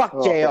him.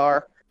 Fuck JR.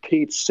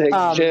 Pete's sake,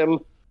 Jim.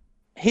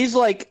 He's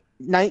like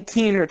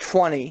 19 or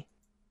 20.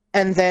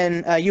 And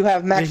then you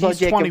have Maxwell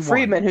Jacob 21.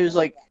 Friedman, who's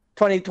like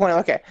 20,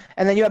 okay.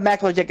 And then you have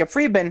Maxwell Jacob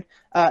Friedman,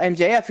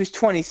 MJF, who's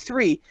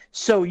 23.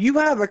 So you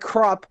have a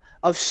crop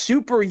of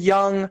super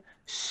young,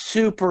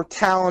 super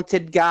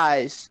talented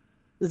guys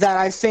that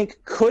I think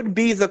could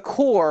be the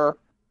core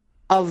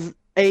of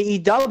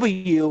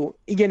AEW,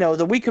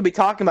 that we could be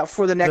talking about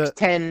for the next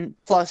 10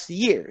 plus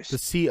years.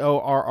 The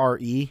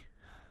CORRE.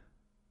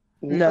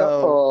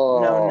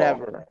 No,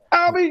 never.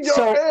 I'll be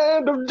your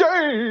end of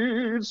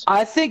days.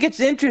 I think it's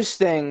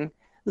interesting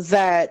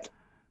that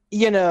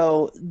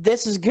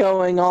this is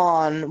going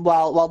on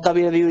while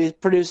WWE is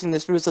producing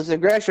this Ruthless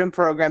Aggression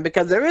program,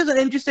 because there is an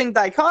interesting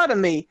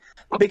dichotomy,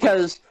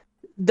 because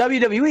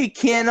WWE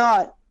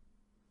cannot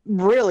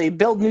really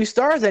build new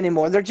stars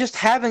anymore. They're just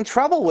having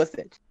trouble with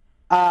it.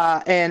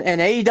 And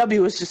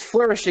AEW is just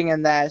flourishing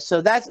in that.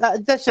 So that's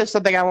just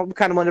something I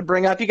kind of want to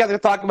bring up. You guys can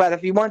talk about it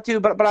if you want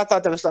to, but I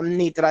thought that was something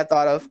neat that I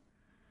thought of.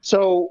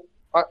 So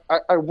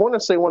I want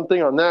to say one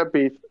thing on that,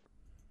 Beef.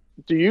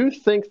 Do you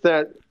think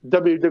that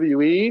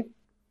WWE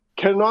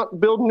cannot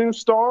build new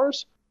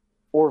stars,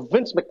 or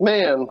Vince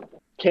McMahon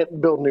can't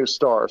build new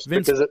stars?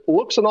 Because it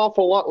looks an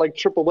awful lot like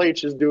Triple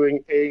H is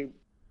doing a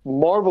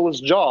marvelous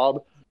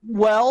job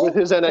with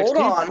his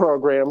NXT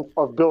program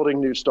of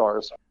building new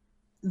stars.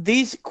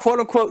 These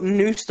quote-unquote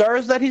new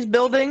stars that he's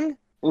building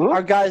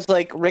are guys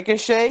like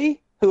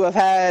Ricochet, who have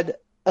had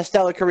a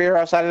stellar career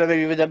outside of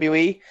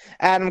WWE,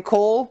 Adam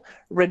Cole,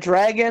 Red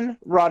Dragon,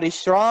 Roddy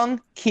Strong,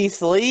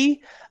 Keith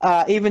Lee,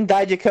 even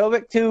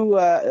Dijakovic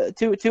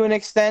to an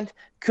extent,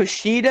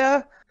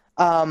 Kushida,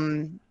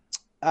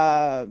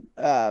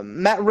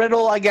 Matt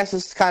Riddle, I guess,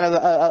 is kind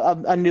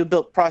of a new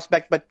built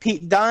prospect, but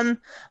Pete Dunne,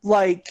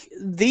 like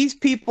these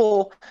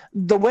people,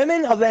 the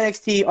women of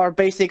NXT are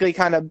basically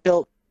kind of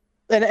built.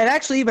 And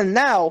actually, even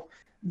now,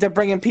 they're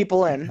bringing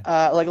people in,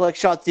 like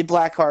Shotzi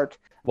Blackheart,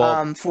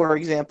 for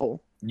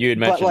example. You had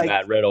mentioned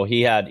Matt Riddle.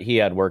 He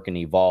had work in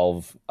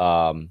Evolve.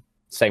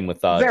 Same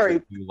with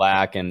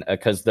Black, and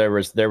because there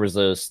was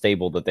a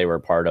stable that they were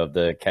part of,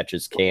 the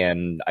Catches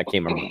Can. I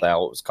can't remember what the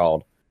hell it was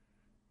called.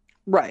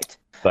 Right,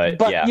 but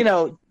yeah,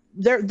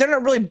 they're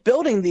not really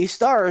building these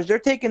stars. They're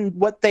taking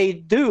what they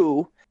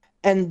do,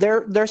 and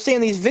they're seeing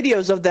these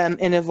videos of them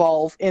in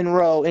Evolve, in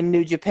Raw, in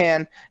New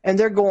Japan, and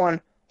they're going,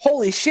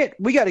 holy shit,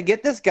 we got to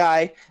get this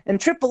guy. And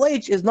Triple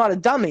H is not a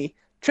dummy.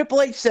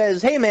 Triple H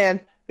says, hey,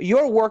 man,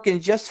 you're working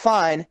just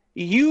fine.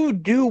 You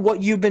do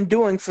what you've been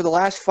doing for the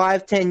last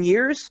 5-10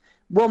 years,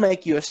 we'll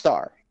make you a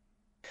star.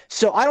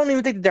 So I don't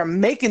even think that they're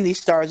making these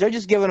stars. They're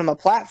just giving them a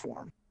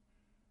platform.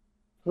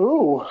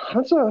 Ooh,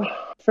 that's a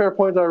fair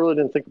point that I really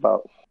didn't think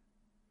about.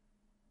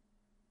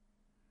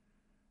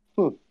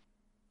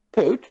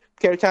 Poot,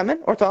 care to chime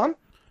in? Or Tom?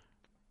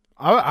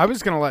 I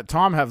was going to let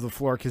Tom have the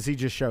floor because he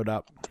just showed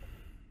up.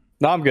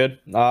 No, I'm good.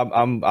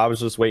 I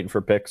was just waiting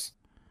for picks.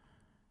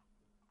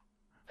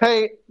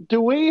 Hey, do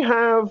we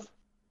have?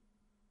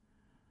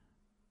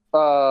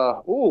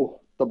 The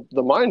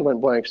mind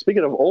went blank.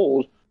 Speaking of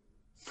old,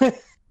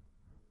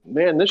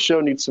 man, this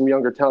show needs some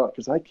younger talent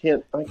because I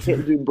can't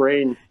do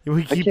brain.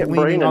 We keep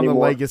leaning on the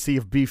legacy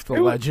of Beef the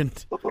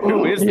Legend.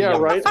 Who is the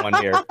youngest one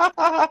here?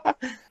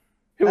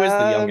 Who is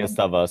the youngest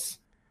of us?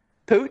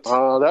 Poot?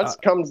 That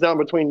comes down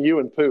between you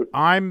and Poot.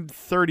 I'm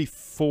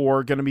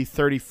 34, going to be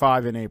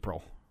 35 in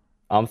April.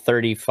 I'm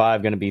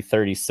 35, going to be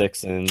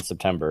 36 in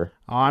September.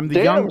 I'm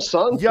the young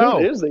son. Yo,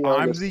 is the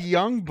I'm the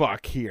young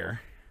buck here.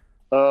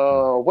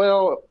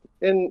 Well,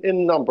 in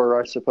number,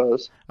 I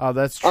suppose. Oh,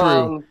 that's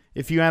true.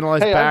 If you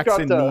analyze backs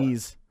and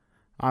knees,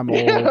 I'm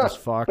old as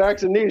fuck.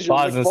 Backs and knees.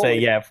 I was gonna say,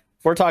 yeah. If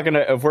we're talking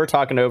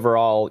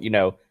overall,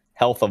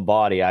 health of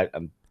body, I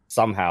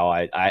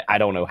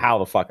don't know how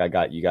the fuck I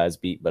got you guys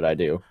beat, but I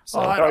do. So.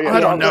 I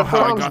don't know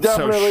how I got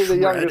so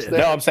shredded.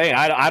 No, I'm saying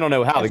I don't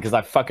know how, because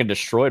I fucking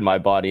destroyed my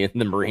body in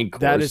the Marine Corps.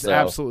 That is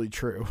absolutely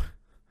true.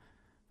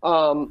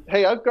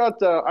 Hey, I've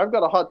got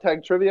a hot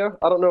tag trivia.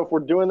 I don't know if we're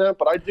doing that,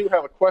 but I do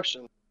have a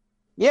question.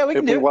 Yeah, we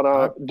can do it. If we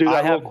want to do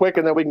that real quick,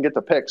 and then we can get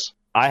the picks.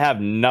 I have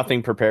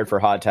nothing prepared for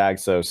hot tag,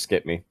 so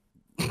skip me.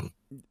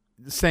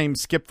 Same,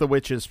 skip the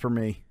witches for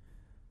me.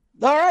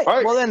 All right.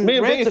 Well then,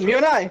 Ransom, you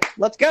and I,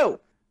 let's go.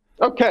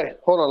 Okay,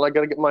 hold on. I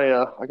gotta get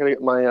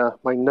my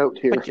my note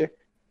here.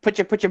 Put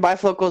your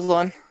bifocals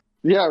on.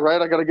 Yeah,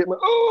 right. I gotta get my.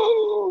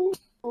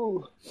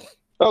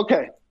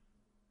 Okay.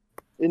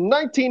 In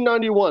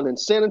 1991, in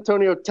San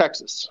Antonio,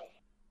 Texas,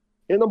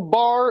 in a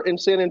bar in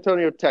San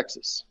Antonio,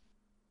 Texas,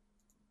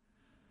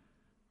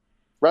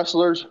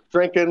 wrestlers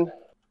drinking,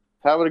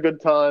 having a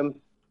good time.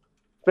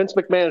 Vince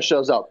McMahon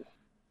shows up.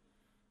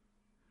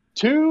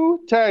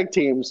 2 tag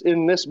teams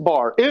in the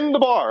bar,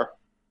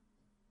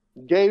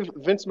 gave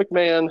Vince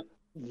McMahon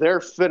their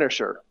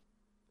finisher.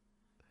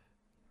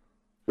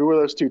 Who were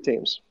those 2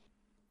 teams?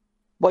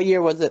 What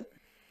year was it?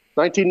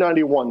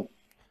 1991.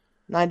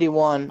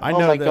 91. I Oh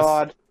know my this.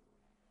 God.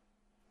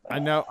 I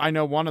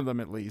know one of them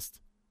at least.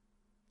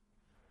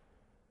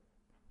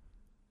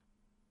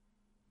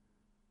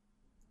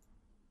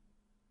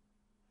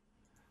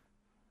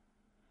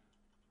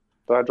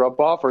 Did I drop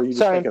off, or are you just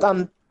Sorry,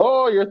 thinking?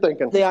 Oh, you're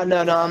thinking. Yeah,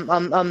 no,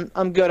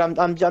 I'm good.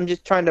 I'm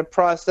just trying to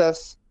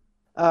process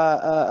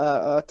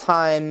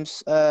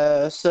times.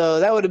 So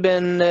that would have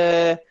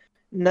been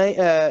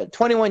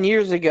 21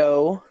 years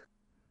ago.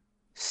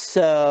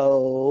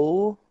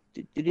 So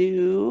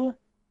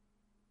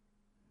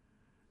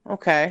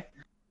okay.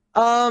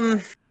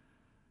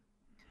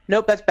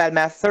 Nope, that's bad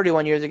math.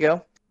 31 years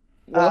ago.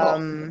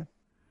 Oh,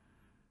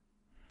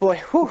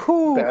 Boy,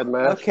 whoo. bad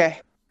math.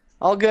 Okay.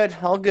 All good.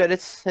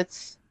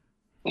 It's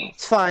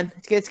fine.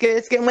 It's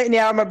getting late in the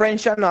hour. My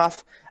brain's shutting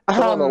off.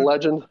 Come on, the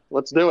legend.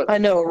 Let's do it. I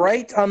know,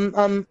 right?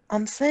 I'm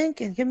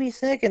thinking. Give me a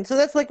second. So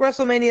that's like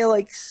WrestleMania,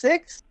 like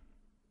 6,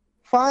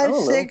 5, I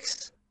don't know.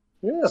 6.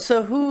 Yeah.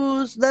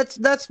 So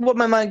that's what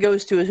my mind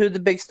goes to, is who the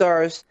big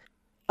stars.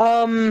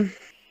 God,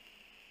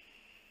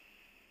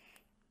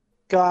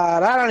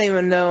 I don't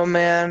even know,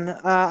 man.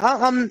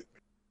 I'm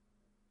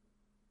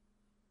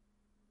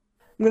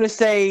gonna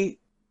say,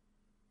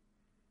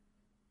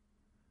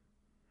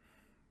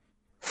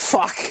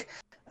 fuck.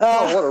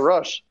 Oh, what a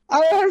rush.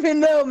 I don't even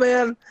know,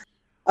 man.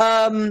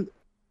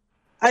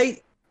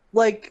 I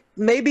like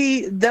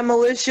maybe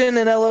Demolition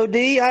and LOD.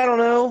 I don't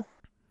know.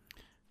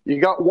 You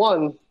got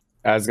one.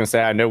 I was gonna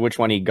say I know which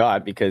one he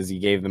got because he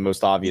gave the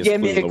most obvious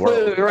Gave clue me in a the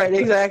clue, world. right?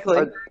 Exactly.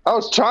 I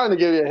was trying to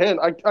give you a hint.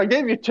 I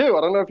gave you 2.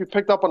 I don't know if you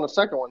picked up on the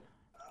second one.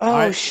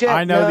 Oh shit!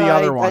 I know no, the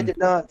other I one. did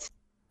not.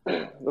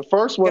 The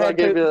first one Yeah, I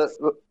gave you.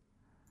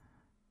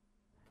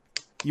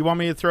 You want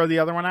me to throw the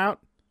other one out?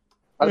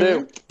 I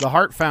do. The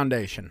Hart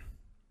Foundation.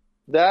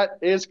 That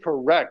is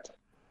correct.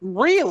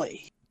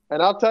 Really?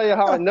 And I'll tell you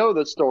how I know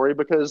this story,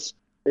 because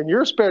in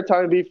your spare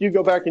time, if you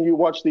go back and you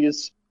watch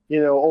these,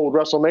 old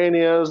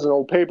WrestleManias and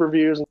old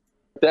pay-per-views and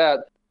like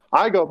that,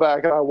 I go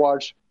back and I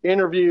watch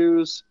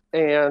interviews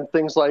and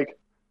things like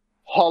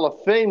Hall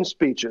of Fame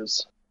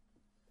speeches.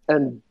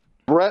 And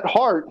Bret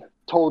Hart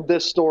told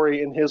this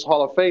story in his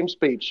Hall of Fame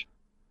speech,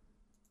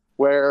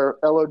 where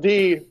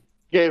LOD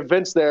gave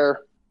Vince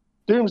their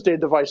Doomsday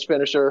Device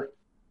finisher,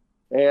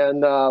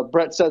 and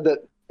Bret said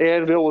that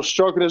Anvil was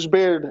stroking his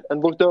beard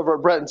and looked over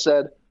at Bret and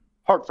said,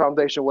 Hart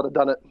Foundation would have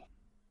done it.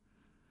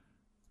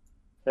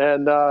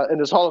 And in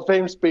his Hall of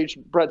Fame speech,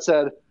 Bret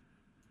said,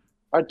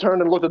 I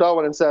turned and looked at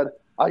Owen and said,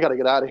 I got to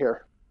get out of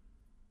here.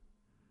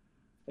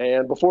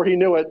 And before he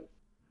knew it,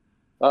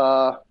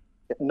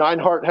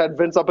 Neidhart had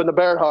Vince up in the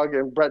bear hug,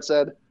 and Bret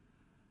said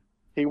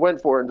he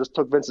went for it and just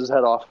took Vince's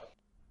head off.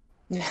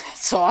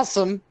 That's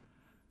awesome.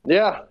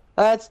 Yeah.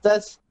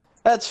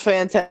 That's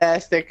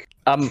fantastic.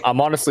 I'm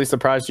honestly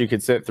surprised you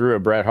could sit through a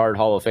Bret Hart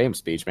Hall of Fame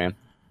speech, man.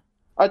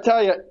 I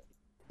tell you.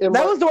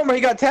 That was the one where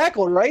he got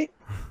tackled, right?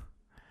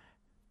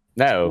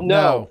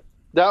 No.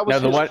 That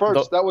was No, his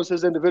first. That was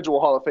his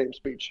individual Hall of Fame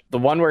speech. The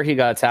one where he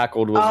got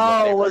tackled was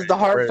Was the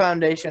Hart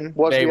Foundation.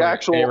 Was They the were-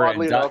 actual, they were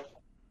oddly enough.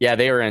 Yeah,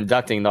 they were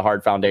inducting the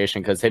Hart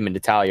Foundation because him and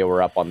Natalia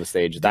were up on the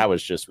stage. That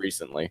was just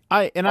recently.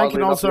 I can Oddly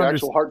enough, also the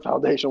understand. actual Hart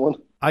Foundation one.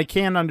 I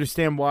can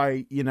understand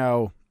why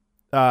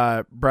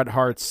Bret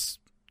Hart's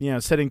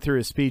sitting through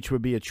his speech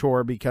would be a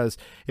chore, because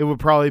it would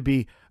probably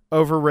be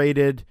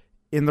overrated,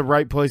 in the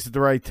right place at the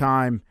right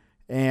time,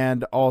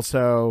 and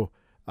also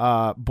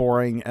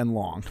boring and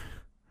long.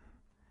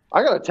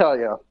 I got to tell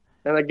you,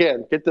 and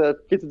again, get the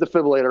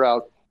defibrillator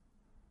out,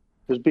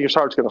 because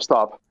Hart's going to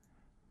stop.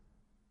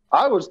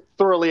 I was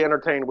thoroughly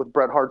entertained with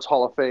Bret Hart's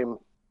Hall of Fame,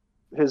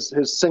 his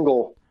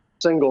singles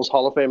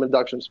Hall of Fame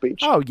induction speech.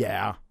 Oh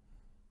yeah,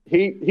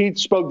 he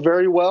spoke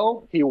very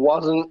well. He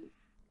wasn't,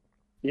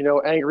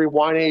 angry,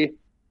 whiny.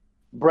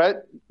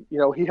 Bret,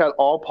 he had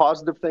all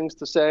positive things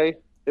to say.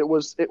 It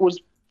was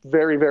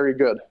very, very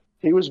good.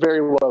 He was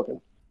very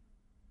well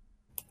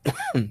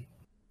spoken.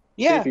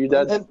 Yeah. Steve, you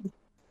dead?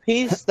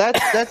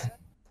 That's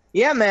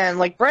yeah, man.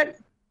 Like Bret,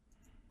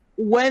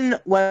 when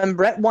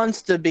Bret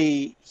wants to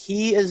be,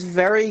 he is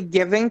very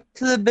giving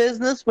to the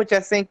business, which I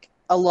think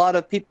a lot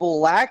of people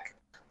lack.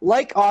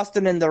 Like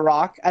Austin and The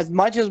Rock, as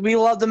much as we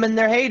love them in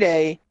their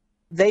heyday,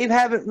 they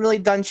haven't really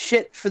done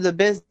shit for the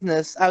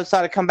business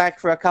outside of come back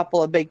for a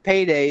couple of big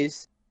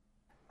paydays.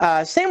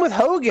 Same with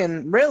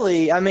Hogan,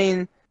 really. I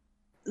mean,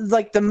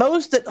 like the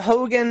most that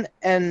Hogan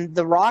and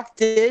The Rock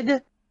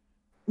did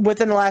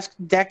within the last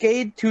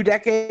decade, 2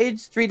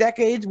 decades, 3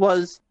 decades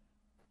was,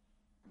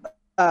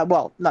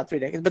 well, not 3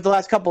 decades, but the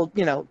last couple,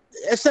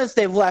 since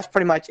they've left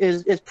pretty much,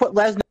 is put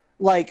Lesnar.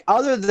 Like,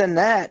 other than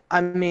that,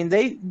 I mean,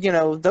 they,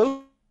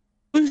 those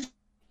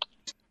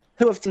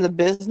who have in the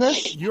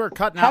business. you are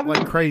cutting out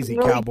like crazy,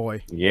 really-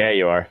 cowboy. Yeah,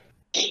 you are.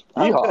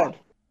 Yeehaw. Good.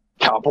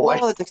 Cowboy.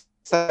 Well, it's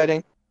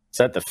exciting. Is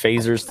that the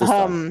phasers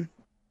system?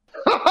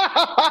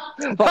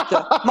 But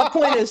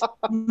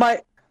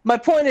my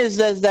point is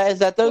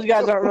that those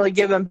guys aren't really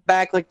giving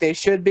back like they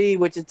should be,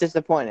 which is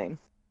disappointing.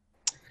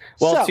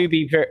 Well, to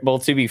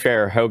be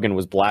fair, Hogan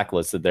was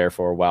blacklisted there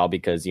for a while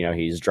because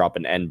he's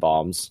dropping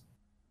N-bombs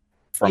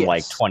from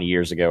like 20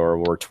 years ago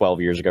or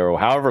 12 years ago or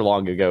however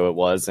long ago it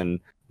was, and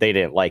they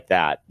didn't like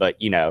that. But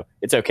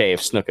it's okay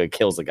if Snuka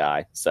kills a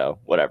guy, so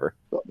whatever.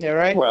 Yeah,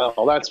 right.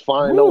 Well, that's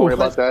fine. Don't worry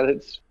about that.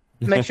 It's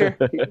make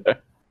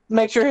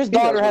sure his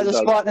daughter has a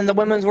spot in the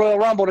Women's Royal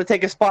Rumble to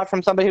take a spot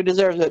from somebody who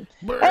deserves it.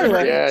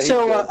 Anyway,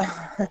 Ransom.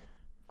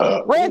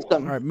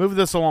 All right, move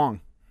this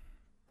along.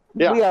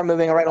 Yeah. We are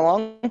moving right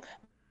along.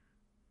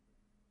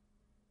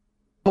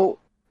 So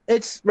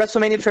it's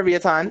WrestleMania trivia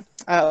time,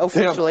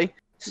 officially.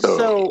 Yeah.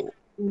 So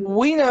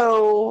we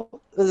know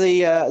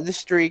the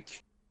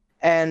streak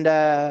and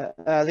the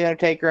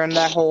Undertaker and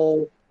that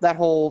whole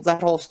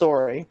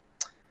story,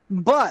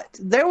 but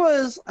there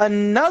was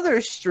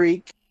another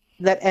streak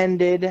that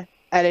ended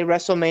at a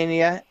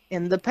WrestleMania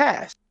in the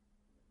past.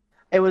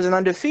 It was an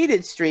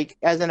undefeated streak,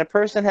 as in a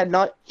person had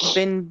not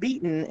been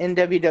beaten in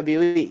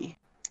WWE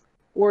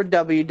or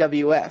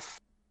WWF.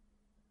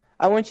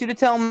 I want you to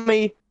tell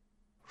me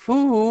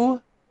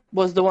who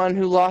was the one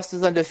who lost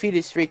his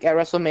undefeated streak at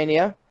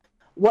WrestleMania,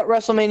 what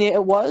WrestleMania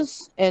it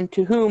was, and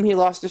to whom he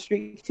lost the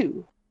streak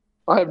to.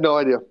 I have no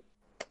idea.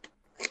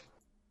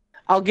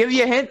 I'll give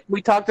you a hint.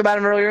 We talked about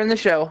him earlier in the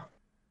show.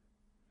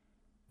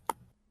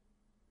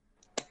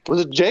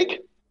 Was it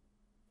Jake?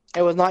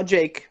 It was not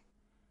Jake.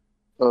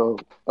 Oh,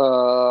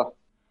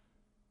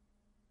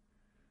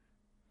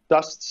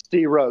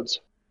 Dusty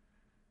Rhodes.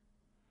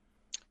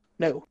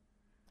 No.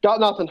 Got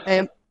nothing.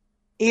 And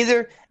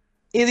either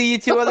you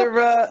two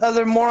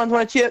other morons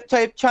want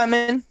to chime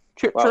in?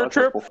 Chirp.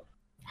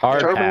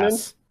 Hard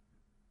pass.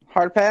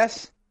 Hard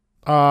pass.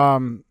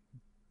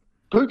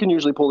 Who can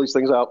usually pull these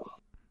things out?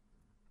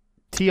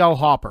 T.L.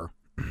 Hopper.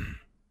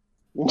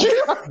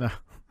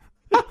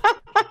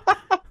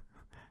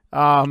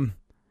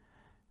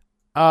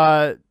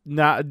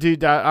 Nah,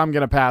 dude, I'm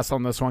gonna pass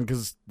on this one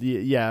because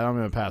I'm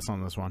gonna pass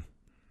on this one.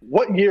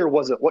 What year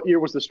was it? What year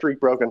was the streak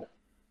broken?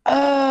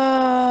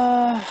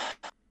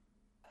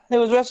 It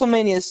was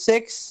WrestleMania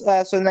 6, so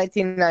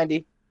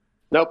 1990.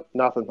 Nope,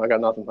 nothing. I got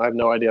nothing. I have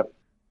no idea.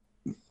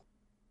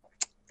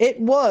 It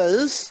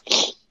was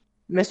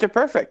Mr.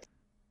 Perfect.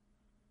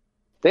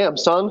 Damn,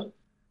 son.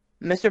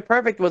 Mr.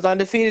 Perfect was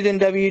undefeated in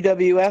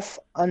WWF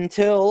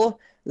until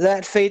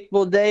that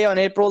fateful day on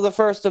April the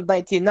 1st of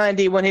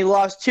 1990 when he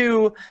lost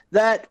to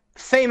that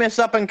famous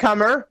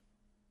up-and-comer,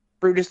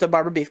 Brutus the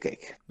Barber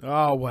Beefcake.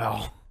 Oh,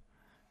 well.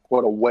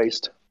 What a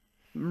waste.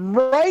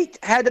 Right?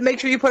 Had to make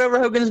sure you put over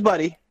Hogan's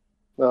buddy.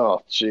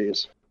 Oh,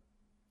 jeez.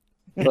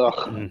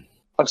 Ugh.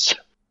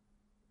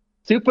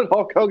 Stupid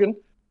Hulk Hogan.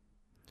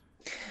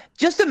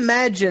 Just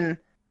imagine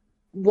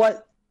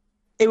what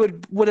it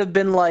would have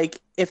been like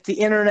if the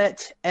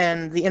internet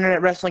and the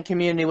internet wrestling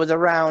community was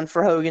around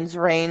for Hogan's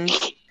reign,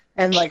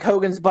 and like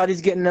Hogan's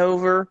buddies getting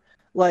over.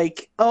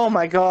 Like, oh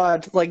my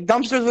God, like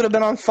dumpsters would have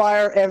been on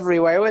fire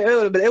everywhere.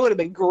 It would have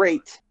been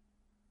great.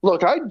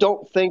 Look, I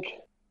don't think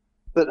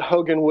that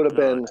Hogan would have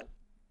been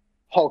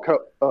Hulk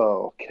Hogan.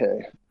 Oh,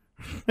 okay.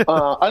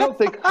 I don't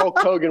think Hulk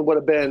Hogan would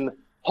have been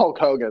Hulk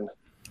Hogan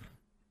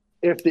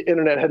if the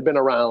internet had been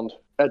around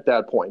at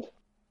that point.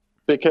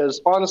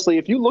 Because honestly,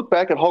 if you look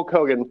back at Hulk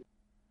Hogan,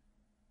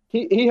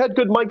 he had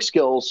good mic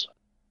skills,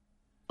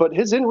 but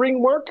his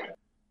in-ring work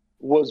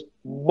was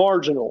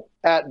marginal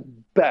at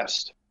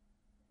best.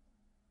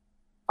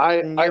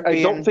 I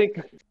don't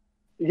think.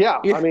 Yeah,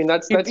 I mean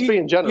that's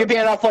being generous. You're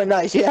being awfully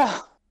nice. Yeah.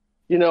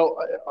 You know,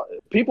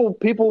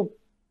 people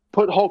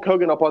put Hulk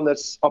Hogan up on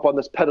this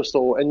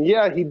pedestal, and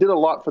yeah, he did a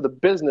lot for the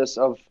business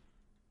of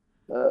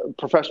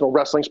professional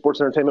wrestling, sports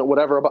entertainment,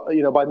 whatever.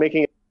 By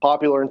making it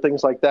popular and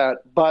things like that.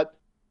 But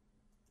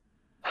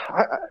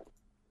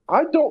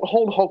I don't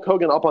hold Hulk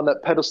Hogan up on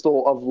that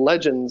pedestal of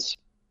legends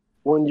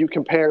when you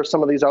compare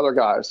some of these other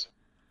guys.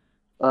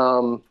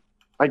 I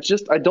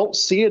don't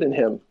see it in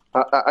him.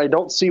 I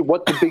don't see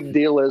what the big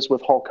deal is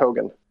with Hulk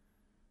Hogan.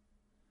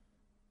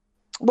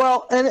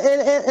 Well, and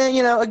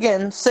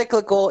again,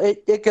 cyclical.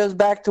 It goes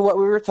back to what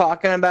we were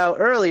talking about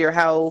earlier,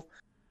 how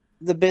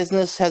the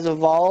business has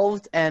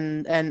evolved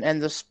and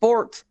the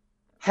sport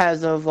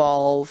has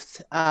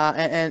evolved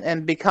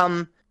and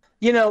become.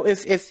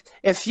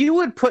 If you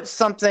would put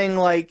something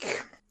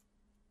like,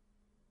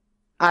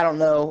 I don't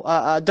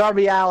know,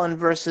 Darby Allin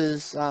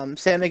versus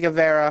Sammy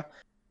Guevara,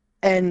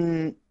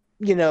 and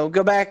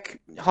go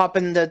back, hop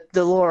in the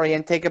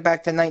DeLorean, take it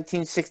back to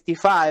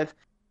 1965.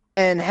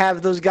 And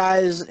have those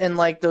guys in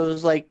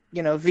those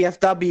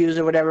VFWs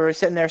or whatever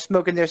sitting there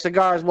smoking their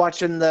cigars,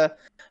 watching the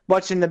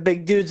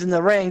big dudes in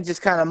the ring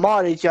just kind of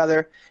maul each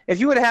other. If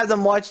you would have had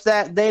them watch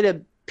that, they'd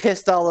have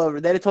pissed all over.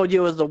 They'd have told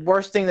you it was the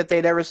worst thing that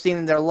they'd ever seen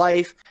in their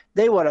life.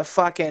 They would have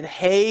fucking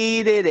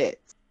hated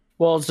it.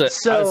 Well, I was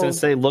gonna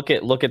say, look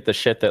at the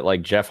shit that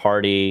like Jeff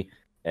Hardy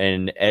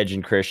and Edge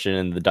and Christian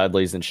and the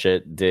Dudleys and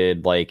shit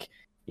did,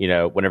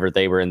 whenever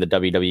they were in the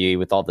WWE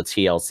with all the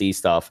TLC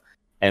stuff.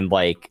 and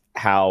like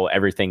how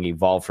everything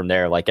evolved from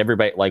there. Like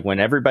everybody, like when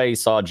everybody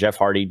saw Jeff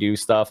Hardy do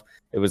stuff,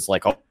 it was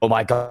like, oh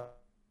my God,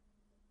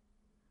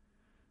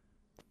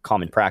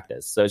 common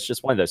practice. So it's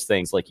just one of those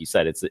things, like you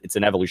said, it's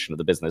an evolution of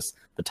the business.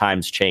 The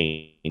times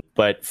change,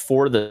 but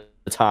for the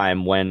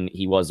time when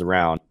he was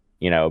around,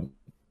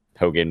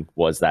 Hogan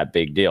was that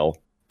big deal.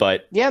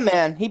 But yeah,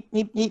 man, he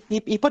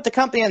put the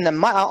company on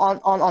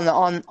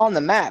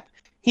the map.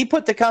 He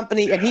put the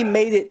company and he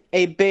made it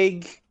a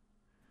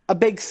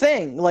big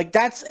thing. Like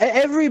that's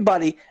every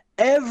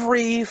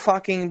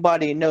fucking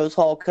buddy knows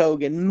Hulk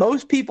Hogan.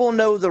 Most people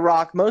know The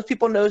Rock. Most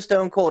people know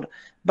Stone Cold.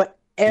 But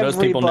everybody,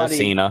 most people know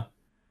Cena.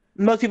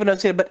 Most people don't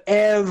see it, but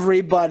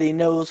everybody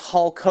knows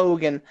Hulk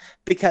Hogan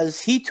because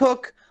he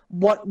took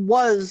what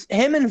was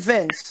him and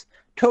Vince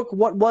took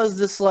what was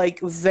this like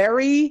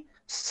very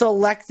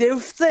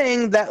selective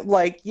thing that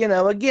like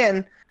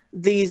again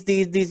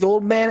these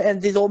old men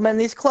and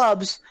these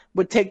clubs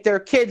would take their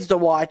kids to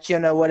watch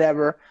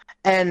whatever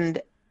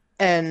and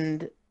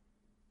made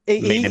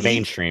it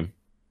mainstream.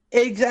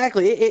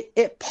 Exactly,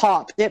 it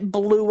popped, it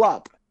blew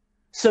up.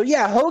 So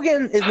yeah,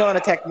 Hogan is not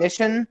a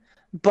technician.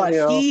 But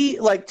he,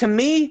 like, to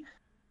me,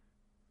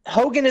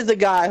 Hogan's the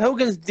guy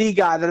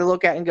that I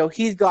look at and go,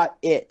 he's got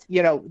it.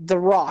 The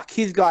Rock,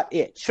 he's got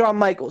it. Shawn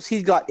Michaels,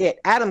 he's got it.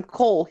 Adam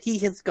Cole, he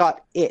has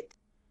got it.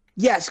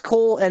 Yes,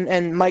 Cole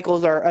and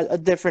Michaels are a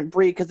different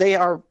breed because they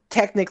are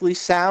technically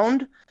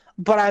sound.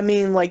 But, I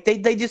mean, like,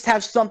 they just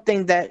have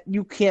something that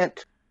you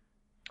can't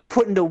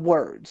put into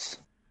words.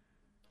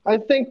 I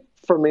think,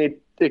 for me,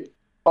 when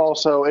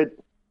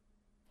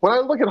I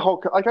look at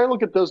Hulk, like, I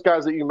look at those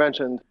guys that you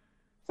mentioned,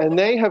 and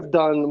they have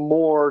done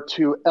more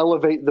to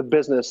elevate the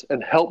business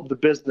and help the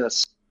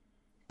business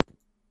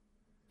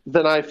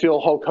than I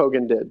feel Hulk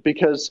Hogan did.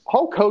 Because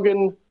Hulk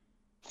Hogan,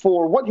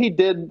 for what he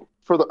did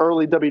for the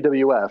early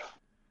WWF,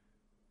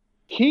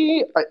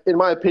 he, in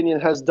my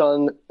opinion, has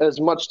done as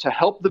much to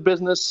help the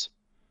business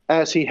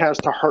as he has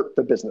to hurt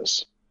the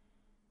business.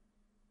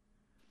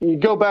 You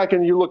go back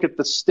and you look at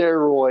the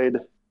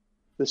steroid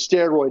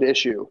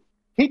issue.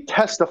 He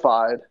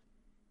testified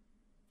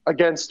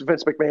against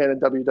Vince McMahon in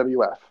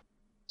WWF.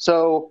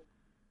 So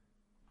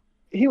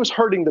he was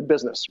hurting the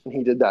business when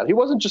he did that. He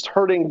wasn't just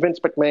hurting Vince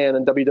McMahon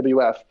and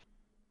WWF.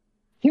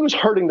 He was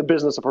hurting the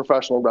business of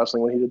professional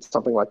wrestling when he did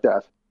something like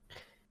that.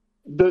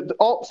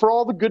 For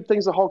all the good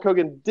things that Hulk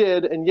Hogan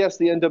did, and yes,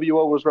 the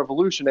NWO was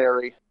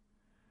revolutionary,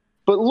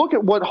 but look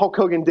at what Hulk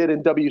Hogan did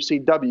in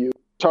WCW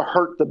to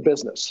hurt the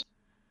business.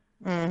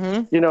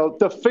 Mm-hmm.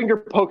 The finger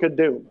poke of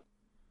doom.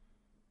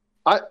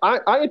 I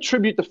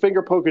attribute the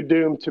finger poke of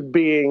doom to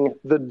being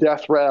the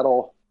death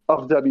rattle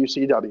of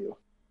WCW.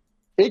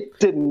 It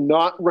did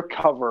not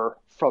recover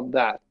from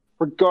that,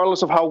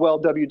 regardless of how well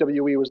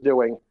WWE was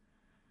doing.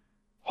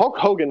 Hulk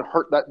Hogan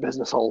hurt that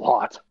business a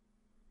lot,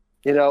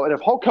 and if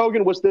Hulk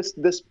Hogan was this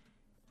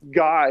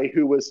guy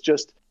who was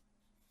just,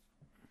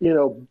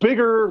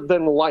 bigger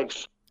than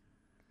life,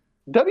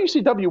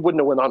 WCW wouldn't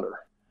have went under.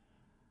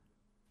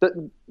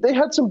 They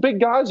had some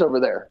big guys over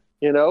there,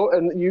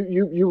 and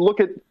you look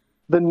at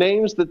the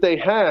names that they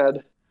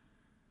had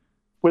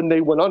when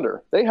they went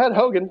under. They had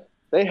Hogan,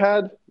 they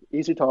had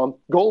Easy Tom,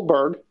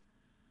 Goldberg,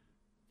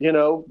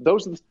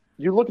 those are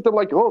you look at them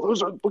like, oh,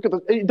 look at the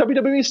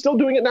WWE is still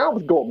doing it now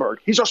with Goldberg.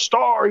 He's a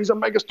star, he's a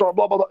megastar,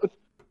 blah, blah, blah.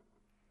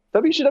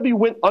 WCW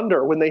went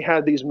under when they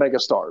had these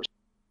megastars.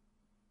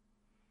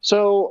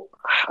 So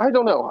I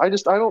don't know. I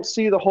don't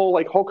see the whole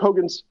like Hulk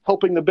Hogan's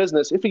helping the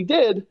business. If he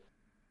did,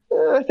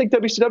 I think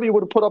WCW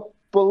would have put up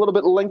a little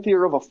bit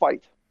lengthier of a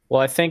fight.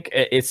 Well, I think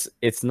it's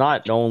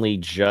not only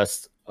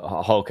just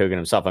Hulk Hogan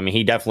himself. I mean,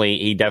 he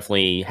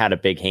definitely had a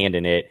big hand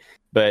in it.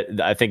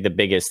 But I think the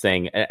biggest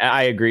thing,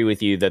 I agree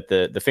with you that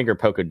the finger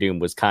poke of doom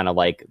was kind of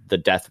like the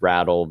death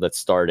rattle that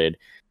started.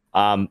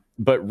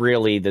 But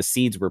really, the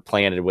seeds were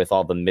planted with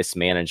all the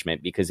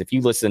mismanagement, because if you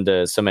listen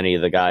to so many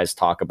of the guys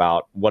talk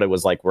about what it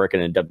was like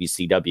working in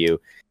WCW,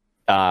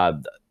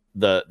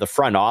 the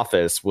front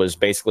office was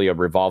basically a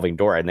revolving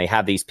door, and they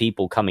had these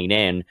people coming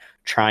in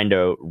trying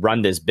to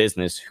run this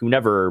business who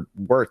never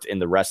worked in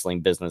the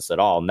wrestling business at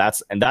all. And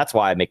that's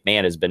why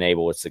McMahon has been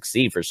able to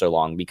succeed for so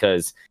long,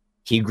 because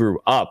he grew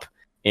up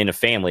in a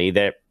family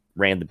that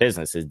ran the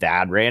business. His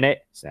dad ran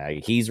it, so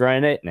he's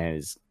running it,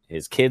 and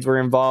his kids were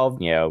involved.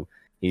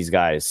 He's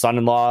got his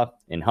son-in-law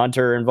and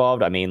Hunter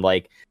involved. I mean,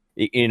 like,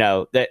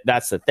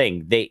 that's the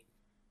thing.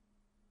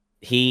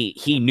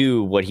 He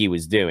knew what he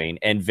was doing,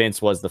 and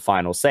Vince was the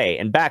final say.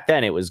 And back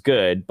then it was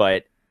good,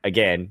 but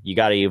again, you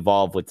got to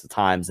evolve with the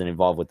times and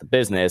evolve with the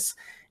business.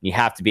 You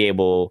have to be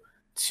able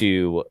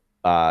to,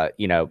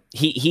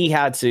 he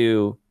had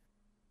to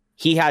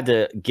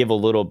give a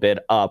little bit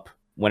up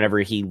whenever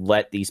he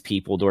let these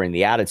people during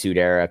the Attitude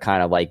Era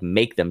kind of like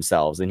make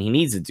themselves. And he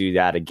needs to do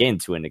that again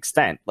to an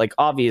extent. Like,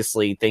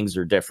 obviously things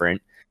are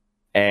different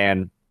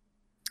and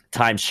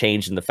times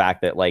change in the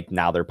fact that like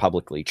now they're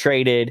publicly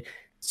traded,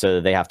 so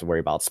they have to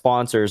worry about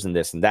sponsors and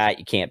this and that.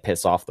 You can't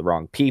piss off the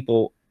wrong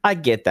people. I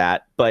get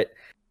that. But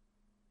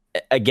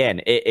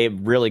again, it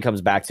really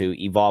comes back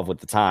to evolve with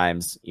the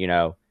times.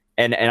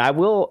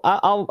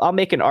 I'll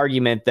make an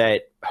argument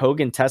that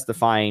Hogan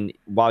testifying,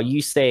 while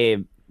you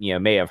say,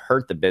 may have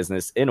hurt the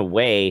business, in a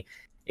way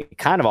it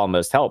kind of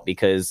almost helped,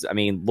 because I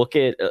mean, look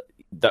at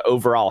the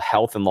overall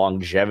health and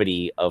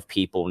longevity of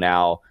people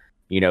now,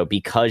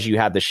 because you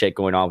had the shit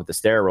going on with the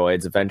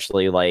steroids.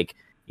 Eventually, like,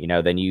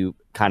 then you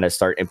kind of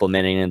start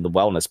implementing in the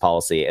wellness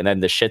policy, and then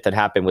the shit that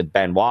happened with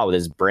Benoit with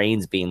his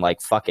brains being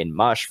like fucking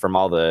mush from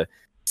all the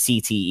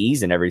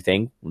CTEs and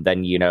everything,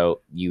 then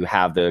you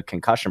have the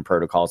concussion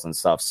protocols and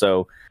stuff.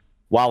 So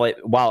while it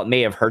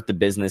may have hurt the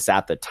business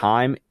at the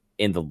time,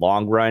 in the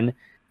long run,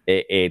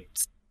 it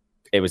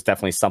was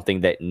definitely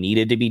something that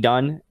needed to be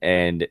done,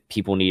 and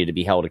people needed to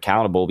be held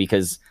accountable,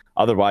 because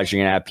otherwise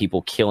you're gonna have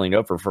people killing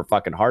over for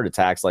fucking heart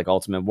attacks like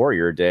Ultimate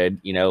Warrior did,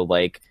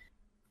 like,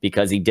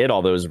 because he did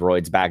all those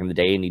roids back in the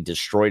day, and he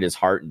destroyed his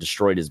heart and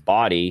destroyed his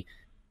body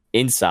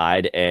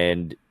inside,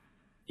 and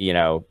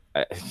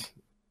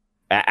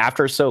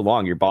after so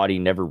long, your body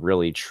never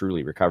really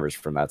truly recovers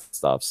from that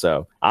stuff.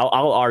 So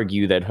I'll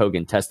argue that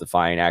Hogan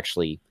testifying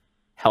actually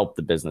helped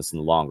the business in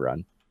the long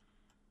run.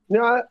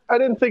 No, I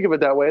didn't think of it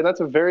that way. That's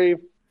a very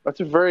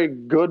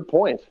good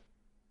point.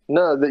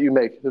 No, that you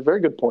make. It's a very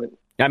good point.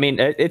 I mean,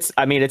 it's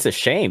a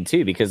shame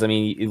too, because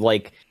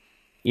the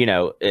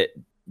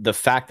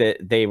fact that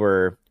they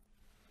were,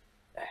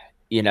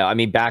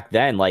 back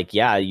then, like,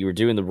 yeah, you were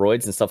doing the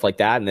roids and stuff like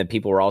that, and then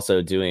people were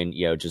also doing,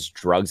 just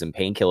drugs and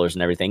painkillers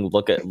and everything.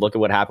 Look at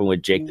what happened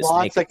with Jake the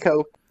Snake.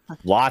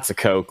 Lots of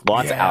coke,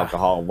 lots of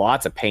alcohol,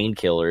 lots of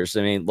painkillers.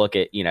 I mean, look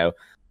at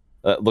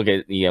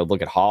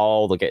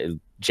Hall. Look at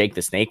Jake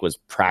the Snake was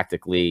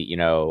practically,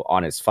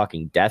 on his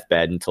fucking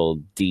deathbed until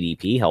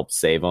DDP helped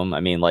save him. I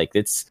mean, like,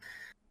 it's,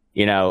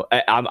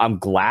 I'm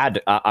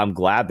glad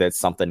that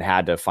something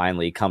had to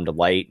finally come to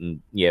light,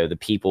 and the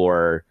people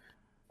are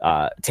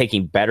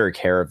taking better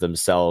care of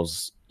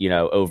themselves,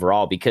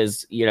 overall,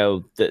 because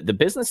the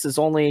business is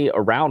only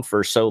around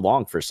for so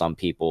long for some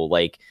people.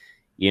 Like,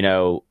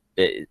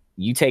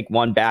 you take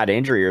one bad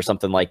injury or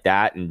something like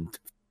that, and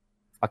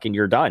fucking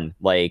you're done.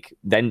 Like,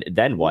 then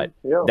what?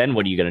 Yeah. Then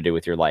what are you going to do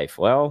with your life?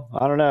 Well,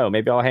 I don't know.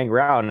 Maybe I'll hang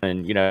around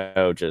and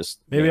just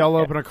I'll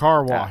open a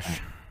car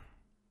wash.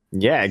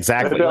 Yeah,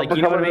 exactly. Maybe like, I'll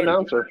become an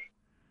announcer.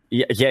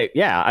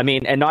 Yeah. I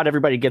mean, and not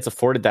everybody gets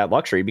afforded that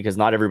luxury, because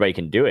not everybody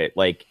can do it.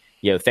 Like,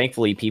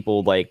 thankfully,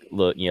 people like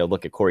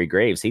look at Corey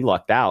Graves. He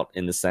lucked out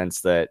in the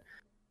sense that,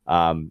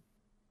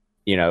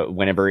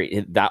 whenever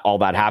all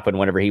that happened,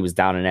 whenever he was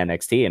down in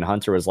NXT, and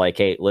Hunter was like,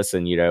 "Hey,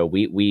 listen,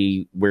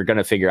 we're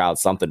gonna figure out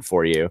something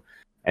for you,"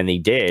 and he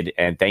did,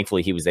 and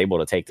thankfully he was able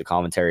to take the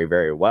commentary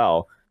very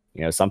well.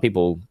 Some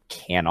people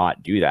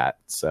cannot do that.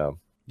 So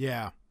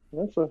yeah,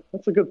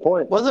 that's a good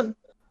point. Wasn't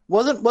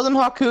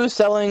Haku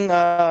selling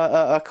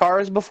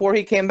cars before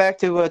he came back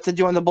to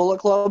join the Bullet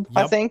Club?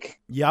 Yep. I think.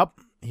 Yep.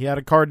 He had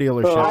a car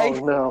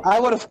dealership. No.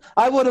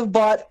 I would have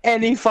bought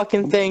any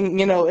fucking thing.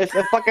 If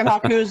fucking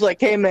Haku's like,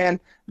 hey man,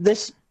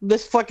 this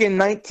fucking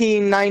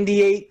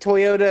 1998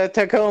 Toyota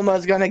Tacoma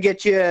is gonna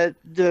get you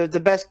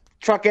the best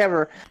truck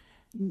ever.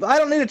 I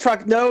don't need a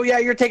truck. No, yeah,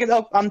 you're taking.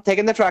 Oh, I'm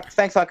taking the truck.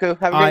 Thanks, Haku.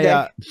 Have a good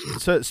day.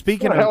 So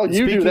speaking Well, of, hell,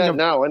 you do that of,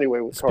 now anyway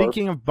with cars.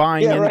 speaking of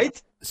buying, Yeah,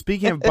 right.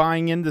 Speaking of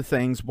buying into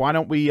things, why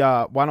don't we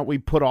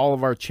put all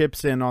of our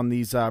chips in on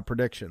these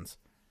predictions?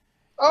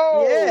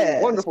 Oh,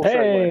 Yes. wonderful segue.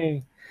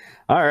 Hey.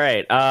 All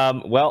right.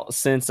 Well,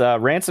 since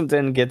Ransom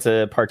didn't get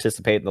to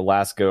participate in the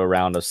last go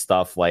around of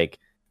stuff, like,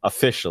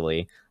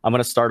 officially, I'm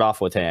going to start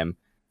off with him.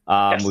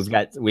 Yes.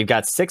 We've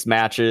got 6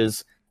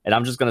 matches, and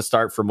I'm just going to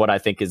start from what I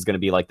think is going to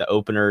be like the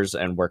openers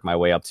and work my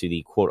way up to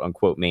the quote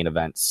unquote main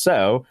event.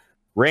 So,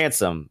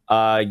 Ransom,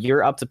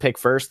 you're up to pick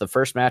first. The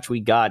first match we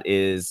got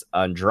is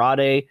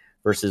Andrade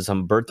versus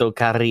Humberto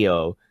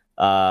Carrillo.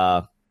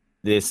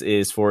 This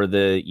is for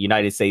the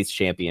United States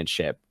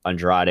Championship.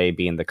 Andrade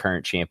being the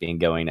current champion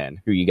going in.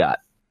 Who you got?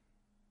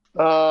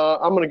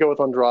 I'm going to go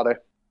with Andrade.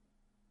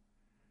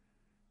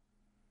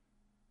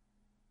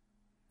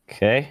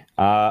 Okay.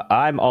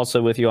 I'm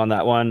also with you on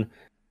that one.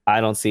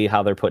 I don't see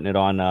how they're putting it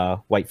on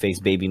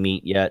Whiteface Baby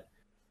Meat yet.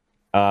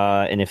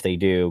 And if they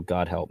do,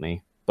 God help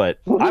me. But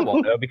I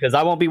won't know, because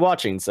I won't be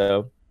watching,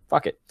 so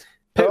fuck it.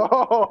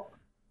 Oh,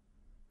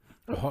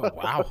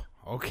 wow.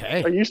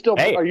 Okay. are you still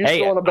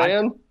on a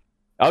ban?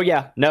 Oh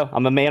yeah, no,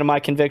 I'm a man of my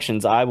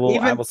convictions. I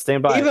will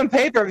stand by. Even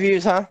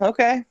pay-per-views, huh?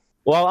 Okay.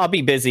 Well, I'll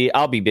be busy.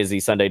 I'll be busy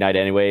Sunday night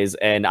anyways.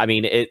 And I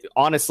mean,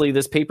 honestly,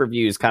 this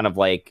pay-per-view is kind of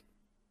like,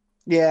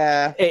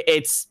 yeah,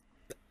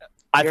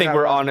 I think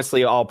we're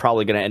honestly all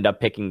probably going to end up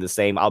picking the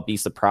same. I'll be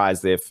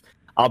surprised if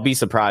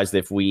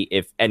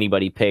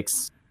anybody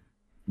picks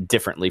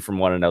differently from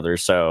one another.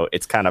 So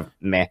it's kind of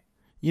meh.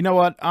 You know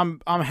what?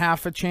 I'm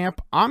half a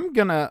champ. I'm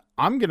gonna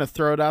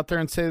throw it out there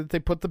and say that they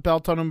put the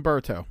belt on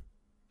Humberto.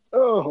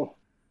 Oh.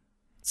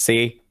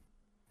 See,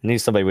 I knew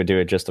somebody would do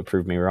it just to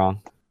prove me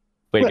wrong.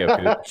 Way to go,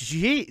 Coop.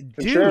 Gee,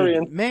 dude,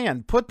 Contrarian.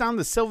 man, put down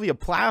the Sylvia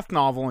Plath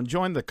novel and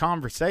join the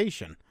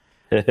conversation.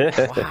 Wow.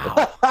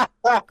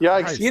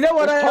 Yikes. You know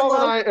what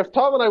if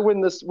Tom and I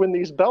win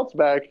these belts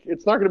back,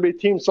 it's not going to be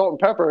Team Salt and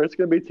Pepper. It's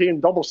going to be Team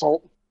Double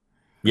Salt.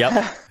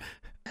 Yep.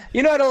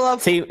 You know what I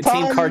love?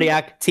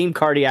 Team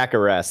cardiac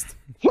arrest.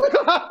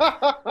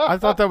 I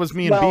thought that was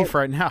me and Well- Beef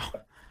right now.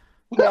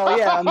 No,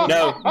 yeah. I mean,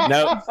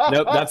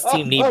 No, that's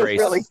team knee oh, brace.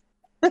 really?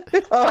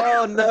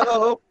 Oh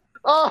no.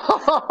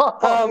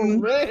 Oh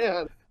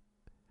man.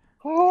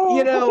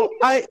 You know,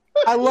 I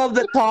love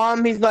that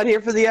Tom, he's not here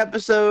for the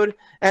episode,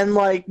 and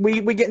like we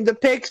get into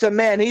picks, and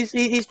man,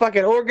 he's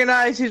fucking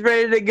organized, he's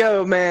ready to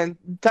go, man.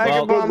 Tiger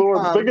Well, Good Bomb. Lord,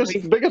 Tom.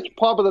 biggest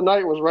pop of the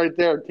night was right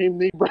there. Team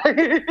knee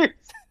brace.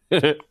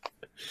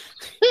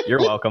 You're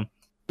welcome.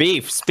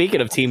 Beef.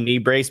 Speaking of team knee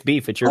brace,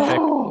 Beef, it's your pick.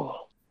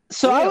 Oh,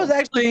 So I damn. was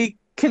actually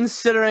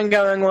considering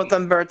going with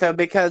Umberto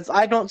because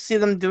I don't see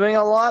them doing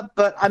a lot,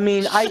 but I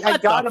mean, I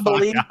gotta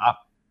believe.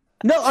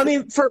 No, I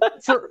mean, for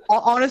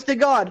honest to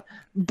God,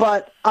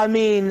 but I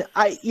mean,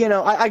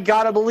 I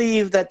gotta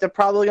believe that they're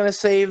probably gonna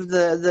save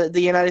the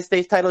United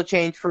States title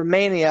change for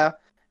Mania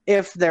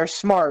if they're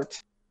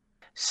smart.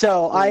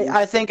 So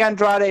I think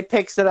Andrade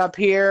picks it up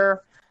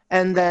here,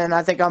 and then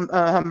I think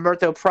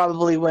Humberto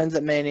probably wins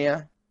at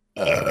Mania.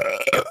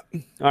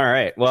 All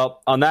right.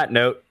 Well, on that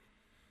note,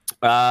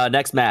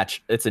 next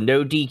match. It's a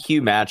no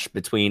DQ match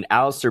between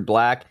Aleister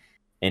Black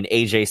and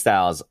AJ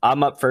Styles.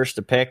 I'm up first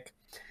to pick.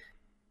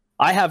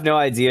 I have no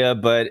idea,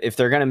 but if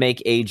they're going to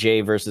make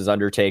AJ versus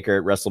Undertaker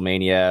at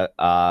WrestleMania,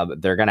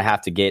 they're going to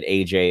have to get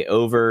AJ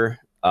over.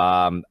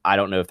 I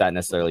don't know if that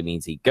necessarily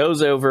means he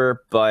goes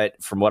over,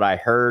 but from what I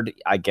heard,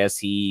 I guess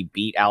he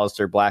beat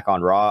Aleister Black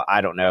on Raw.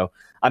 I don't know.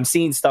 I'm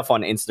seeing stuff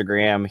on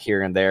Instagram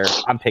here and there.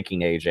 I'm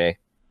picking AJ.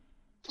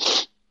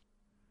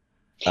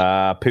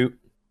 Poop.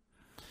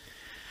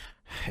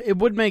 It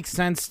would make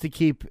sense to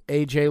keep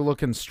AJ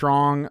looking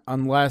strong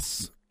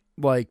unless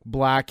like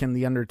Black and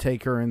the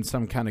Undertaker are in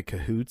some kind of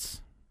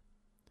cahoots.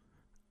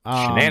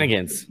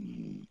 Shenanigans.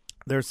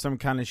 There's some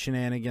kind of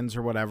shenanigans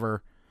or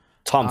whatever.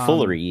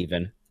 Tomfoolery,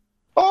 even.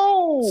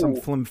 Oh, Some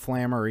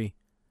flimflammery.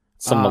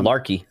 Some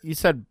malarkey. You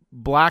said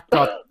Black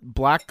got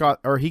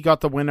he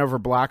got the win over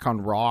Black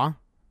on Raw.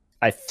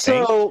 I think.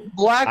 So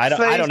Black I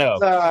don't know.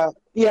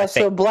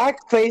 So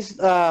Black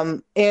faced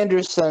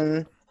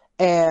Anderson,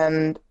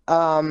 and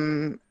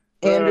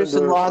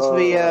Anderson lost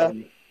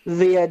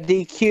via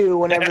DQ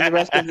whenever the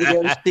rest of the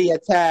OC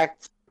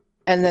attacked.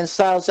 And then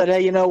Styles said,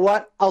 "Hey, you know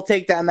what? I'll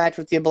take that match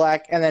with you,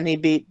 Black." And then he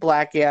beat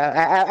Black. Yeah,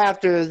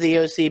 after the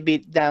OC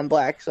beat down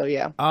Black. So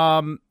yeah.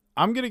 I'm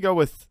gonna go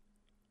with.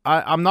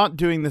 I'm not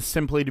doing this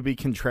simply to be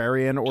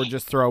contrarian or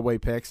just throw away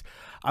picks.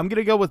 I'm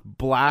gonna go with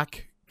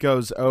Black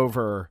goes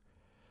over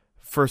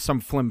for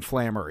some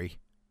flimflammery.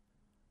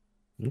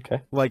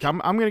 Okay. Like I'm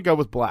gonna go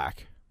with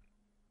Black.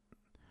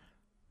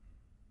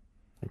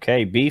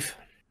 Okay, Beef.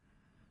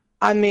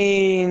 I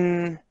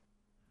mean,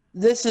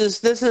 this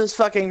is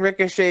fucking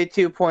Ricochet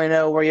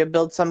 2.0, where you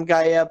build some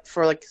guy up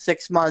for like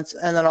 6 months,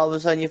 and then all of a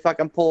sudden you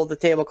fucking pull the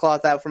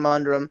tablecloth out from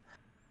under him.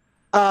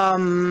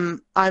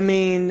 I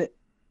mean,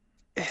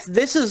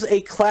 this is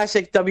a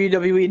classic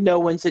WWE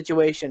no-win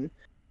situation.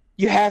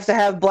 You have to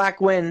have Black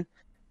win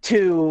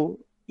to,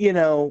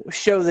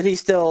 show that he's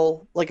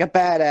still like a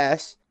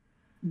badass.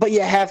 But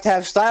you have to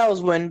have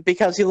Styles win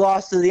because he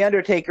lost to The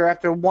Undertaker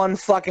after one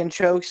fucking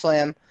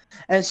chokeslam.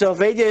 And so if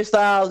AJ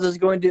Styles is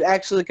going to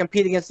actually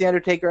compete against The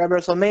Undertaker at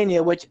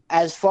WrestleMania, which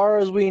as far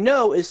as we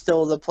know is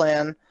still the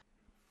plan,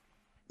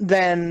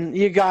 then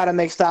you got to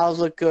make Styles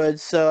look good.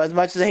 So as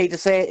much as I hate to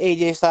say it,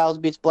 AJ Styles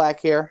beats Black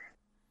here.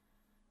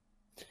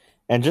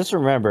 And just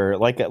remember,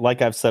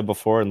 like I've said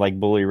before, and like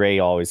Bully Ray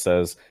always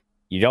says,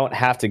 you don't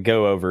have to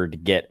go over to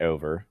get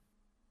over.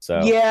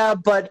 So Yeah,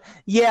 but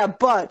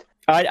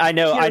I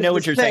know here's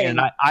what the you're saying, thing.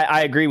 and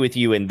I agree with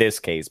you in this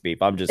case,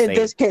 Beef. I'm just in saying.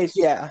 this case,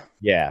 yeah.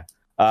 Yeah.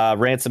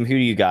 Ransom, who do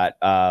you got?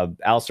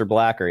 Aleister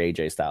Black or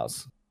AJ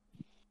Styles?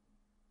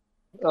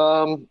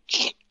 I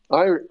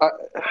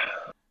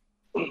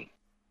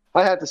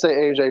have to say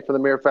AJ for the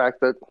mere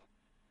fact that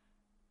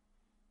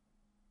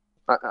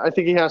I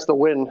think he has to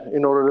win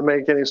in order to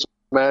make any sort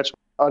of match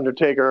with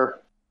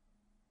Undertaker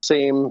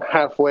seem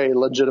halfway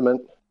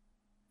legitimate.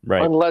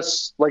 Right.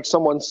 Unless, like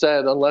someone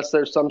said, unless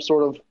there's some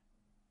sort of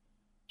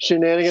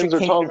shenanigans or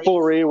Chicanery.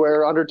 tomfoolery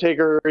where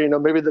Undertaker,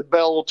 maybe the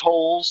bell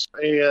tolls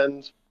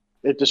and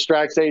it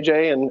distracts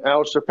AJ and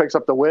Aleister picks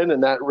up the win,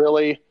 and that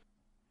really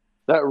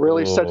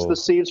sets the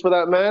seeds for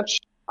that match.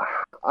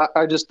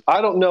 I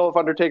don't know if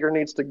Undertaker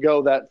needs to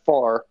go that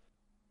far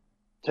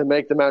to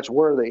make the match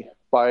worthy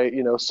by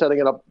setting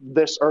it up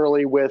this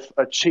early with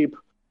a cheap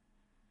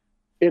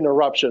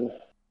interruption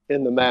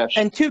in the match.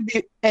 And to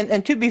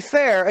be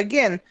fair,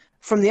 again,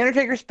 from the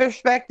Undertaker's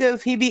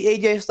perspective, he beat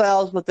AJ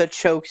Styles with a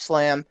choke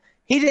slam.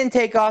 He didn't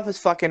take off his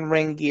fucking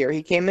ring gear.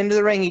 He came into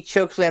the ring, he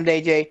choke slammed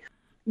AJ.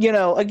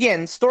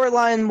 Again,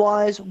 storyline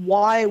wise,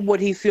 why would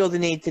he feel the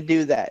need to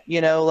do that?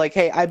 Like,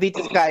 hey, I beat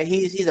this guy.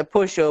 He's a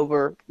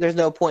pushover. There's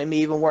no point in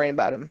me even worrying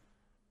about him.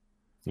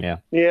 Yeah.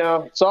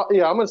 Yeah. So I'm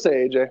gonna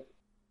say AJ.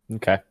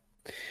 Okay.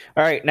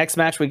 All right. Next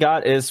match we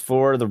got is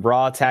for the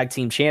Raw Tag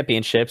Team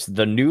Championships,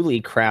 the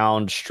newly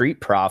crowned Street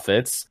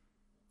Profits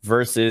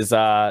versus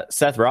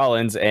Seth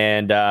Rollins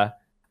and I'm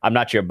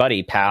not your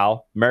buddy,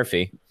 pal,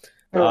 Murphy.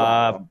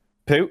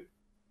 Poot.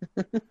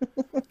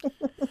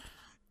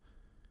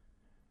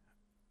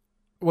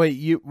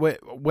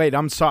 Wait.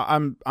 I'm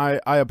sorry.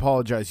 I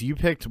apologize. You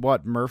picked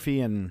what?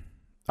 Murphy and.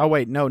 Oh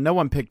wait, no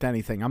one picked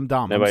anything. I'm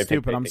dumb. Nobody I'm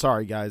stupid. picked I'm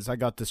sorry, guys. I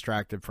got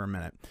distracted for a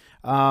minute.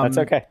 That's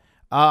okay.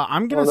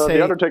 I'm gonna say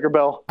the Undertaker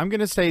bell. I'm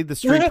gonna say the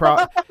Street Pro.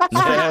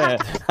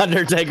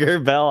 Undertaker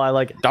bell. I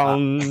like it.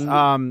 Dong.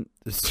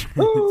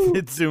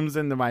 It zooms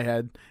into my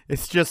head.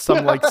 It's just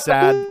some like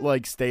sad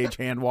like stage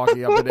hand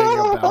walking up and hitting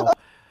a bell.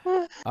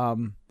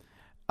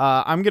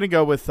 I'm gonna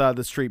go with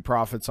the Street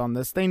Profits on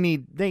this. They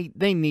need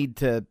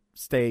to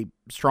stay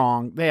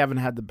strong. They haven't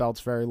had the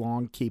belts very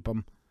long. Keep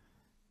them.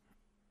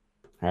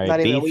 All right,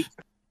 Not even a Beef. week.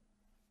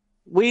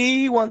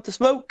 We want the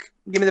smoke.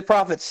 Give me the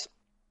Profits.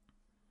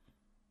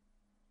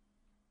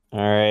 All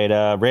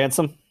right,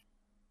 Ransom.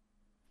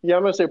 Yeah,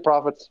 I'm gonna say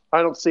Profits.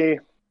 I don't see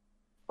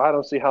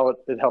how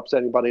it helps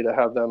anybody to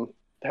have them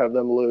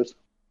lose.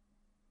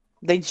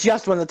 They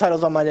just won the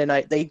titles on Monday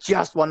night. They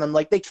just won them.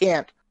 Like they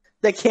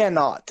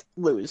cannot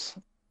lose.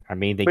 I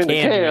mean, they I mean,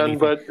 they can, can,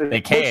 but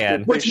they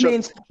can.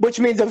 Which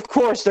means of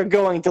course they're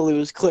going to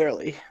lose.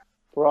 Clearly.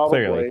 Probably.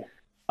 Clearly.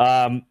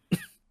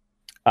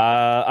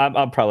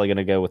 I'm probably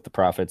gonna go with the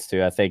Profits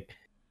too. I think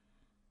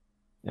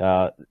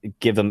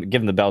give them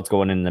the belts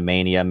going into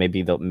Mania.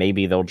 Maybe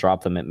they'll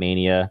drop them at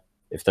Mania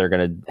if they're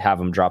gonna have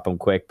them drop them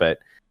quick. But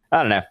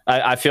I don't know.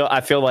 I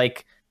feel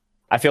like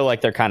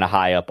they're kind of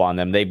high up on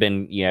them. They've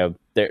been,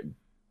 they're,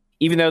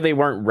 even though they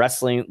weren't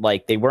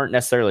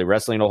necessarily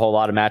wrestling a whole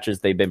lot of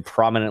matches, they've been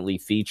prominently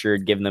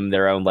featured, giving them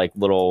their own like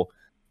little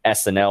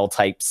SNL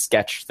type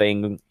sketch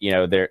thing.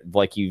 They're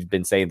like you've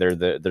been saying, they're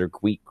the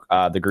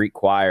Greek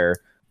choir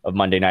of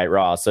Monday Night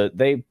Raw. So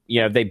they've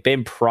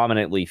been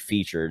prominently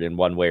featured in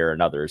one way or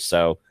another.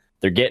 So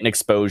they're getting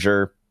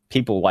exposure.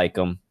 People like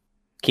them.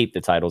 Keep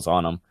the titles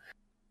on them.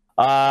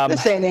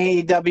 This ain't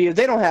AEW.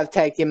 They don't have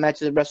tag team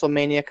matches at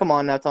WrestleMania. Come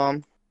on now,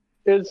 Tom.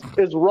 Is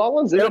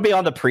Rollins? It'll be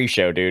on the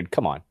pre-show, dude.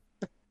 Come on.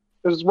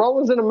 Is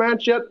Rollins in a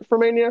match yet for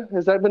Mania?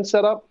 Has that been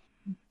set up?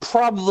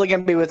 Probably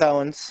gonna be with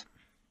Owens.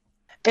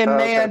 It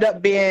may end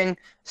up being.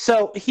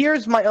 So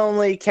here's my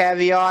only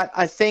caveat.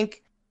 I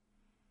think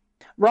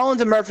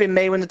Rollins and Murphy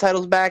may win the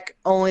titles back,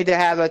 only to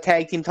have a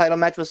tag team title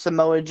match with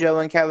Samoa Joe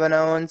and Kevin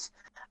Owens.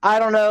 I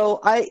don't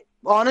know. I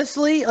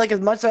honestly, like,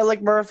 as much as I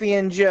like Murphy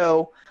and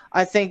Joe,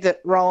 I think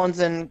that Rollins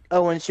and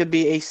Owens should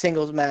be a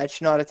singles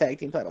match, not a tag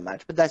team title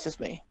match. But that's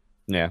just me.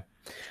 Yeah.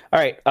 All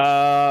right.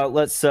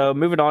 Let's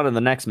moving on to the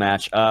next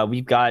match.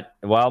 We've got,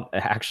 well,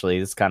 actually,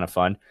 this is kind of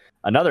fun.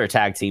 Another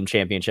tag team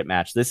championship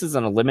match. This is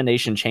an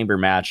elimination chamber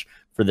match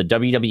for the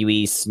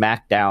WWE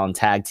SmackDown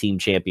Tag Team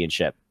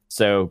Championship.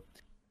 So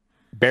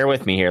bear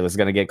with me here. This is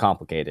going to get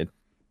complicated.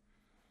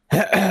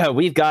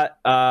 We've got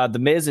The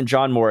Miz and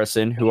John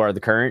Morrison, who are the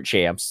current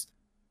champs,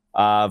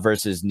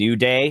 versus New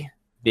Day,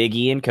 Big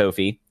E, and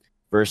Kofi,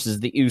 versus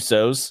the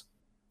Usos,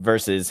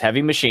 versus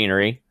Heavy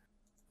Machinery,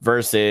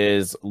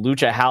 versus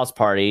Lucha House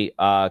Party,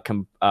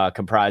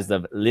 comprised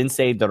of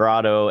Lince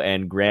Dorado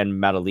and Gran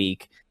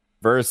Metalik,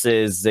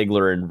 versus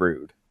Ziggler and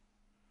Rude.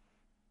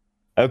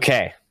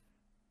 Okay.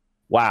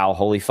 Wow,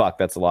 holy fuck,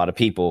 that's a lot of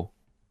people.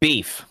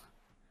 Beef.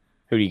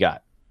 Who do you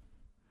got?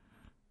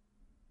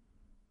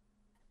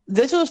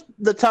 This was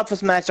the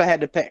toughest match I had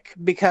to pick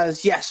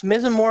because, yes,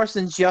 Miz and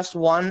Morrison just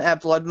won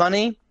at Blood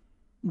Money,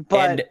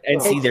 but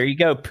and see, there you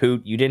go,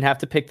 Poot. You didn't have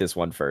to pick this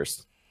one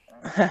first.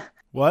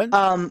 What?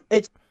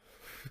 It's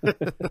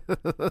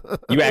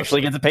You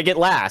actually get to pick it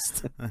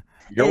last.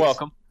 You're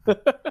welcome.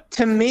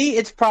 To me,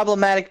 it's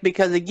problematic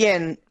because,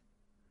 again,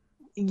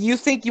 you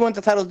think you want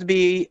the titles to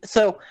be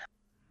so.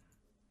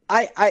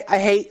 I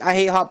hate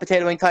hot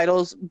potatoing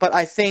titles, but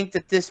I think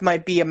that this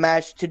might be a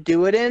match to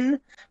do it in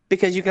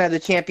because you can have the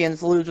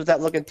champions lose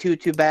without looking too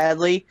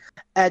badly.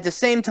 At the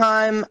same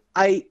time,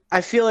 I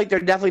feel like they're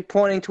definitely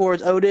pointing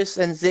towards Otis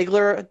and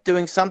Ziggler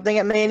doing something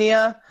at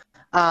Mania.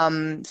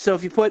 So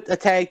if you put a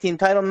tag team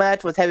title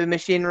match with Heavy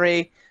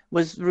Machinery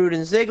with Rude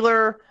and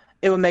Ziggler,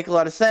 it would make a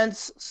lot of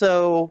sense.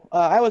 So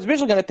I was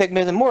originally going to pick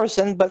Miz and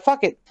Morrison, but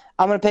fuck it.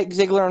 I'm going to pick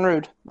Ziggler and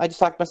Rude. I just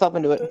talked myself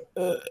into it.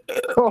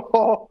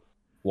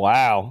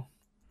 Wow.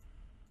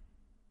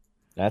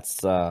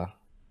 That's wow.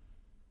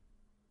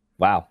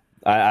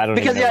 I don't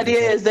because even the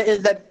idea is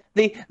that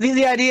the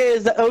idea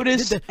is that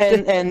Otis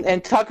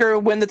and Tucker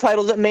win the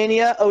titles at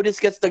Mania. Otis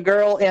gets the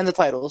girl and the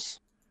titles.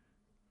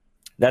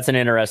 That's an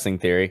interesting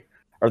theory.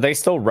 Are they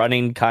still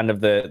running kind of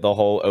the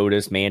whole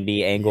Otis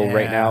Mandy angle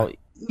right now?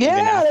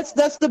 Yeah,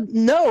 that's the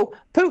no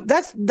Poop.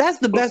 That's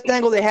the best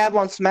angle they have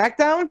on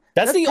SmackDown.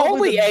 That's the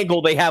only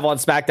angle they have on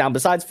SmackDown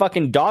besides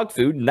fucking dog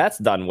food, and that's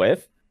done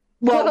with.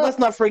 Well, let's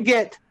not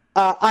forget.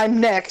 I'm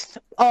next.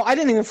 Oh, I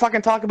didn't even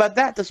fucking talk about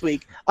that this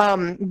week.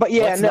 But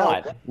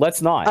yeah,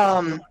 Let's not.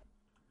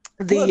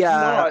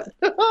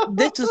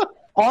 This is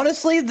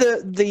honestly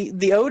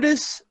the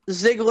Otis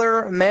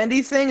Ziggler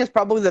Mandy thing is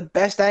probably the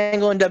best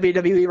angle in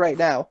WWE right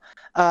now.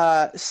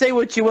 Say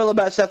what you will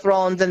about Seth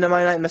Rollins and the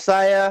Monday Night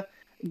Messiah,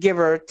 give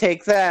or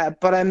take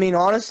that, but I mean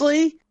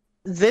honestly,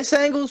 this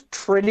angle's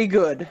pretty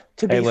good.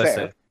 To be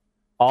fair,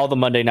 all the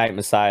Monday Night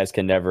Messiahs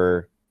can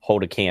never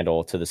hold a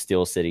candle to the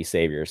Steel City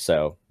Savior,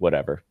 so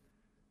whatever.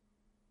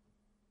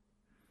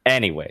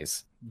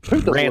 Anyways,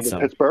 Who doesn't live in Ransom.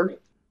 Pittsburgh?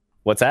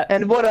 What's that?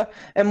 And what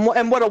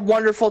a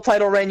wonderful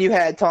title reign you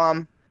had,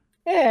 Tom.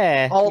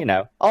 Yeah,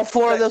 All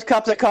 4 of those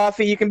cups of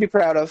coffee you can be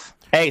proud of.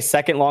 Hey,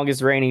 second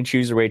longest reigning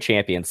cruiserweight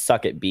champion.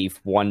 Suck it, beef.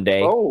 One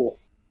day. Oh,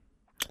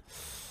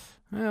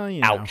 Well,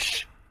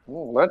 Ouch.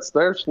 well,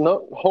 there's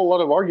no whole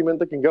lot of argument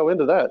that can go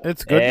into that.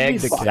 It's good to be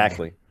the king.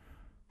 Exactly.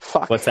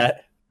 Fuck. What's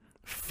that?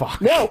 Fuck.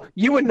 No,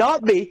 you would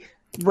not be.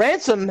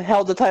 Ransom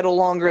held the title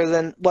longer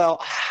than,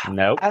 well,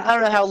 Nope. I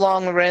don't know how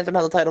long Ransom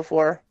held the title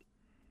for.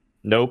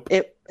 Nope.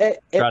 It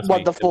Trust was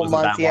me, the it full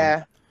wasn't month, that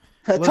yeah.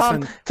 Listen,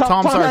 Tom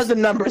Tom's our- has the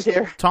numbers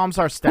here. Tom's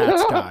our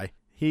stats guy.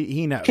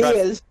 He knows. He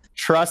is.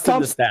 Trust in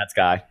the stats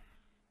guy.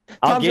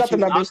 Tom's got the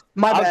numbers.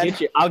 My bad.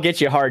 I'll get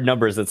you hard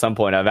numbers at some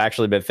point. I've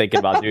actually been thinking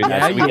about doing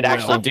that. Yeah, So we you could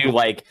actually will.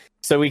 do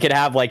so we could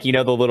have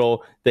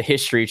the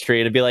history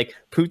tree. It'd be like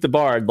Poot the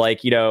Bard,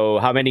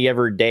 how many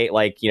ever day,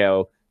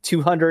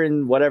 200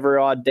 and whatever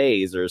odd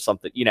days or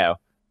something, Are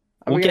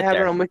We'll we get gonna have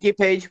there. our own wiki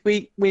page?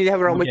 We need to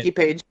have our own We'll wiki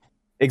page.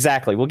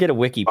 Exactly. We'll get a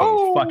wiki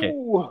page. Fuck it.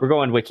 Oh, We're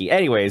going wiki.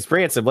 Anyways,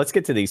 Ransom, let's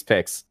get to these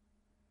picks.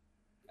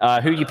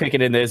 Who you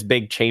picking in this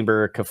big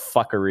chamber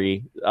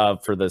fuckery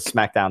for the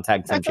SmackDown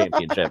Tag Team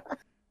Championship?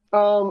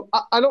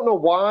 I don't know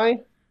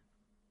why.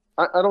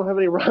 I don't have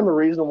any rhyme or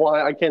reason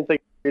why. I can't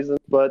think of reason,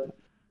 but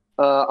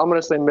I'm going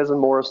to say Miz and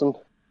Morrison.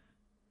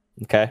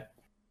 Okay.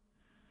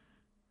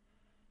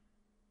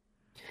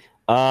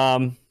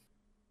 I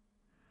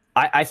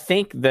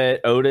think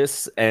that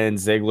Otis and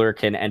Ziggler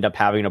can end up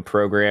having a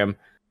program,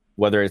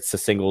 whether it's a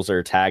singles or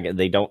a tag, and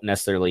they don't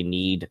necessarily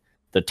need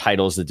the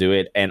titles to do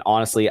it. And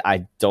honestly,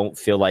 I don't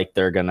feel like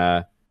they're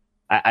gonna.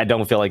 I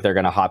don't feel like they're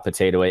gonna hot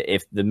potato it.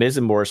 If the Miz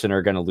and Morrison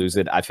are gonna lose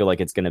it, I feel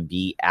like it's gonna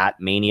be at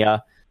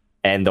Mania,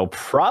 and they'll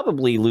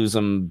probably lose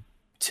them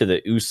to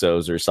the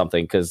Usos or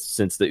something, because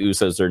since the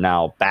Usos are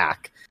now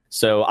back.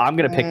 So I'm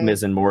gonna pick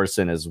Miz and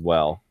Morrison as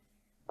well.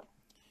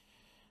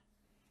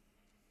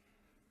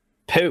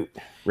 Poot,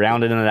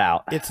 rounding it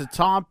out. It's a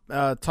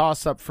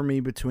toss up for me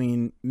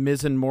between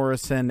Miz and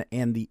Morrison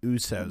and the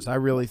Usos. I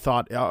really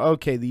thought,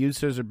 okay, the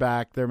Usos are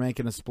back. They're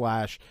making a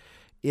splash.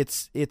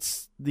 It's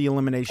the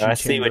elimination. I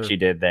see what you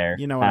did there.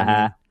 You know what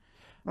I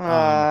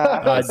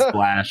mean?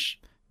 Splash.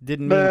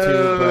 Didn't mean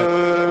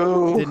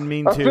to, but didn't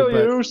mean to. I feel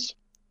but you. Oos.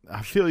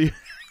 I feel you.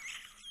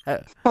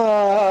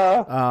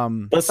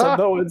 The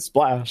Samoan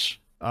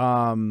splash.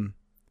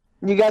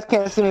 You guys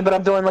can't see me, but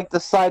I'm doing the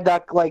side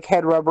duck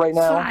head rub right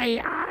now.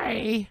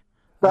 Aye.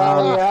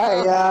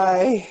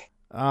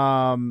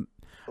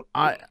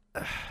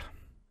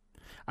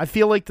 I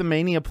feel like the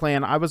Mania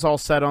plan, I was all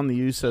set on the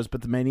Usos,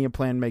 but the Mania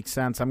plan makes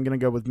sense. I'm going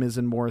to go with Miz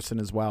and Morrison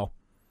as well.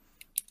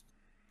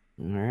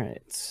 All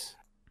right. It's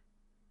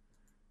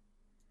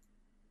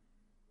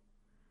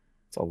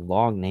a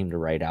long name to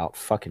write out.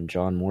 Fucking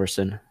John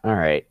Morrison. All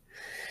right.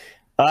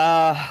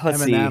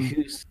 Let's Eminem. see.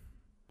 Who's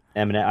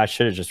Eminem? I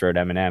should have just wrote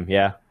Eminem.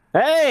 Yeah.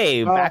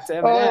 Hey, back to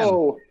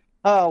Eminem.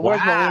 Oh, where's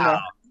Wow.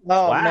 Melina?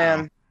 Oh, Wow.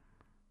 man.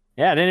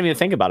 Yeah, I didn't even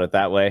think about it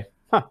that way.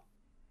 Huh.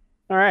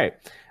 All right.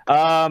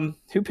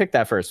 Who picked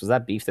that first? Was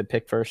that Beef that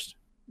picked first?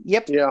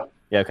 Yep. Yeah.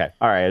 Yeah, okay.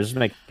 All right, I was just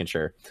making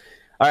sure.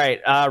 All right,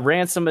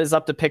 Ransom is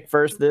up to pick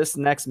first. This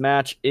next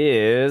match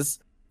is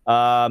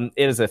it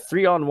is a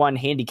 3-on-1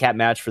 handicap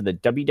match for the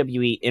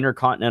WWE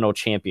Intercontinental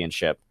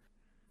Championship.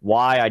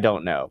 Why, I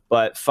don't know.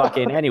 But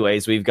fucking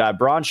anyways, we've got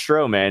Braun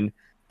Strowman,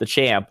 the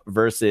champ,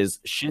 versus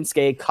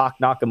Shinsuke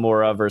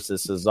Nakamura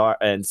versus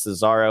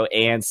Cesaro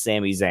and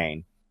Sami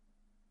Zayn.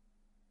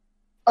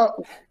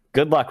 Oh,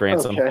 Good luck,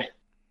 Ransom. okay.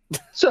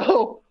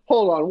 So,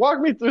 hold on. Walk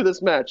me through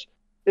this match.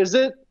 Are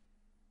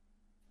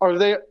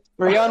they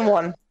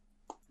 3-on-1.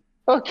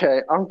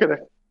 okay? I'm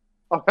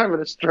having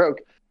a stroke.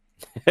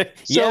 So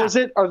Yeah.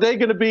 are they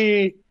going to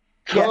be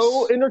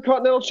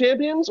co-Intercontinental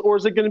champions, or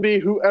is it going to be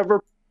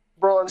whoever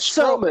Braun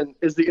Strowman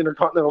is the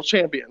Intercontinental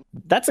champion?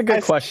 That's a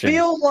good question.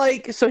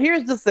 So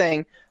here's the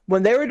thing.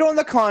 When they were doing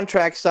the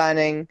contract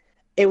signing,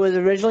 it was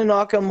originally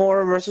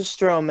Nakamura versus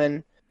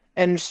Strowman,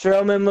 and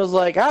Strowman was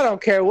like, I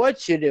don't care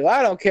what you do.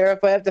 I don't care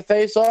if I have to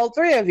face all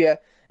 3 of you.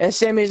 And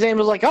Sami Zayn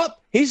was like, oh,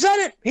 he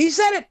said it. He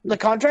said it. The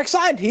contract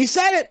signed. He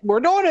said it.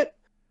 We're doing it.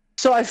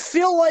 So I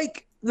feel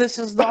like this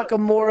is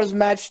Nakamura's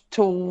match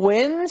to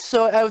win,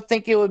 so I would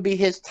think it would be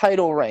his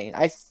title reign.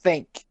 I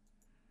think.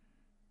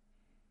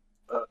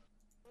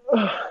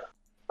 I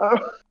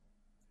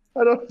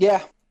don't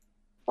Yeah.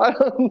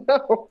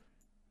 know.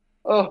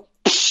 Oh,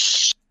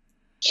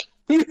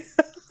 Yeah.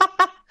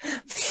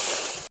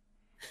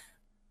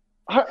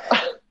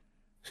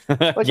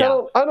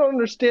 I don't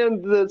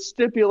understand the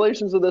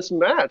stipulations of this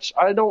match.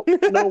 I don't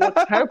know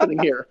what's happening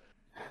here.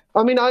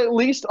 I mean, I at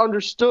least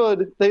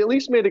understood. They at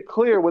least made it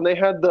clear when they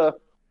had the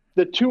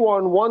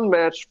 2-on-1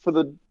 match for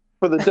the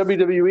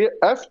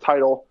WWF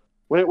title,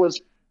 when it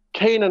was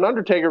Kane and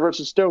Undertaker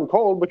versus Stone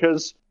Cold,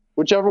 because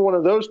whichever one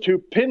of those two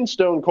pinned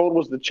Stone Cold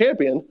was the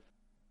champion.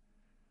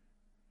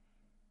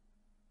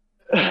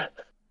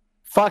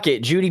 Fuck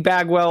it, Judy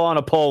Bagwell on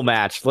a pole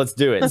match. Let's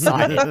do it.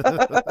 Sign it.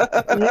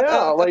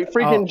 Yeah, like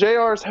freaking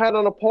JR's had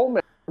on a pole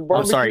match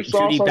I'm sorry,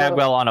 sauce Judy on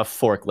Bagwell on a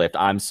forklift.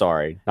 I'm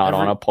sorry, not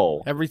on a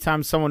pole. Every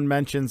time someone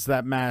mentions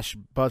that mash,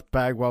 Buff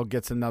Bagwell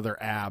gets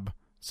another ab.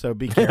 So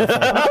be careful.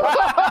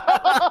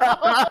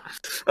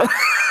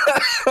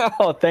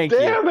 Oh, thank you.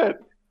 Damn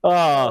it!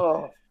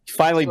 Oh,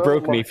 finally so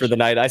broke me much. for the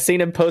night. I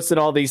seen him posting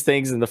all these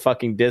things in the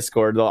fucking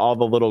Discord, all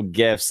the little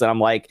gifs, and I'm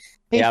like,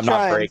 He's yeah, I'm not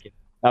trying. breaking.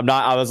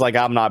 I was like,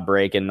 I'm not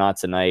breaking, not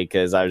tonight,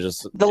 because I was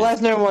just The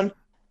Lesnar one.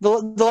 The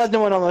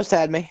Lesnar one almost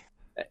had me.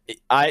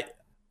 I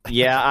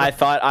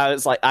thought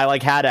I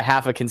had a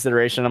half a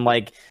consideration. I'm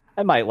like,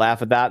 I might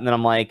laugh at that, and then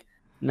I'm like,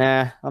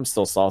 nah, I'm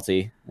still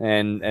salty,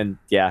 and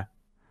yeah,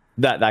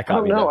 that got I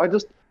don't me. know. though.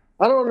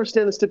 I don't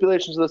understand the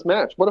stipulations of this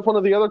match. What if one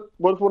of the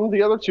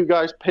other two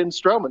guys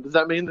pins Strowman? Does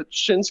that mean that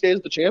Shinsuke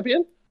is the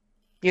champion?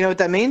 You know what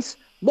that means?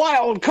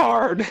 Wild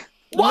card.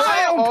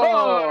 Wild Oh.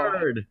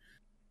 card.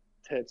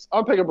 Tits.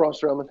 I'm picking Braun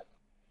Strowman.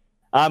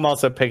 I'm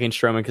also picking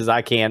Strowman because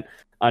I can't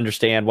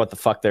understand what the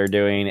fuck they're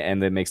doing,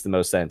 and it makes the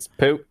most sense.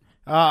 Poop.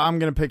 I'm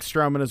gonna pick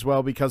Strowman as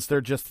well because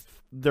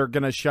they're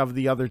gonna shove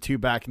the other two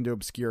back into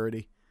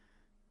obscurity.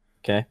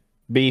 Okay.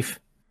 Beef.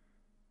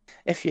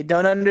 If you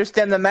don't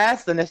understand the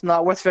math, then it's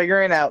not worth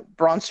figuring out.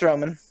 Braun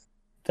Strowman.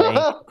 Thank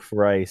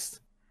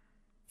Christ.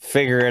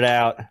 Figure it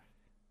out.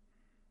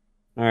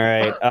 All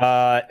right.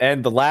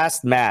 And the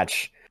last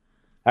match.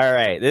 All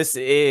right. This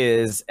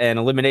is an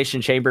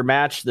Elimination Chamber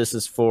match. This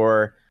is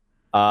for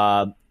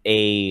a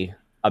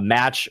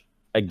match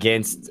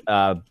against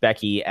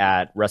Becky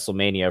at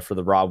WrestleMania for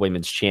the Raw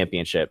Women's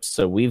Championship.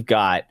 So we've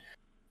got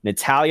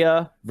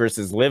Natalya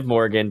versus Liv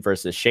Morgan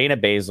versus Shayna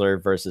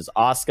Baszler versus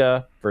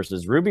Asuka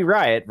versus Ruby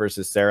Riott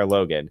versus Sarah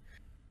Logan.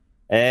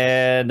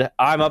 And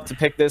I'm up to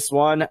pick this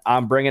one.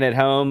 I'm bringing it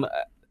home.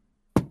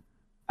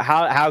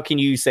 How can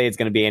you say it's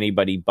going to be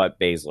anybody but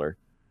Baszler?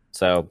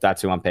 So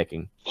that's who I'm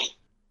picking.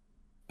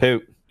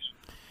 Poop.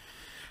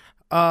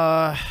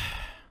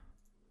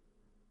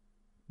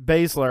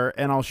 Baszler,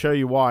 and I'll show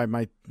you why.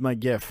 My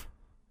GIF.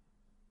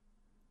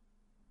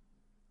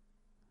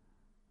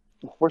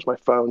 Where's my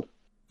phone?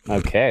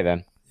 Okay,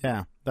 then.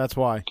 Yeah, that's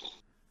why.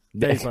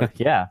 Baszler.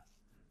 Yeah.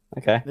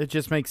 Okay. It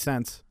just makes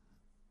sense.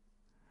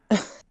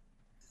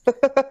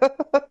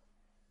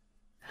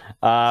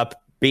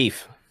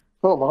 Beef.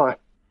 Oh my.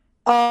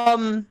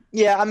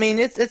 Yeah, I mean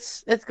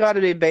it's got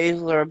to be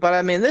Baszler, but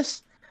I mean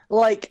this,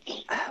 like,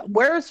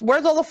 where's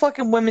all the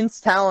fucking women's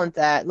talent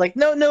at? Like,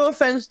 no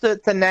offense to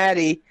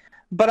Natty,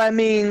 but I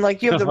mean,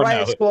 like, you have the Oh,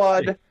 Riot no.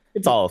 Squad.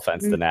 It's all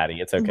offense to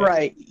Natty. It's okay.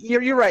 Right,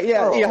 you're right.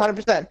 Yeah, Oh. yeah,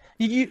 100%.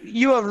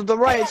 You have the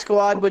Riot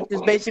Squad, which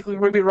is basically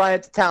Ruby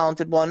Riott, the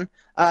talented one.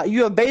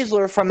 You have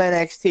Baszler from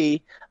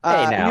NXT.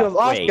 now, you have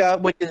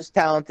Asuka, which is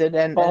talented,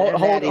 and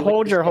Natty,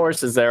 Hold which your is-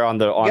 horses there on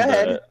the Go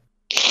ahead.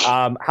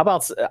 how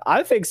about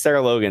I think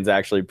Sarah Logan's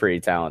actually pretty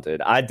talented.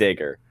 I dig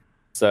her.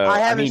 So I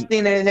haven't mean,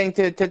 seen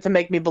anything to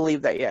make me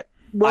believe that yet.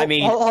 Well, I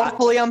mean,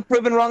 hopefully I'm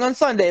proven wrong on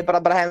Sunday,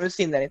 but I haven't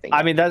seen anything.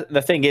 I mean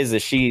the thing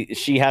is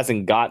she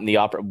hasn't gotten the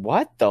opera.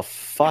 What the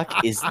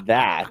fuck is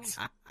that?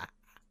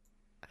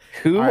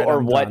 Who All right, or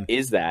I'm what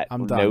is done. that?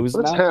 I'm done. Knows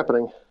What's that?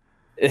 happening?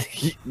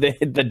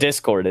 the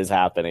Discord is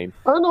happening.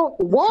 I don't.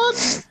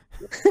 What?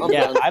 I'm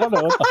Yeah, done. I don't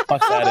know what the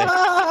fuck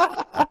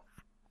that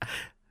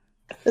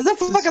Is that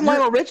fucking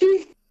Lionel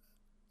Richie?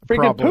 Freaking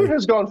Probably. Putin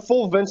has gone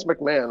full Vince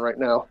McMahon right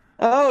now.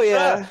 Oh is.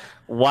 yeah.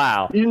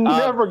 Wow. You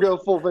never go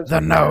full Vince The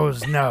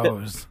McMahon.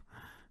 nose.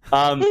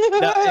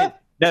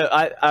 No,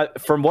 I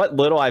from what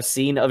little I've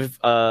seen of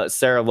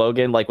Sarah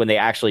Logan, like when they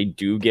actually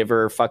do give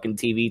her fucking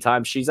TV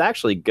time, she's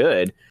actually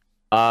good.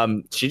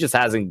 She just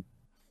hasn't.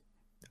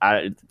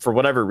 For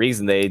whatever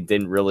reason, they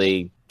didn't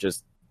really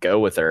just go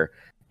with her.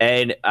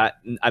 And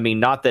I mean,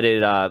 not that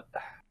it.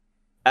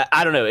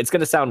 I don't know. It's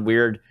gonna sound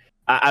weird.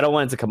 I don't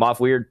want it to come off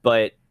weird,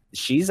 but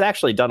she's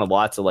actually done a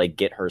lot to like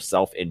get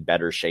herself in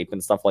better shape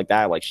and stuff like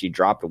that. Like she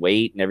dropped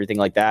weight and everything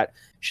like that.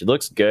 She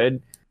looks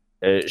good.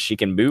 She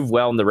can move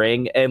well in the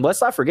ring, and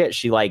let's not forget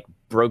she like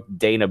broke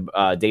Dana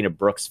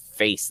Brooks'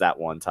 face that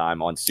one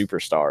time on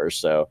Superstars.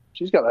 So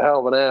She's got a hell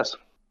of an ass.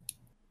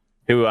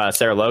 who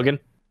Sarah Logan?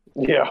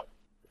 Yeah.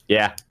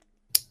 Yeah,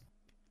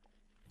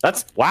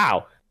 that's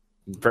wow.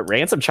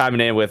 Ransom chiming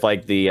in with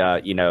like the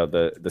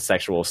the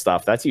sexual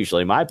stuff. That's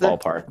usually my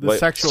ballpark. The But-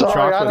 sexual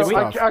Sorry, chocolate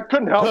stuff. I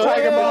couldn't help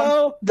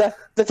it.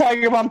 The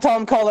Tiger Bomb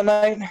Tom call at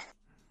night.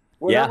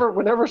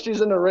 Whenever she's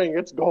in the ring,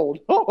 it's gold.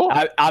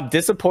 I'm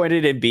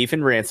disappointed in Beef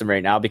and Ransom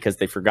right now because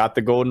they forgot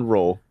the golden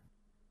rule.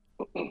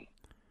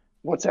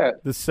 What's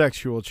that? The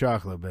sexual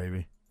chocolate,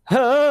 baby.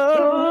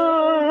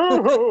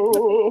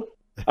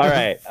 All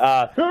right,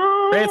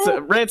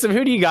 Ransom,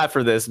 who do you got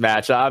for this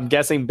match? I'm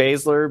guessing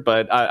Baszler,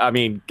 but I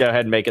mean, go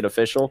ahead and make it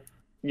official.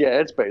 Yeah,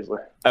 it's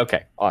Baszler.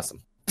 Okay,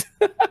 awesome.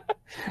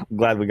 I'm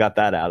glad we got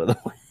that out of the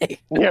way.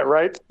 Yeah,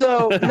 right.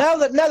 So now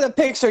that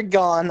picks are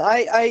gone,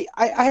 I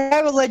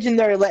have a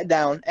legendary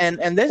letdown, and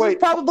this is Wait,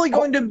 probably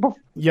going to.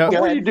 Yep.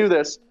 Before ahead. you do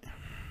this,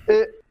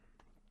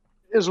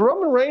 is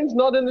Roman Reigns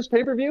not in this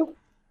pay-per-view?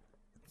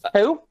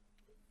 Who?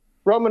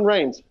 Roman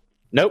Reigns.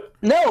 Nope.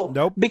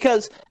 Nope.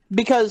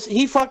 because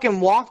he fucking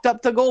walked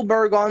up to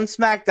Goldberg on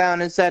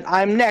SmackDown and said,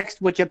 "I'm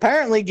next," which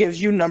apparently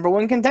gives you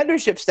 #1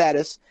 contendership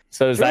status.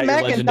 So is that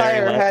your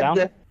legendary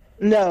letdown?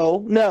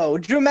 No.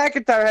 Drew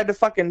McIntyre had to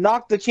fucking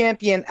knock the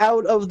champion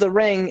out of the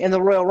ring in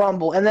the Royal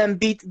Rumble and then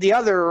beat the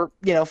other,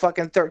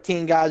 fucking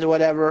 13 guys or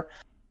whatever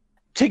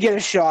to get a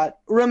shot.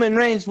 Roman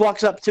Reigns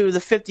walks up to the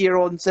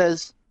 50-year-old and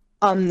says,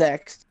 "I'm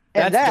next."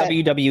 And That's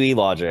WWE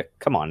logic.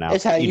 Come on now.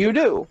 It's how you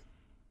do.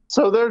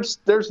 So there's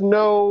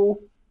no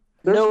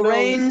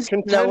Reigns, no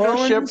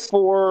contendership Owens.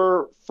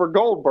 for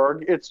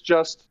Goldberg.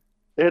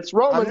 It's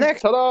Roman. I'm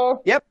next. Ta-da!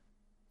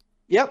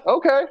 Yep.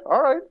 Okay.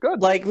 All right.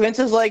 Good. Like Vince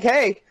is like,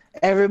 "Hey,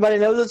 everybody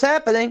knows what's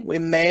happening. We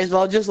may as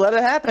well just let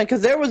it happen."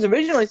 Because there was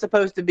originally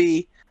supposed to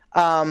be,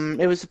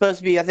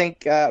 I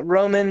think,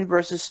 Roman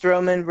versus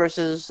Strowman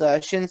versus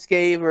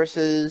Shinsuke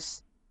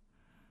versus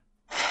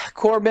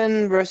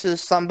Corbin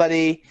versus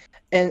somebody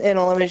in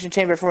Elimination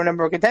Chamber for a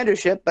 #1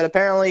 contendership. But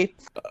apparently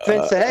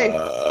Vince said, "Hey,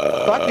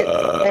 fuck it.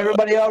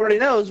 Everybody already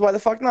knows. Why the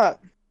fuck not?"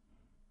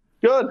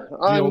 Good.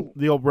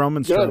 The old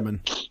Roman good.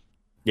 Strowman.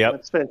 Yep.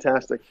 That's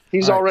fantastic.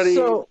 He's All right, already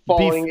so-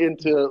 falling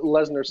into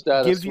Lesnar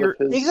status. Give your-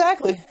 with his,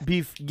 Exactly.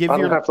 Beef, I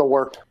don't have to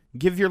work.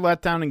 give your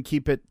letdown and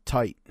keep it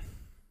tight.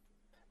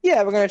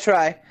 Yeah, we're gonna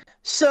try.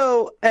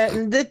 So,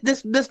 and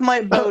this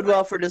might bode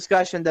well for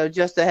discussion, though.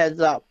 Just a heads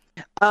up.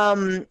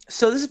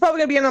 So this is probably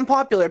gonna be an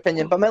unpopular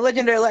opinion, but my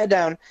legendary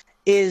letdown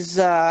is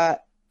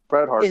Bret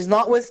Hart. is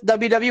not with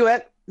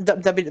WWE,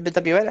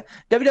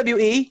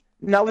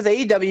 not with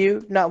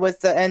AEW, not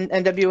with the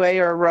NWA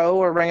or Raw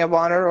or Ring of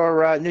Honor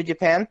or New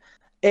Japan.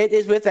 It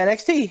is with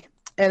NXT,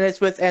 and it's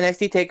with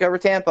NXT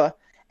TakeOver Tampa,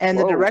 and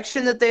the Whoa.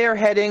 direction that they are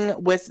heading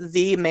with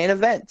the main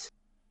event,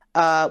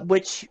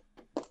 which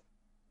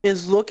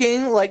is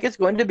looking like it's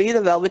going to be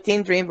the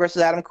Velveteen Dream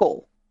versus Adam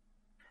Cole.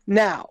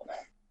 Now,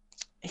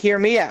 hear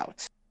me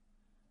out.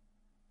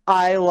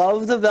 I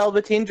love the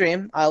Velveteen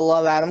Dream. I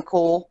love Adam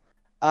Cole.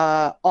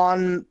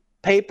 On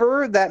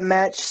paper, that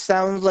match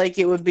sounds like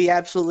it would be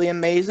absolutely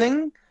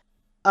amazing.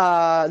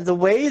 The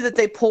way that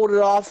they pulled it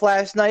off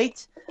last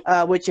night,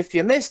 which if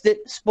you missed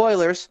it,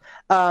 spoilers,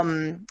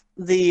 the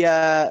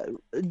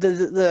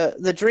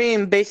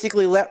Dream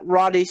basically let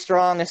Roddy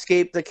Strong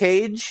escape the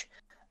cage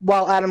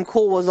while Adam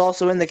Cole was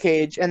also in the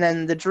cage, and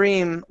then the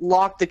Dream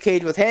locked the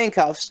cage with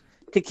handcuffs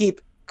to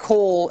keep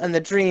Cole and the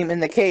Dream in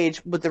the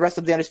cage with the rest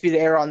of the Undisputed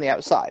Era on the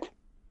outside.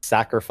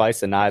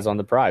 Sacrifice and eyes on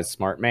the prize.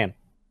 Smart man.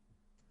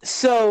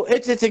 So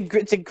it's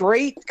a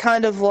great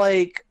kind of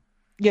like,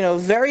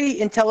 very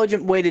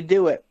intelligent way to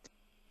do it.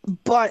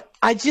 But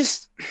I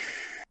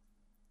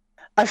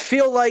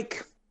feel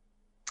like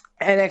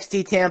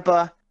NXT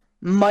Tampa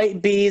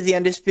might be the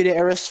Undisputed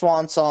Era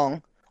swan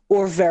song,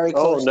 or very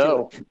close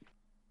to it.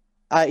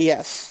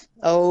 Yes.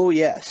 Oh,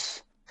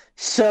 yes.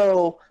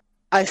 So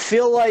I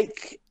feel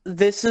like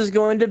this is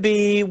going to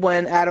be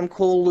when Adam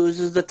Cole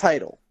loses the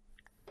title.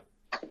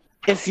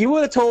 If you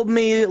would have told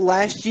me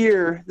last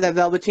year that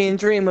Velveteen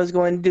Dream was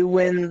going to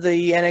win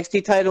the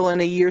NXT title in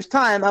a year's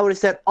time, I would have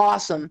said,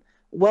 awesome,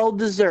 well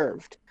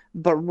deserved.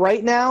 But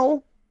right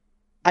now,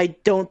 I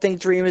don't think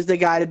Dream is the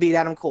guy to beat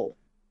Adam Cole.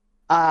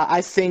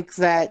 I think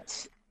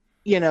that,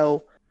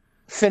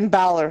 Finn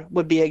Balor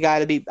would be a guy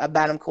to beat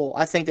Adam Cole.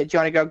 I think that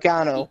Johnny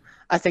Gargano.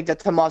 I think that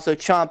Tommaso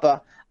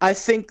Ciampa. I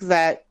think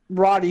that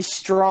Roddy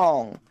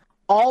Strong.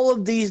 All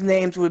of these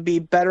names would be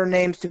better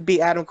names to beat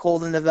Adam Cole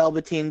than the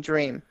Velveteen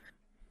Dream.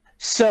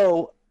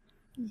 So,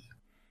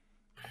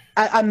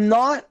 I'm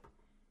not.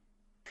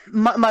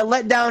 My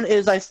letdown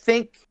is, I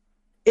think,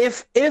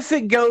 if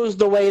it goes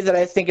the way that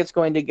I think it's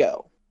going to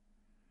go,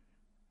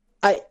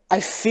 I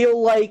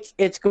feel like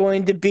it's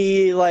going to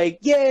be like,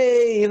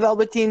 yay,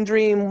 Velveteen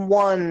Dream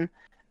won,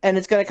 and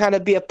it's going to kind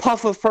of be a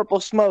puff of purple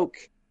smoke,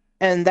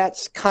 and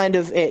that's kind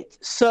of it.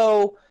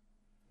 So,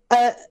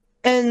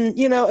 and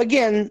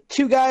again,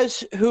 two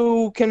guys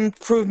who can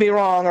prove me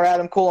wrong are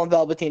Adam Cole and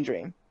Velveteen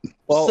Dream.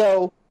 Well,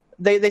 So.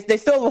 They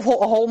still have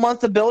a whole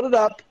month to build it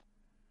up,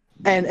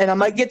 and I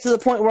might get to the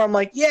point where I'm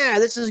like, yeah,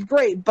 this is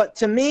great. But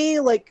to me,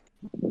 like,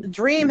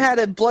 Dream had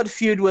a blood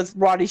feud with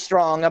Roddy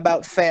Strong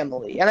about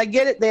family, and I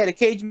get it. They had a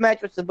cage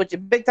match, which is a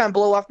big time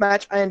blow off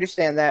match. I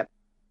understand that,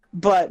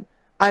 but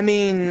I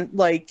mean,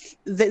 like,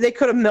 they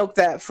could have milked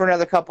that for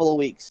another couple of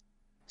weeks.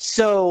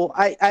 So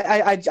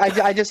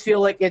I just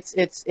feel like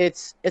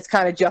it's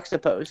kind of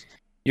juxtaposed.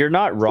 you're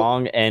not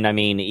wrong, and I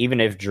mean, even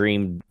if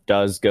Dream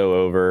does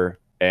go over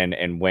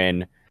and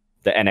win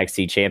the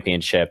NXT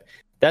championship,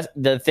 that's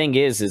the thing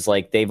is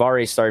like they've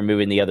already started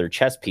moving the other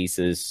chess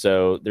pieces,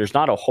 so there's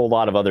not a whole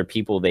lot of other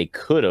people they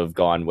could have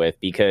gone with,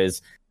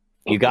 because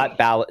you got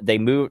Balor.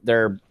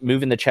 They're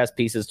moving the chess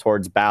pieces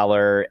towards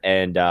Balor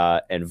and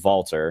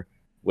Walter,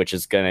 which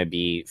is going to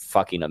be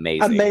fucking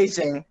amazing.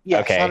 Amazing,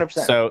 yes, Okay,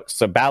 100%.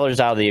 so Balor's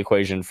out of the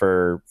equation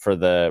for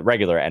the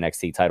regular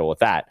NXT title with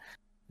that.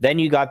 Then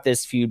you got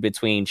this feud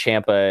between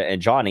Ciampa and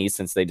Johnny,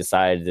 since they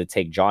decided to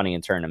take Johnny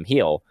and turn him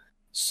heel.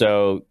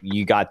 So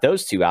you got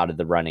those two out of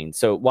the running.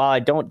 So while I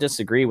don't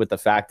disagree with the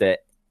fact that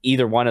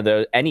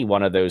any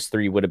one of those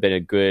three would have been a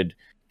good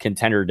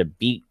contender to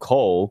beat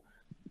Cole,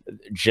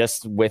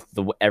 just with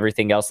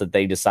everything else that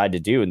they decide to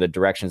do and the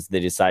directions they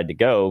decide to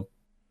go,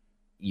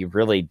 you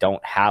really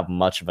don't have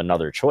much of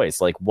another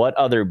choice. Like, what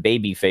other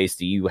babyface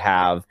do you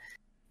have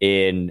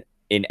in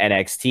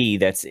NXT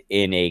that's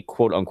in a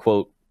quote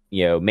unquote,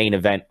 main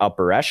event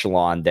upper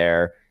echelon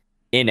there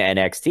in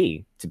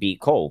NXT to beat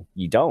Cole?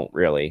 You don't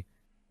really.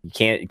 You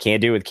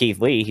can't do it with Keith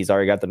Lee. He's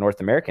already got the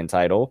North American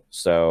title.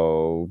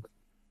 So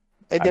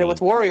they did it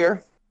with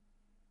Warrior.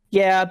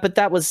 Yeah, but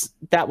that was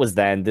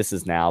then. This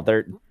is now.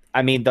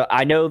 I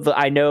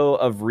know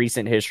of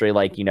recent history,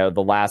 like,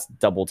 the last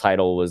double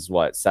title was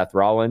what, Seth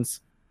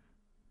Rollins?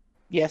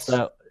 Yes.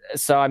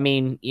 So I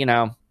mean,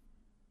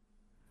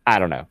 I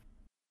don't know.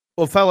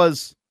 Well,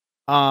 fellas,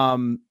 I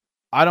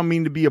don't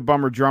mean to be a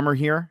bummer drummer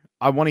here.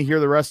 I want to hear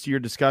the rest of your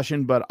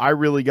discussion, but I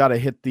really got to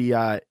hit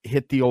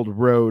the old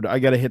road. I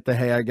got to hit the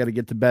hay. I got to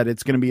get to bed.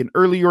 It's going to be an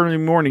early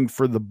morning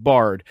for the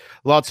Bard.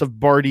 Lots of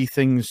Bardy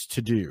things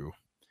to do.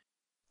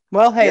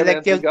 Well, hey,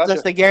 that gives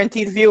us the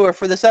guaranteed viewer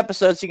for this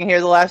episode, so you can hear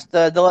the last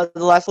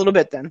little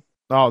bit then.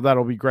 Oh,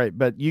 that'll be great.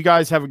 But you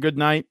guys have a good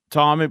night.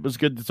 Tom, it was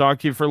good to talk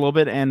to you for a little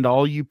bit. And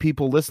all you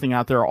people listening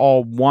out there,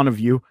 all one of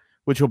you,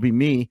 which will be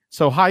me.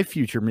 So hi,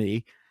 future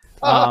me.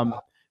 Have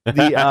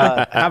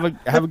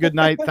a good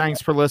night.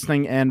 Thanks for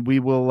listening. And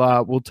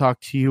we'll talk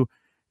to you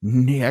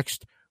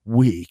next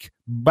week.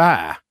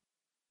 Bye.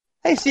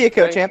 Hey, see you,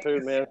 Coach Champ.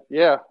 Man.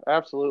 Yeah,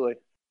 absolutely.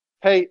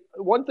 Hey,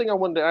 one thing I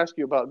wanted to ask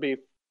you about, Beef,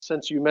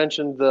 since you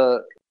mentioned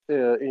in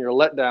your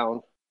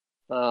letdown,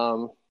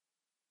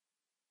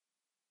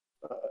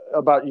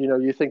 about,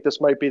 you think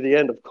this might be the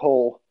end of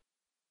Cole.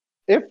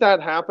 If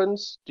that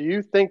happens, do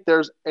you think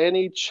there's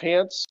any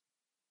chance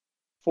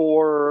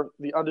for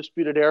the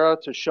Undisputed Era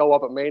to show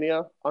up at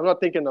Mania? I'm not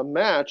thinking a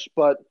match,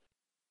 but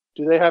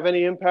do they have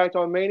any impact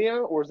on Mania,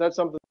 or is that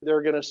something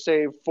they're going to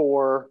save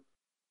for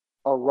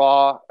a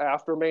Raw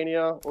after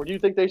Mania? Or do you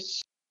think they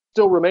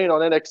still remain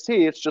on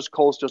NXT? It's just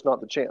Cole's just not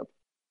the champ.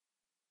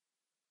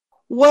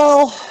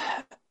 Well,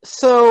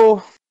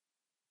 so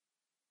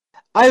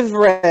I've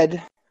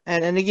read,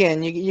 and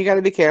again, you got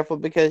to be careful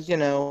because,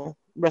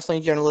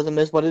 wrestling journalism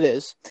is what it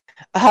is.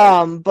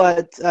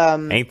 But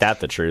ain't that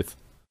the truth?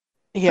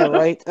 Yeah,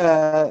 right.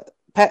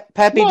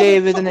 Pappy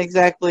Dave isn't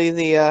exactly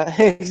the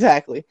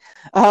exactly.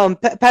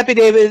 Pappy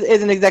Dave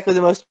isn't exactly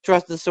the most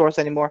trusted source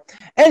anymore.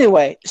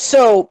 Anyway,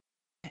 so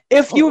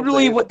if you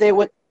believe what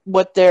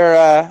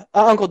their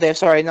Uncle Dave,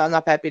 sorry,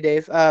 not Pappy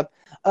Dave,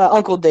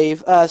 Uncle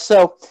Dave.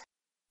 So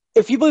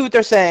if you believe what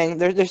they're saying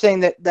that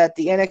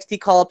the NXT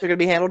call-ups are going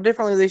to be handled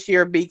differently this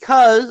year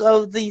because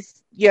of the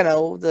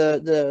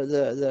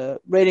the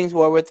ratings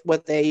war with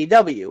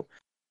AEW.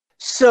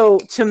 So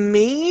to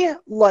me,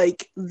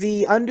 like,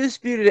 the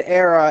Undisputed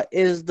Era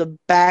is the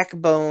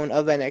backbone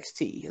of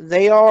NXT.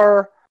 They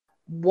are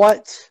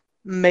what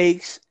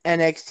makes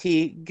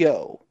NXT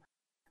go.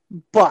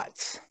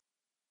 But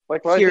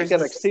like when I think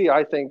NXT,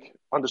 I think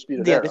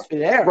Undisputed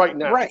Era right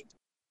now. Right.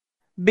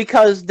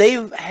 Because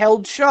they've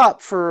held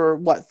shop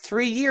for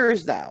 3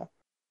 years now.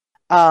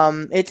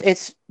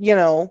 It's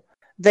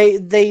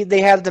they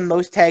have the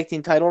most tag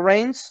team title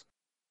reigns.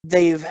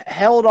 They've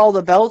held all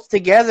the belts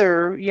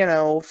together,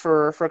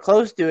 for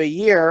close to a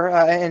year,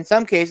 in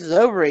some cases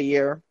over a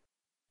year.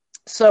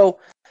 So,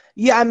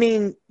 yeah, I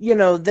mean,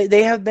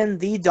 they have been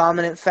the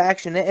dominant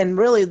faction, and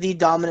really the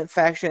dominant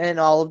faction in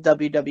all of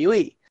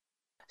WWE.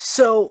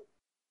 So,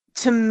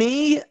 to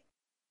me,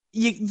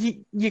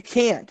 you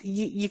can't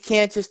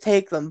just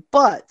take them.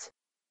 But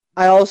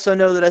I also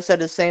know that I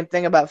said the same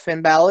thing about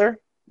Finn Balor,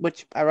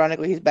 which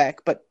ironically he's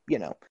back. But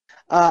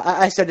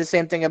I said the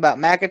same thing about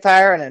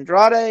McIntyre and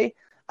Andrade.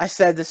 I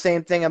said the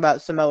same thing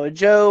about Samoa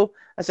Joe.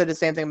 I said the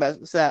same thing about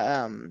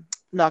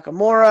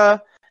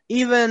Nakamura.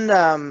 Even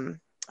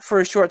for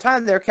a short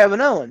time there, Kevin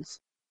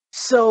Owens.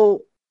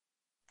 So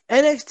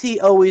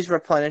NXT always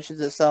replenishes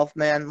itself,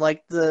 man.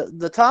 Like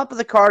the top of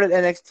the card at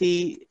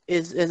NXT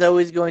is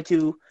always going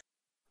to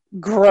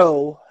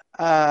grow.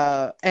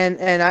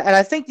 And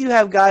I think you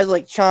have guys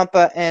like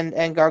Ciampa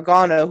and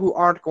Gargano who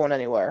aren't going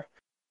anywhere,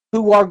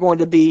 who are going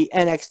to be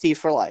NXT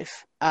for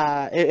life,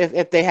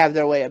 if they have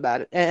their way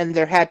about it, and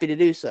they're happy to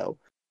do so.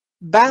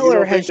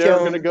 Balor has shown they're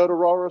going to go to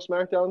Raw or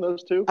SmackDown.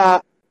 Those two.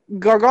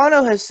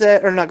 Gargano has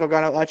said, or not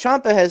Gargano,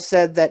 Ciampa has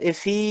said that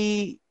if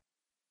he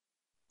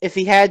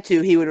had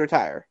to, he would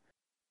retire.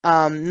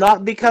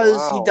 Not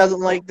because he doesn't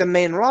like the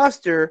main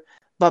roster,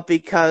 but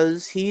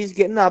because he's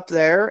getting up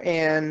there,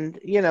 and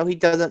he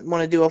doesn't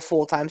want to do a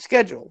full-time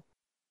schedule.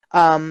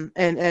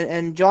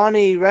 And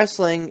Johnny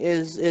Wrestling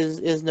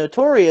is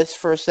notorious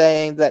for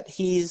saying that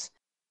he's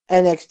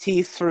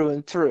NXT through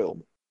and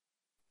through.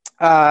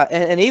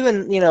 And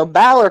even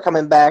Balor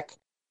coming back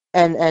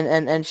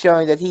and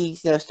showing that he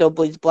still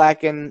bleeds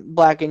black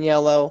and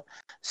yellow.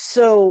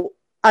 So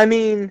I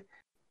mean,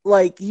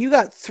 like, you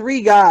got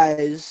three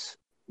guys,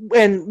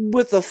 and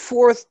with the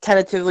fourth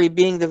tentatively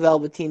being the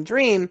Velveteen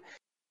Dream,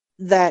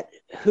 that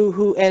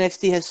who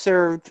NXT has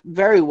served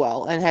very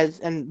well,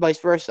 and vice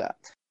versa.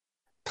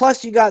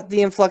 Plus, you got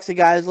the influx of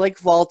guys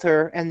like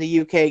Walter and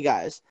the UK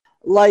guys.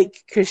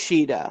 like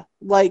Kushida,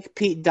 like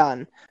Pete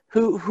Dunne,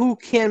 who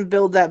can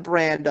build that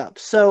brand up.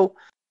 So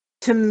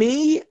to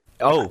me,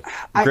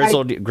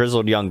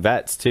 grizzled young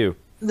vets too.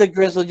 The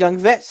grizzled young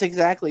vets,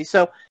 exactly.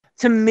 So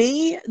to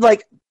me,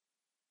 like,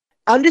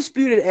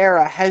 Undisputed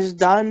Era has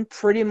done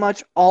pretty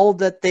much all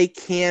that they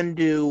can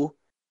do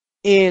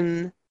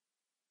in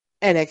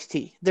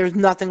NXT. There's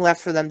nothing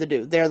left for them to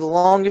do. They're the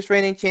longest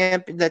reigning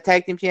the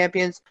tag team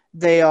champions.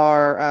 They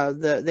are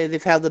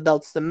they've had the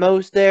belts the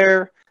most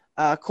there.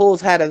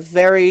 Cole's had a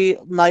very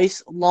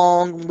nice,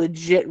 long,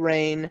 legit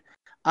reign.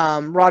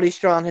 Roddy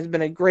Strong has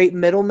been a great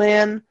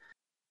middleman.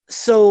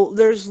 So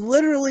there's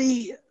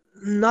literally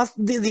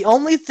nothing. The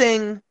only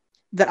thing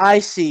that I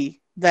see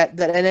that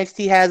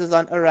NXT has is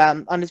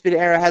Undisputed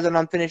Era has an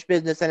unfinished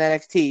business in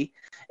NXT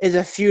is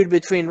a feud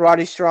between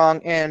Roddy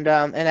Strong and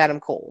Adam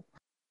Cole.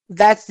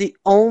 That's the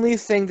only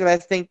thing that I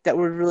think that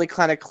would really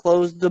kind of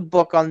close the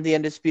book on the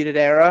Undisputed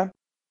Era.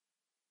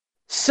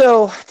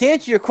 So to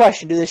answer your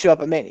question, do they show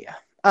up at Mania?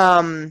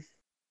 Or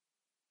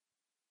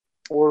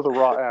the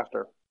Raw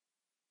after?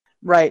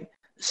 Right.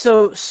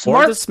 So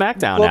smart. Or the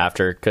SmackDown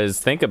after, because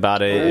think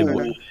about it.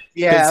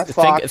 Yeah.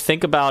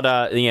 Think about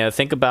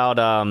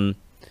them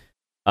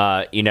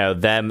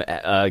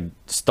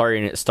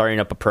starting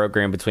up a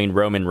program between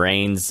Roman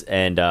Reigns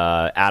and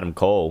Adam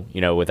Cole.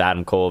 With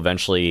Adam Cole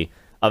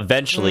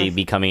eventually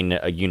becoming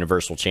a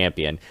Universal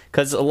Champion.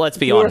 Because let's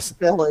be honest.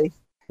 Silly.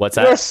 What's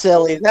that? You're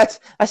silly.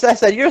 I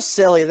said you're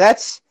silly.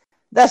 That's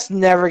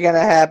never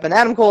gonna happen.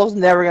 Adam Cole's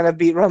never gonna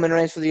beat Roman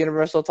Reigns for the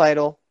Universal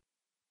title.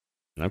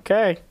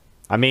 Okay.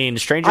 I mean,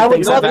 stranger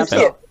things have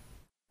happened.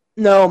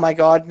 No, my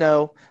God,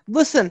 no.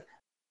 Listen.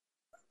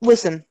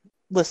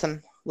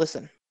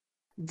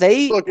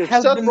 They Look, if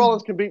Seth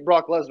Rollins can beat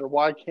Brock Lesnar,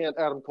 why can't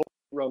Adam Cole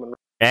beat Roman Reigns?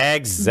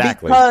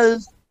 Exactly.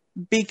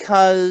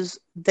 Because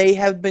they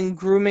have been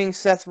grooming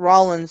Seth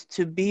Rollins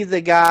to be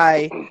the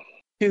guy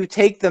to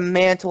take the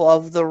mantle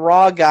of the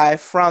Raw guy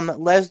from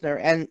Lesnar.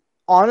 And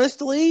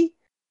honestly,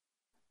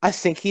 I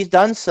think he's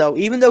done so.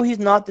 Even though he's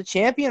not the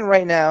champion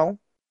right now,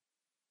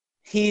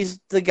 he's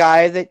the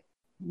guy that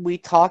we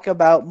talk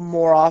about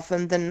more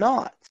often than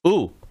not.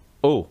 Ooh,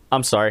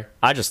 I'm sorry.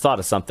 I just thought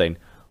of something.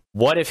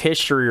 What if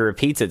history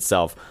repeats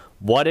itself?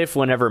 What if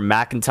whenever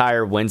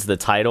McIntyre wins the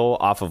title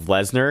off of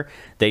Lesnar,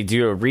 they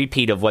do a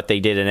repeat of what they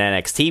did in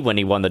NXT when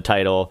he won the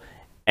title,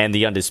 and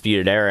the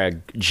Undisputed Era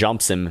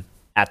jumps him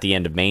at the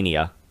end of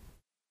Mania?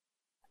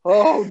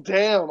 Oh,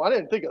 damn. I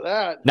didn't think of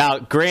that. Now,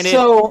 granted,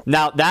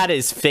 that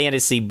is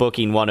fantasy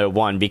booking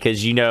 101,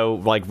 because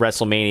like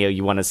WrestleMania,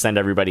 you want to send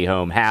everybody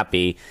home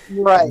happy.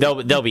 Right.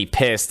 They'll be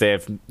pissed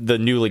if the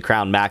newly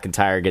crowned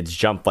McIntyre gets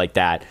jumped like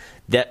that.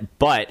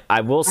 But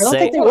I will say, I don't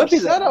think they would be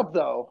setup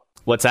though.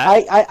 What's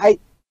that?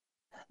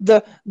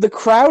 The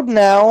crowd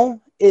now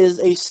is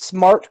a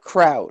smart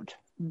crowd.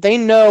 They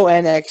know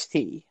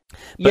NXT.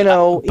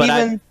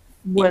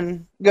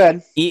 When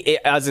good. I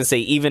was gonna say,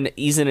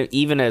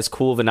 even as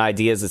cool of an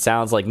idea as it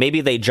sounds like, maybe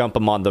they jump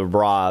him on the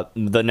Raw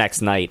the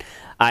next night.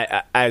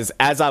 As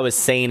I was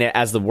saying it,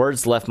 as the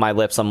words left my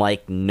lips, I'm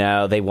like,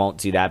 no, they won't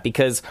do that,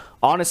 because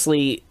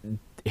honestly,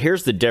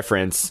 here's the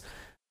difference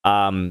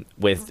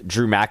with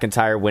Drew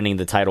McIntyre winning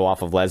the title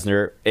off of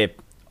Lesnar. With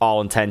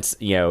all intentions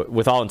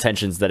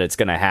that it's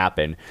gonna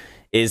happen,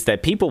 is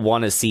that people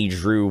want to see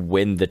Drew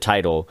win the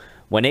title.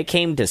 When it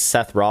came to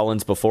Seth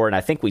Rollins before, and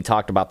I think we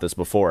talked about this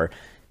before,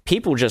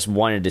 people just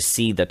wanted to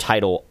see the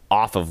title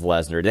off of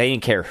Lesnar. They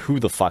didn't care who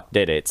the fuck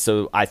did it.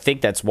 So I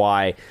think that's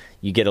why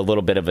you get a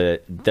little bit of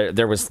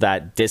there was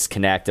that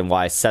disconnect, and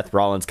why Seth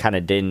Rollins kind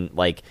of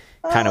went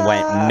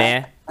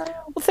meh.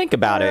 Well, think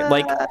about it.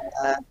 Like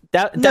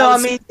that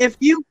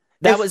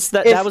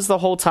was the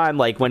whole time.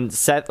 Like when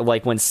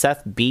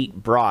Seth beat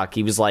Brock,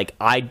 he was like,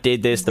 I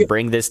did this to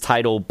bring this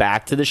title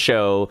back to the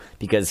show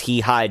because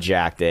he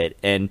hijacked it.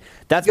 And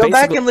that's go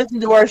back and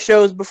listen to our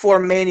shows before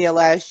Mania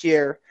last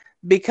year,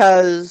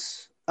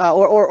 because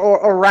or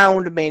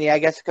around Mania, I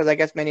guess, because I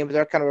guess Mania was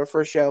our kind of our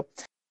first show.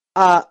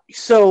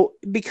 So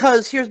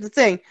because here's the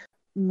thing,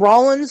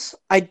 Rollins,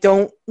 I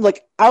don't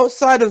like,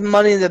 outside of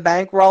Money in the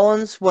Bank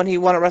Rollins when he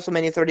won at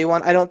WrestleMania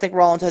 31, I don't think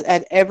Rollins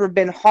had ever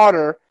been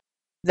hotter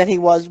than he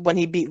was when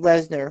he beat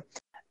Lesnar.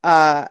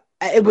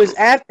 It was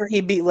after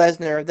he beat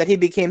Lesnar that he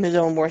became his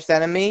own worst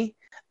enemy,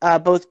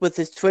 both with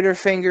his Twitter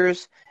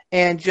fingers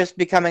and just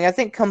becoming, I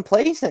think,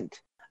 complacent.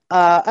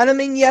 And I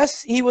mean,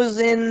 yes, he was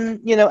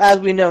in, as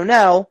we know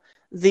now,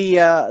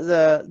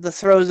 the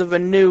throes of a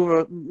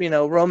new,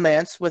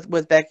 romance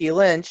with Becky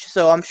Lynch.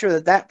 So I'm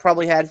sure that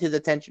probably had his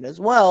attention as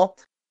well.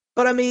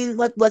 But I mean,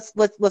 let's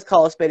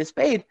call a spade a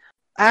spade.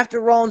 After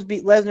Rollins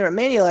beat Lesnar at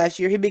Mania last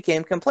year, he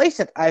became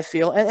complacent, I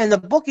feel, and the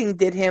booking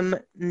did him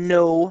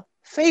no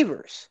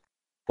favors.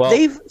 Well,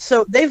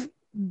 they've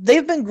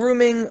been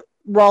grooming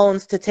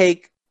Rollins to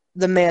take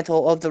the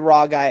mantle of the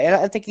Raw guy, and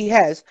I think he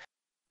has.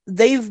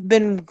 They've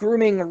been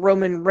grooming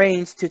Roman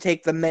Reigns to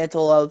take the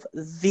mantle of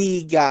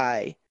the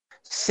guy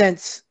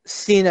since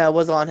Cena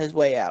was on his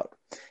way out.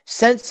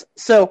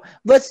 So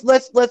let's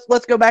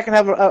go back and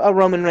have a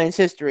Roman Reigns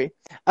history.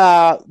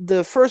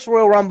 The first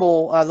Royal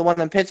Rumble, the one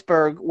in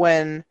Pittsburgh,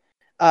 when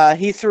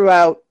he threw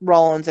out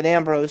Rollins and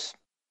Ambrose,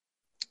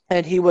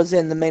 and he was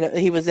in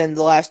the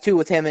last two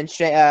with him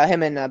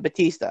and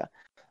Batista.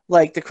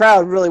 Like, the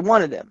crowd really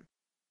wanted him.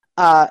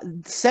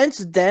 Since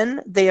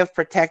then, they have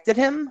protected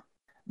him,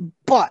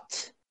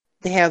 but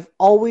they have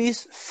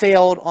always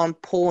failed on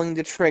pulling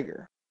the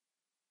trigger.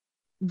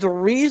 The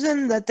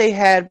reason that they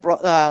had,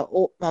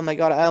 oh my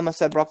god, I almost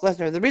said Brock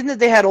Lesnar. The reason that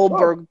they had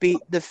Goldberg beat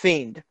The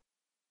Fiend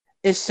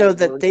is so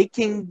that they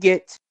can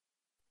get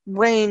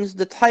Reigns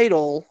the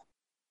title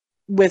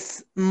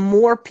with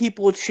more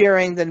people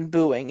cheering than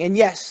booing. And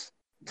yes,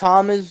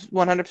 Tom is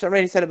 100%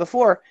 right. He said it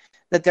before,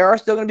 that there are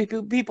still going to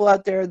be people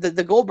out there,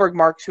 the Goldberg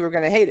marks, who are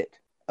going to hate it.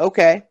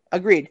 Okay,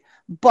 agreed.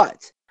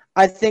 But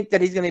I think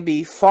that he's going to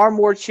be far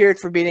more cheered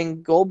for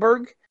beating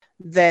Goldberg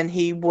than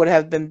he would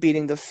have been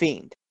beating The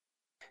Fiend.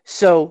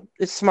 So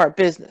it's smart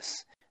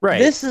business.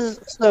 Right.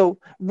 So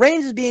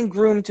Reigns is being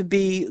groomed to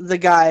be the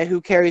guy who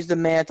carries the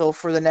mantle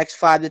for the next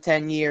 5 to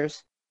 10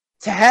 years.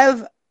 To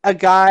have a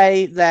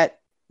guy that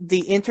the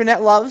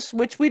internet loves,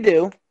 which we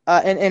do,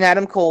 and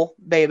Adam Cole,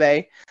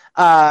 baby,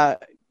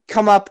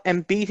 come up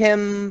and beat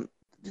him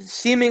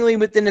seemingly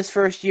within his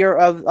first year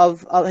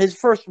of his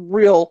first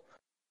real.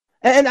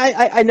 And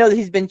I know that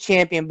he's been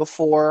champion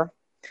before,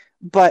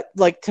 but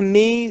like, to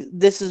me,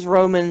 this is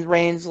Roman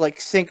Reigns' like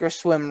sink or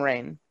swim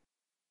reign.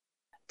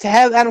 To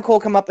have Adam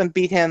Cole come up and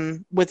beat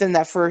him within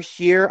that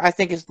first year, I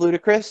think is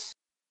ludicrous.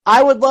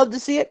 I would love to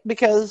see it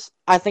because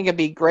I think it'd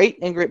be great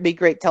and be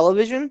great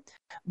television,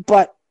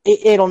 but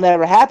it'll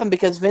never happen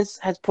because Vince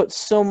has put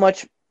so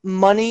much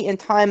money and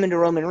time into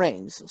Roman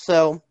Reigns.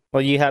 So,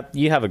 well, you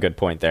have a good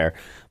point there.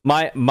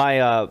 My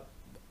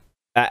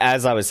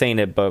as I was saying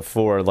it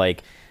before,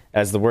 like,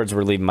 as the words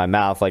were leaving my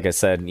mouth, like I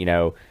said, you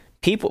know,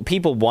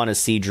 people want to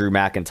see Drew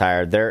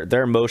McIntyre.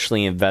 They're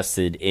emotionally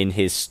invested in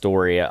his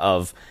story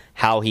of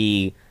how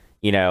he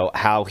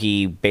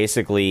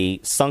basically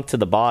sunk to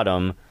the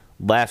bottom,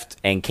 left,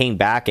 and came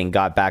back and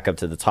got back up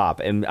to the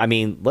top. And I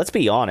mean, let's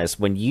be honest,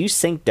 when you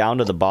sink down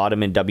to the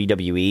bottom in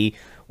WWE,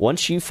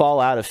 once you fall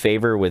out of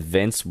favor with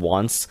Vince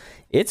once,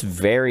 it's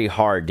very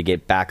hard to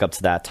get back up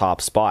to that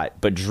top spot.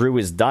 But Drew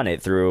has done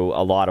it through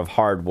a lot of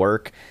hard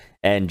work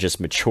and just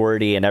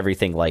maturity and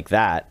everything like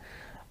that.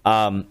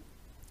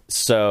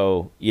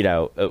 So, you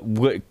know,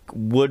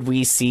 would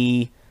we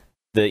see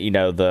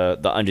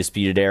the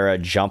Undisputed Era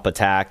jump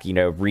attack, you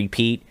know,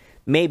 repeat?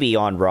 Maybe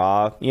on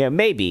Raw,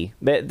 maybe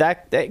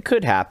that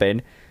could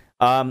happen.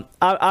 I'm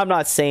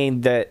not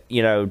saying that,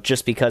 you know,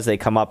 just because they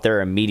come up,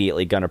 they're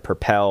immediately going to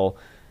propel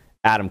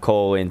Adam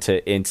Cole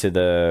into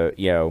the,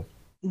 you know,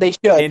 they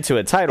should into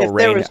a title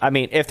reign. I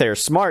mean, if they're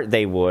smart,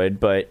 they would,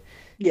 but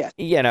yeah,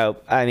 you know,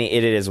 I mean,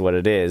 it is what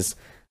it is.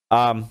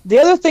 The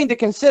other thing to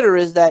consider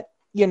is that,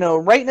 you know,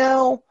 right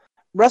now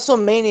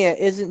WrestleMania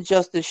isn't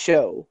just a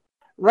show.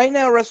 Right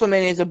now,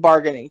 WrestleMania is a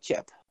bargaining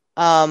chip.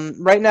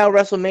 Right now,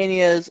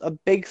 WrestleMania is a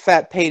big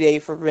fat payday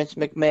for Vince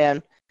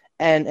McMahon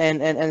and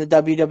the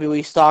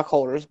WWE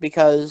stockholders,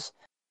 because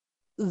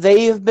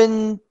they've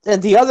been.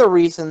 And the other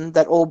reason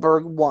that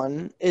Goldberg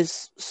won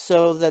is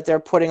so that they're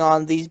putting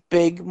on these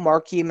big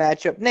marquee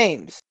matchup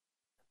names.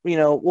 You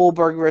know,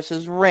 Goldberg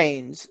versus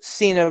Reigns,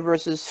 Cena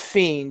versus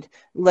Fiend,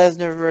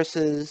 Lesnar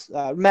versus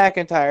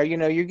McIntyre. You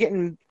know, you're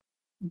getting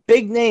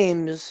big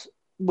names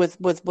with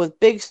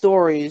big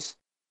stories,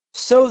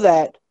 so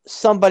that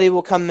somebody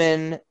will come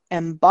in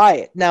and buy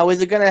it. Now,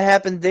 is it going to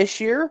happen this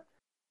year?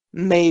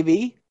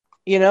 Maybe.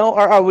 You know,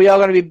 are we all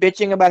going to be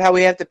bitching about how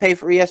we have to pay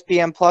for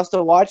ESPN Plus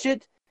to watch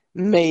it?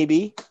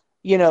 Maybe.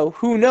 You know,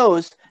 who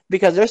knows?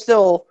 Because there's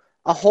still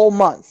a whole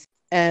month,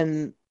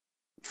 and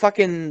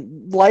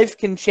fucking life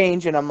can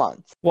change in a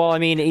month. Well, I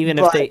mean, even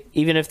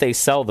if they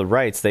sell the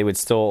rights, they would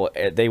still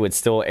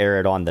air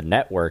it on the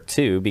network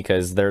too,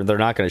 because they're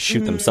not going to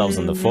shoot themselves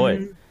in the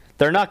foot.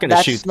 They're not going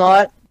to shoot.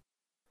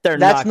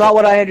 That's not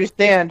what I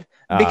understand.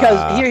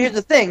 Because here's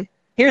the thing.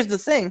 Here's the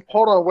thing.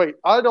 Hold on, wait.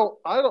 I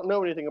don't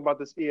know anything about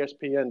this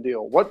ESPN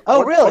deal.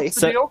 Really?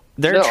 What's the deal?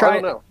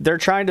 They're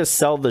trying to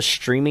sell the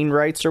streaming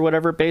rights or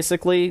whatever,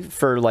 basically,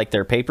 for like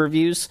their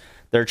pay-per-views.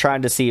 They're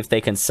trying to see if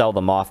they can sell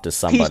them off to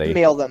somebody.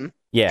 Piecemeal them.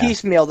 Yeah.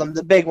 Piecemeal them.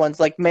 The big ones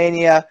like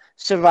Mania,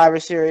 Survivor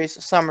Series,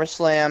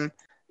 SummerSlam,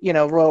 you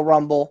know, Royal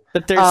Rumble.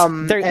 But there's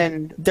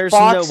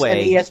Fox no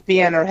way. And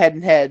ESPN are head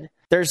and head.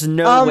 There's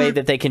no way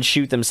that they can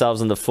shoot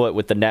themselves in the foot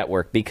with the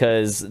network,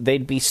 because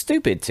they'd be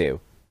stupid to.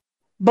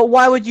 But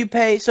why would you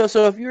pay? So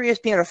if you're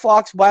ESPN or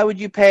Fox, why would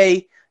you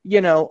pay,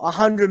 you know,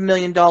 $100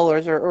 million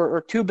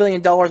or $2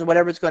 billion or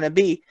whatever it's going to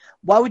be?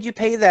 Why would you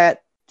pay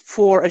that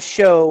for a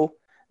show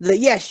that,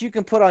 yes, you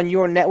can put on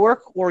your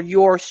network or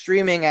your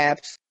streaming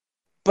apps,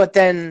 but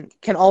then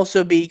can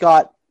also be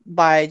got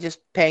by just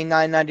paying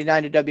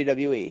 $9.99 to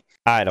WWE?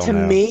 I don't know.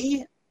 To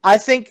me, I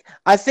think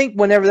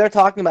whenever they're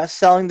talking about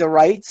selling the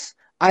rights,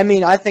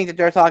 I think that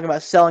they're talking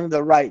about selling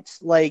the rights.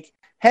 Like,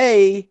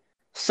 hey,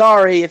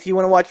 sorry, if you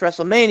want to watch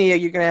WrestleMania,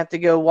 you're going to have to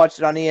go watch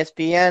it on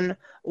ESPN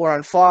or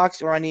on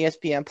Fox or on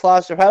ESPN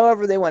Plus or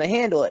however they want to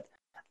handle it.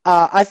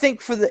 I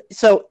think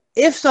so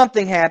if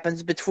something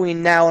happens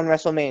between now and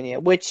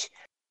WrestleMania, which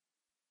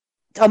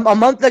a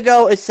month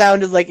ago, it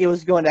sounded like it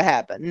was going to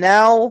happen.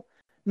 Now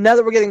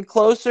that we're getting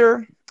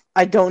closer,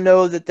 I don't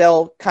know that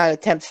they'll kind of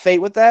tempt fate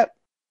with that.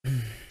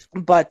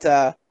 But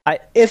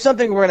if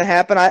something were going to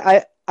happen,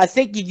 I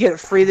think you get it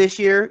free this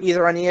year,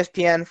 either on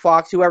ESPN,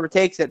 Fox, whoever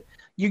takes it.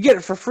 You get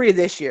it for free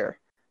this year.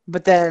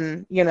 But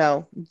then,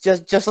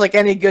 just like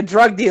any good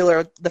drug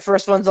dealer, the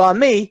first one's on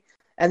me.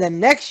 And then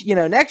next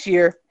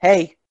year,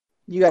 hey,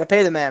 you got to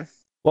pay the man.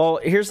 Well,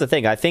 here's the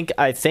thing. I think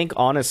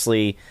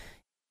honestly,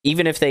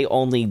 even if they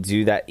only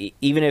do that,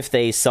 even if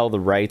they sell the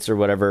rights or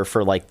whatever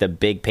for like the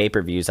big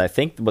pay-per-views, I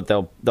think what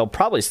they'll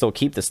probably still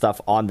keep the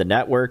stuff on the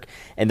network,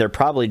 and they're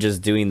probably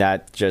just doing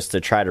that just to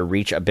try to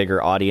reach a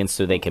bigger audience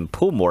so they can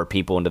pull more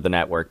people into the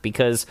network.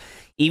 Because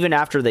even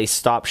after they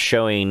stop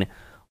showing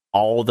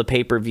all the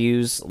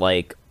pay-per-views,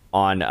 like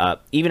on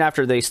even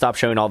after they stop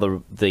showing all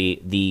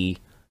the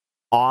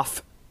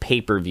off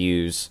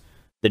pay-per-views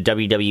the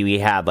WWE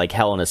had, like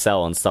Hell in a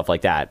Cell and stuff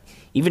like that,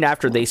 even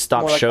after they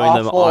stopped showing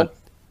them on.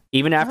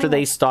 Even after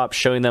they stopped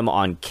showing them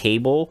on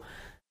cable,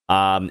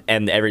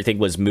 and everything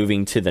was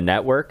moving to the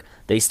network,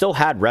 they still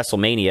had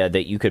WrestleMania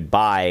that you could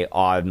buy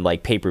on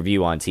like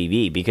pay-per-view on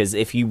TV. Because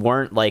if you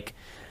weren't like,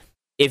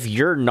 if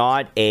you're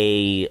not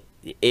a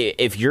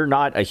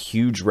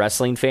huge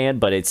wrestling fan,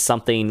 but it's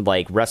something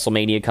like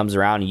WrestleMania comes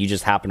around and you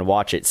just happen to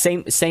watch it,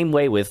 same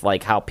way with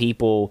like how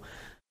people,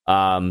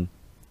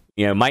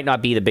 might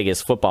not be the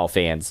biggest football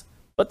fans,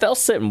 but they'll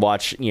sit and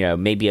watch,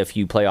 maybe a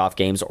few playoff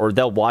games, or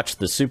they'll watch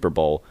the Super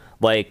Bowl.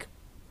 Like,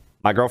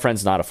 my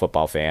girlfriend's not a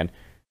football fan.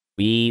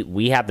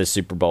 We have the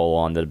Super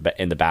Bowl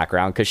in the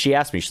background because she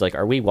asked me, she's like,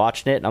 "Are we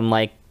watching it?" And I'm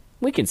like,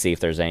 "We can see if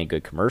there's any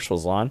good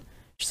commercials on."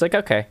 She's like,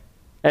 "Okay."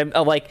 And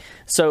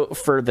so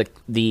for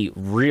the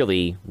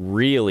really,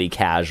 really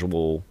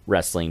casual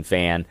wrestling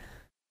fan,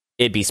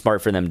 it'd be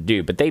smart for them to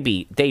do, but they'd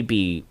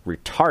be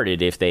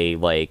retarded if they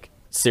like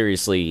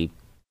seriously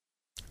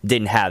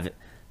didn't have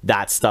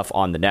that stuff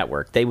on the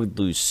network. They would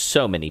lose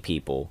so many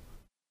people.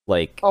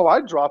 Like, oh,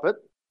 I'd drop it.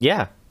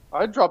 Yeah.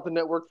 I'd drop the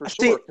network for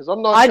sure, because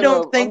I'm not. I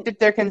don't think that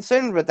they're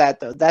concerned with that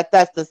though.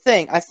 That's the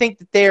thing. I think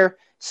that they're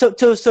so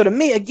to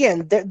me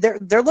again.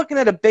 They're looking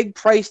at a big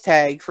price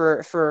tag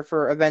for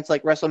events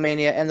like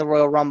WrestleMania and the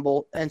Royal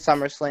Rumble and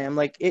SummerSlam.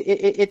 Like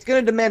it's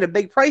going to demand a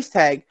big price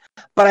tag.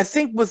 But I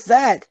think with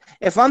that,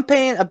 if I'm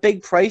paying a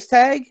big price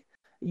tag,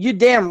 you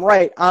damn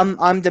right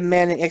I'm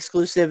demanding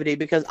exclusivity,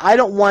 because I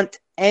don't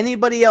want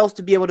anybody else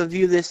to be able to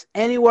view this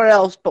anywhere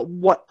else but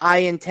what I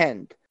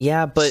intend.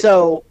 Yeah, but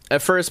so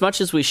for as much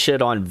as we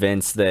shit on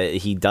Vince that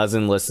he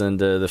doesn't listen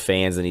to the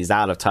fans and he's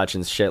out of touch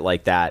and shit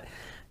like that,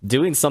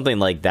 doing something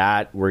like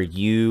that where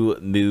you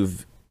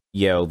move,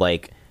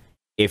 like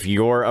if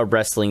you're a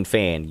wrestling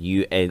fan,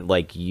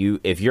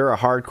 if you're a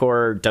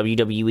hardcore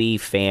WWE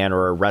fan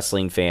or a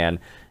wrestling fan,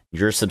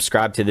 you're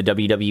subscribed to the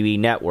WWE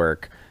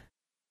network.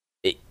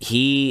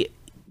 He's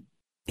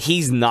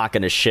not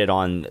going to shit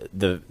on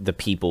the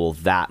people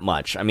that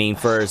much. I mean,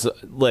 for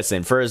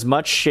as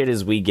much shit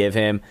as we give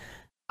him,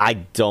 I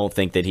don't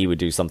think that he would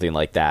do something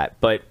like that.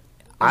 But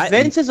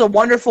Vince is a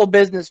wonderful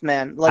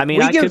businessman. Like, I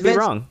mean, I could be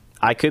wrong.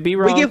 I could be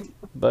wrong,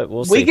 but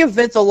we'll see. We give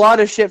Vince a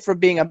lot of shit for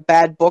being a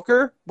bad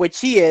booker,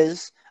 which he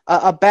is,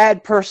 a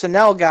bad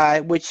personnel guy,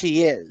 which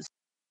he is.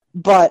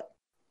 But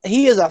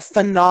he is a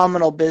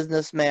phenomenal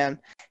businessman.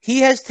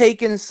 He has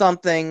taken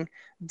something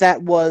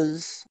that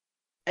was,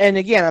 and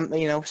again,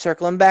 I'm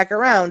circling back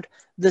around,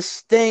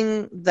 this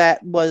thing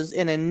that was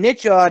in a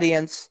niche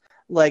audience,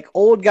 like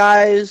old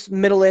guys,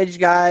 middle-aged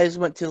guys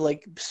went to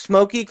like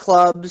smoky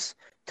clubs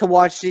to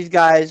watch these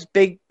guys,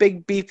 big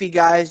beefy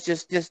guys,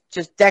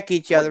 just deck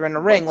each other in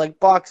a ring like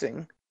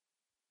boxing.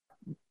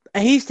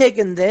 And he's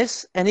taken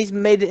this and he's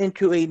made it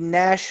into a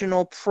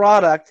national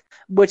product,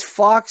 which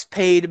Fox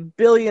paid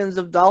billions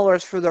of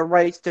dollars for the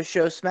rights to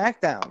show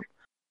SmackDown.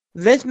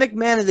 Vince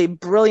McMahon is a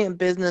brilliant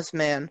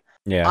businessman.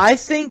 Yeah, I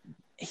think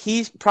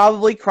he's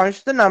probably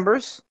crunched the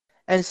numbers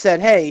and said,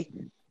 "Hey,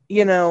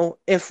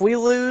 if we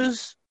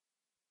lose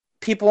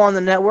people on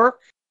the network,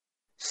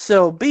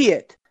 so be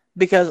it."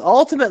 Because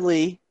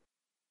ultimately,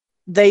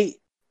 and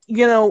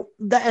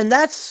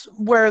that's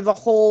where the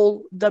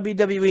whole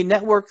WWE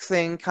network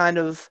thing kind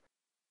of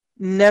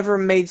never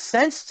made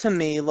sense to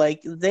me.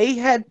 Like, they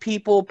had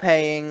people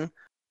paying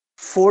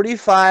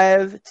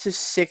 $45 to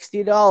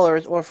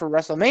 $60, or for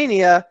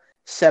WrestleMania,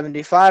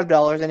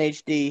 $75 in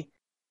HD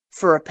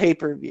for a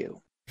pay-per-view.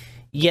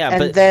 Yeah,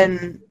 and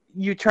then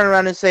you turn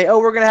around and say, "Oh,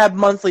 we're going to have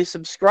monthly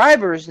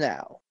subscribers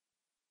now."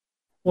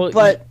 Well,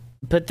 but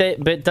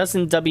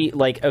doesn't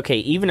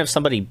even if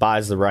somebody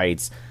buys the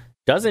rights,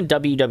 doesn't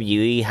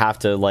WWE have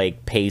to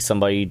like pay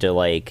somebody to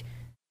like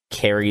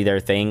carry their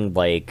thing?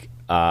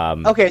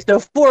 Okay, so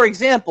for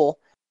example,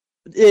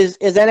 is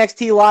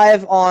NXT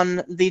live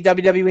on the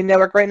WWE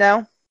network right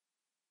now?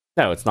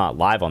 No, it's not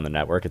live on the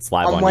network. It's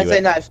live on Wednesday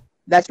nights.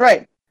 That's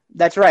right,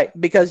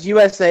 because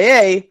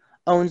USAA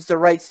owns the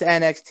rights to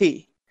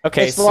NXT.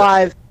 Okay, it's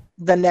live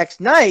the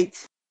next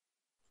night.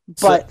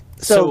 But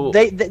so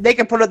they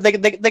can put it, they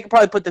can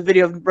probably put the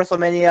video of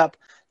WrestleMania up,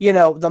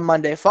 the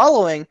Monday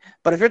following.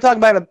 But if you're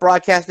talking about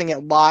broadcasting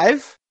it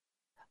live,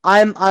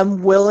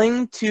 I'm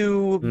willing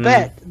to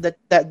bet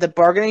that the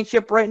bargaining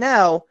chip right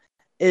now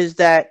is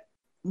that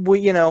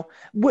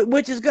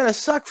which is going to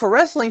suck for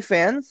wrestling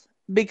fans,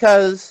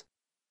 because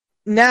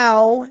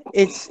now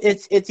it's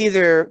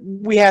either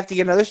we have to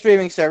get another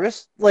streaming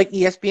service like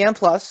ESPN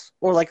Plus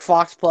or like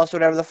Fox Plus,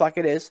 whatever the fuck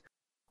it is,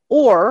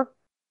 or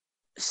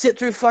sit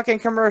through fucking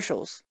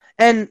commercials.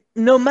 And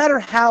no matter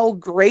how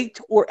great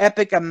or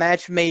epic a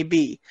match may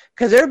be,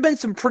 because there have been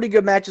some pretty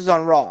good matches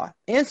on Raw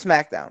and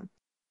SmackDown,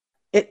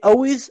 it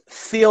always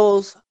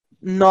feels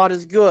not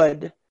as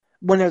good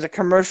when there's a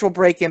commercial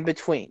break in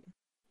between.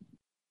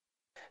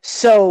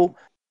 So,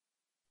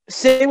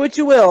 say what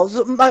you will.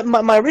 So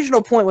my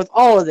original point with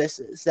all of this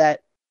is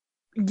that,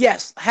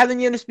 yes, having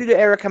the Undisputed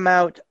Era come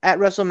out at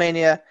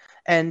WrestleMania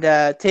and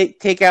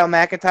take out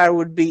McIntyre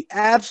would be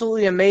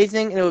absolutely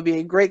amazing, and it would be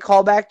a great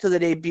callback to the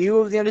debut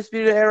of the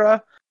Undisputed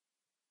Era.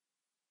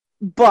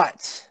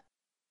 But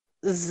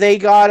they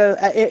gotta,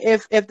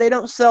 if they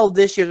don't sell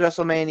this year's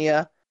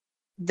WrestleMania,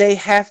 they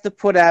have to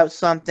put out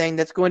something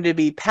that's going to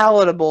be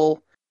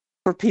palatable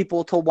for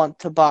people to want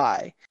to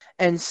buy.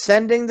 And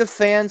sending the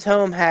fans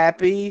home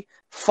happy,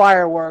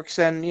 fireworks,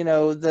 and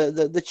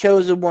the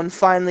chosen one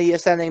finally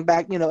ascending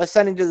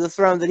to the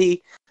throne that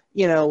he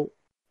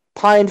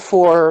pined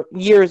for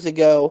years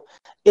ago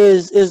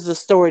is the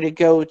story to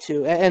go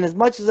to. And as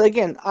much as,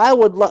 again, I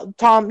would love,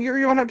 Tom, you're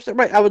 100%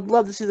 right, I would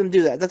love to see them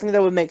do that. I think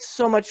that would make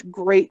so much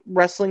great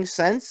wrestling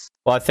sense.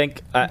 Well, I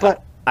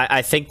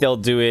think they'll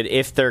do it.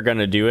 If they're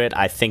gonna do it,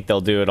 I think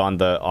they'll do it on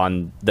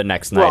the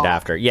next night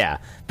after. Yeah,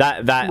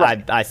 that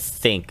right. I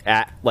think,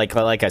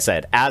 like I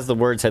said, as the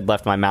words had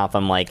left my mouth,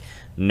 I'm like,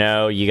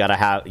 no, you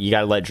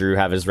gotta let Drew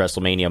have his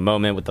WrestleMania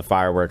moment with the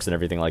fireworks and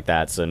everything like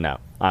that. So no,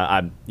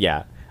 I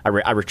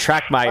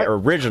retract my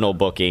original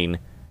booking,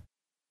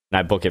 and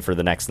I book it for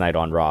the next night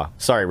on Raw.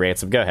 Sorry,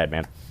 Ransom, go ahead,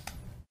 man.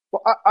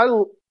 Well,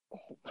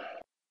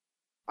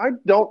 I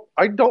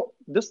don't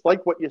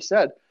dislike what you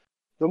said.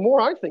 The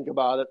more I think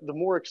about it, the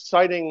more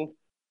exciting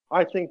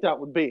I think that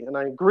would be. And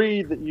I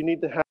agree that you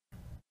need to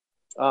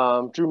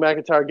have Drew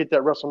McIntyre get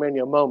that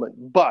WrestleMania moment.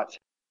 But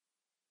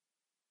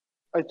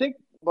I think,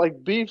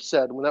 like Beef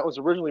said when that was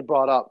originally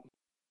brought up,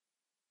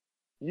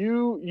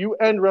 you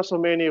end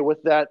WrestleMania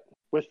with that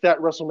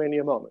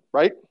WrestleMania moment,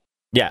 right?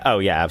 Yeah. Oh,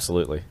 yeah,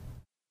 absolutely.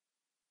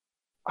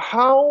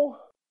 How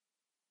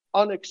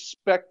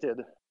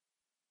unexpected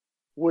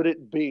would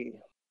it be?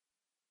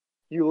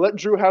 You let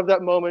Drew have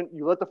that moment.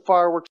 You let the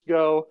fireworks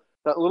go.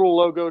 That little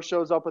logo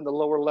shows up in the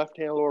lower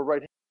left-hand, lower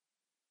right-hand,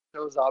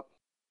 shows up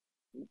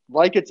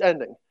like it's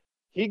ending.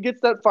 He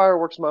gets that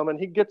fireworks moment.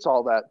 He gets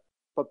all that.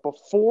 But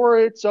before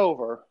it's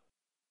over,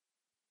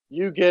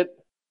 you get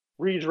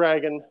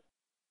Redragon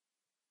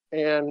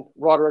and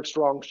Roderick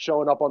Strong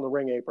showing up on the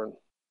ring apron.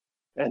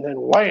 And then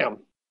wham!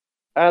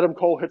 Adam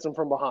Cole hits him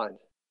from behind.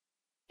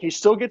 He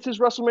still gets his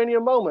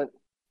WrestleMania moment,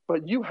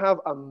 but you have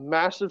a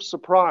massive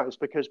surprise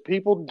because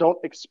people don't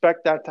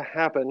expect that to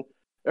happen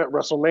at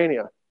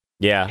WrestleMania.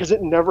 Yeah. Because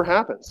it never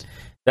happens.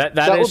 That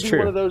is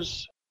true.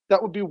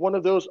 That would be one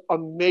of those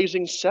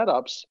amazing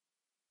setups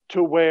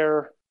to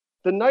where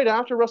the night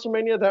after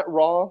WrestleMania, that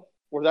Raw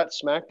or that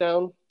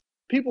SmackDown,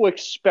 people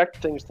expect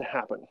things to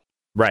happen.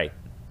 Right.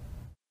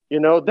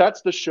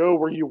 That's the show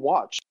where you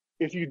watch.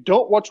 If you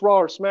don't watch Raw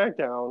or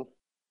SmackDown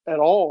at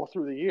all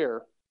through the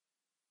year,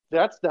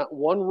 that's that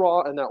one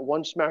Raw and that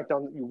one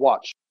SmackDown that you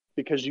watch,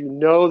 because you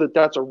know that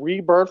that's a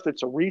rebirth,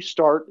 it's a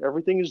restart,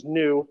 everything is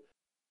new,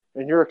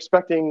 and you're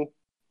expecting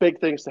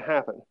big things to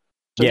happen.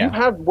 So you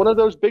have one of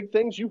those big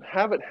things, you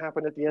have it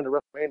happen at the end of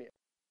WrestleMania.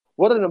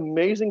 What an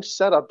amazing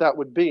setup that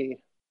would be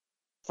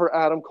for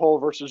Adam Cole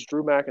versus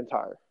Drew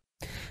McIntyre.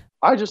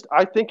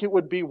 I think it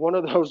would be one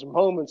of those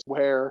moments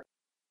where,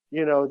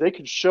 they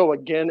could show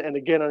again and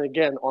again and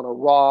again on a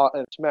Raw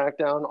and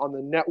SmackDown on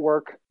the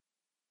network.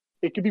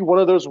 It could be one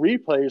of those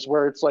replays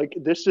where it's like,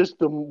 this is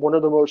one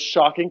of the most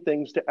shocking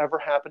things to ever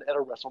happen at a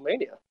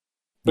WrestleMania.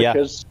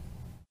 Because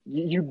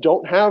you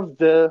don't have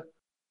the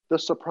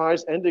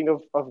surprise ending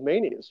of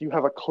Manias. You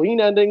have a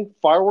clean ending,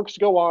 fireworks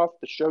go off,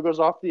 the show goes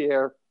off the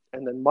air,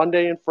 and then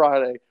Monday and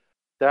Friday,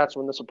 that's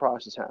when the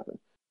surprises happen.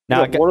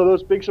 Now, one of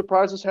those big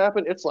surprises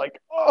happen, it's like,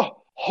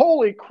 oh,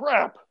 holy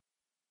crap.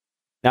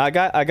 Now, I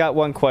got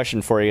one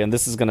question for you, and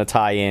this is going to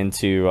tie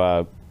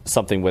into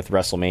something with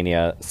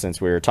WrestleMania, since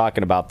we were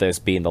talking about this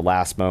being the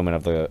last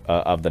moment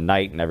of the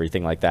night and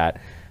everything like that.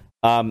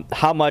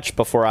 How much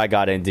before I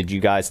got in did you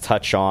guys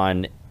touch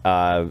on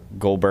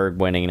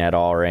Goldberg winning at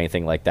all or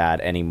anything like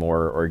that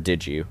anymore, or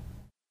did you?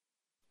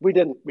 We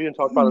didn't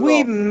talk about it.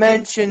 We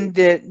mentioned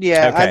it,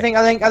 yeah. Okay.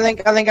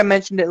 I think I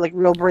mentioned it like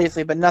real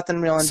briefly, but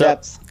nothing real in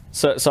depth.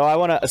 So I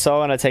want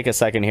to take a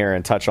second here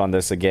and touch on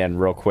this again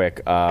real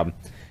quick.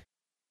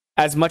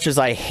 As much as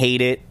I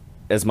hate it,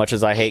 as much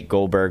as I hate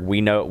Goldberg,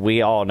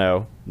 we all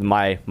know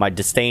my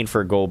disdain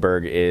for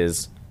Goldberg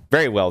is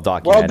very well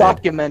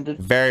documented.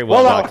 Very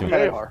well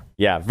documented.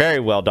 Yeah, very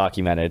well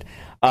documented.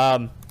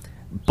 But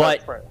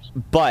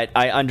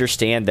I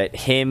understand that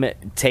him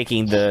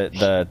taking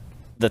the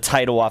the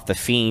title off the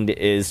Fiend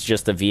is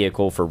just a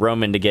vehicle for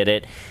Roman to get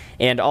it.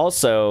 And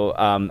also,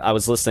 I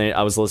was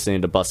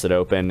listening to Busted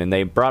Open, and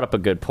they brought up a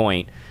good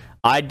point.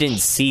 I didn't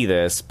see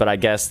this, but I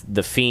guess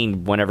the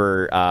Fiend,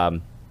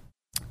 whenever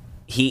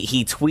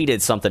he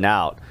tweeted something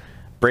out,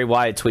 Bray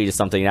Wyatt tweeted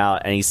something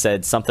out, and he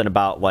said something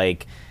about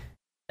like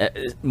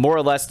more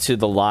or less to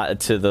the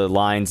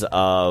lines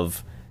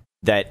of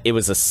that it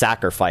was a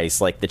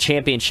sacrifice. Like the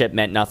championship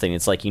meant nothing.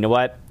 It's like, you know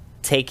what?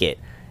 Take it.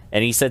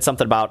 And he said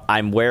something about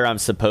I'm where I'm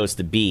supposed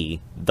to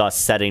be, thus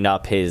setting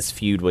up his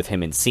feud with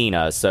him and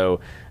Cena. So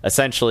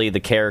essentially the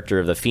character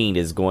of the Fiend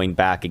is going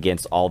back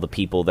against all the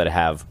people that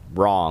have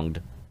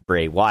wronged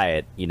Bray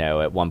Wyatt, you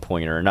know, at one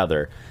point or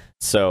another.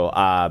 So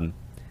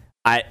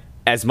I,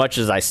 as much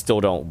as I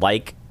still don't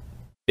like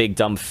big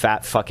dumb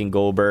fat fucking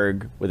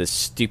Goldberg with his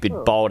stupid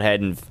bald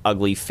head and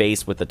ugly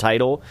face with the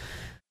title,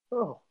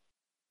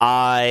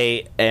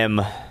 I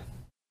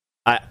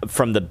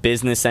from the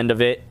business end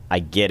of it, I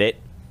get it.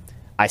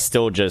 I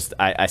still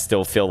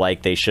feel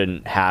like they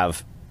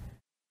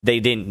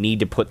didn't need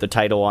to put the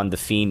title on the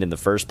Fiend in the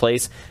first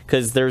place,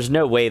 because there's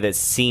no way that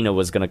Cena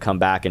was going to come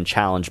back and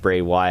challenge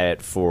Bray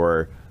Wyatt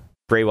or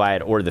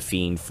the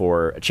Fiend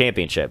for a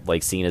championship.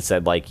 Like Cena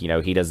said, like, you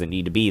know, he doesn't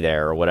need to be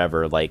there or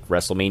whatever. Like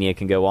WrestleMania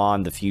can go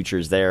on, the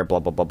future's there, blah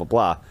blah blah blah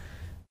blah.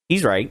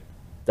 He's right.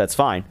 That's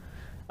fine.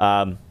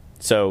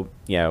 So,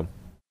 you know,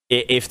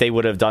 if they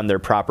would have done their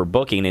proper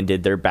booking and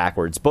did their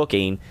backwards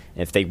booking,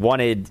 if they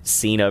wanted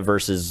Cena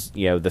versus,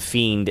 you know, the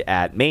Fiend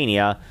at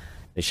Mania,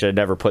 they should have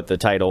never put the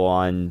title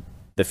on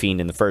the Fiend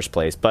in the first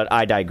place. But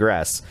I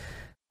digress.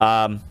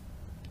 The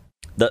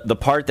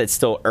part that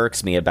still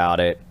irks me about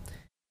it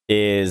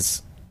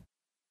is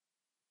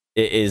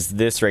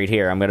this right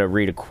here. I'm going to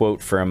read a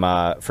quote from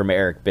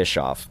Eric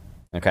Bischoff.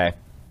 Okay.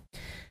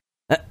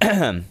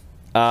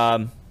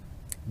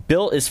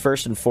 Bill is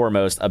first and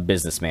foremost a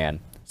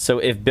businessman. So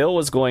if Bill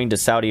was going to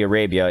Saudi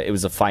Arabia, it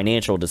was a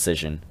financial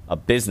decision, a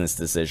business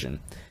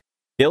decision.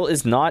 Bill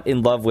is not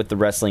in love with the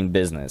wrestling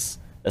business,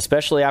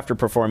 especially after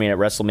performing at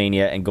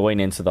WrestleMania and going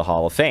into the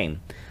Hall of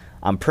Fame.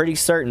 I'm pretty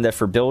certain that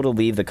for Bill to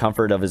leave the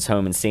comfort of his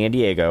home in San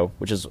Diego,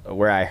 which is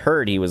where I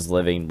heard he was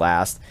living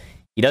last,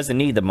 he doesn't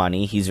need the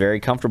money. He's very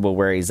comfortable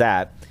where he's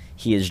at.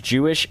 He is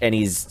Jewish, and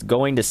he's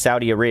going to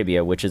Saudi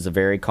Arabia, which is a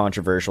very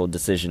controversial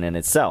decision in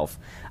itself.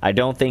 I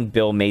don't think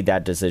Bill made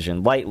that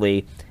decision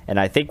lightly, and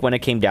I think when it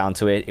came down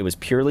to it, it was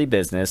purely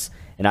business,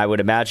 and I would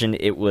imagine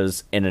it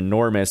was an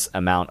enormous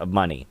amount of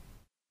money.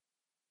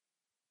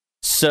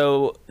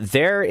 So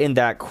there in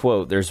that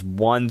quote, there's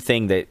one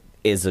thing that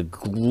is a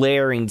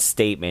glaring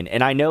statement,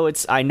 and I know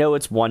it's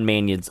one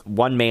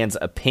man's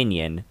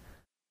opinion,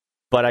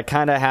 but I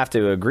kind of have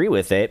to agree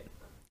with it.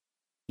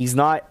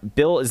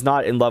 Bill is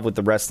not in love with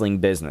the wrestling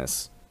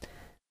business.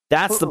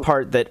 That's the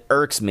part that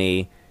irks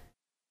me.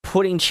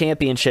 Putting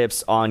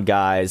championships on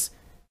guys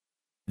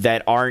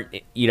that aren't,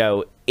 you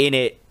know, in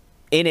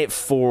it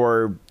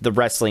for the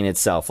wrestling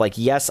itself. Like,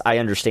 yes, I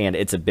understand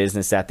it's a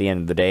business at the end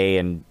of the day,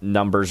 and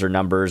numbers are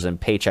numbers and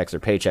paychecks are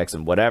paychecks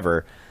and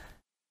whatever.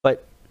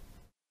 But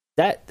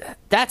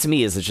that to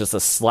me is just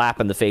a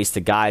slap in the face to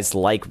guys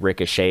like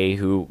Ricochet,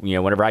 who, you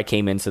know, whenever I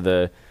came into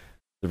the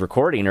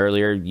recording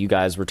earlier, you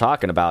guys were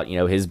talking about, you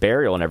know, his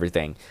burial and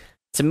everything.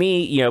 To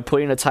me, you know,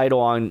 putting a title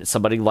on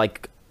somebody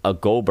like a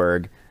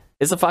Goldberg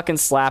is a fucking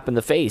slap in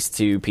the face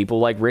to people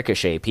like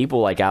Ricochet,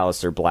 people like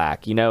Aleister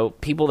Black, you know,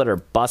 people that are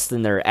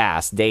busting their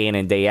ass day in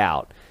and day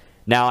out.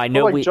 Now, I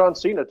know John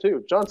Cena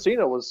too. John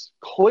Cena was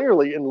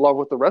clearly in love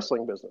with the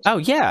wrestling business. Oh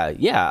yeah.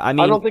 I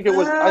mean, I don't think it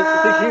was.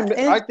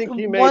 I think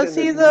he made was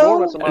an he, though?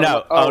 enormous amount.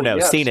 No.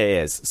 Yes. Cena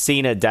is.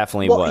 Cena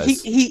definitely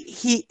was.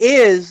 He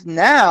is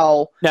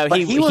now. No,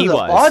 but he was a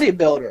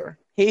bodybuilder.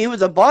 He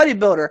was a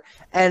bodybuilder,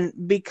 and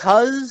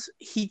because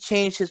he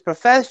changed his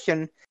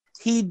profession,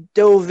 he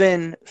dove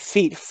in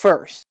feet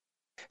first.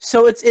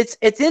 So it's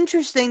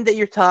interesting that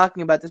you're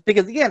talking about this,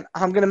 because again,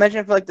 I'm going to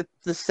mention it for like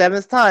the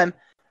seventh time.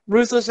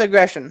 Ruthless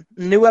Aggression.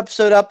 New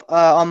episode up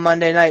on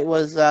Monday night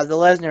was the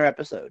Lesnar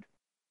episode.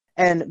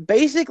 And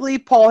basically,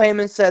 Paul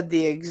Heyman said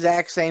the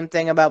exact same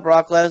thing about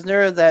Brock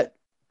Lesnar that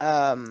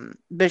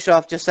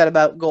Bischoff just said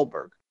about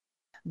Goldberg.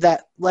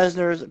 That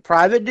Lesnar is a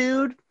private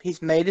dude.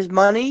 He's made his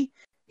money.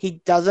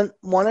 He doesn't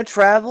want to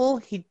travel.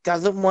 He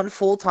doesn't want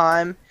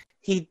full-time.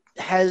 He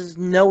has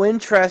no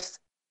interest.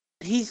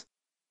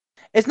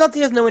 It's not that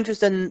he has no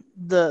interest in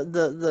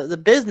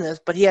the business,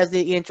 but he has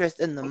the interest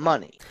in the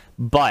money.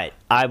 But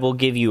I will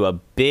give you a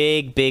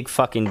big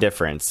fucking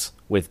difference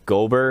with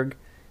Goldberg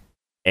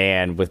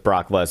and with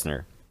Brock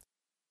Lesnar.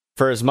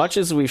 For as much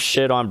as we've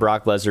shit on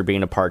Brock Lesnar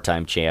being a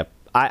part-time champ,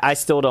 I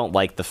still don't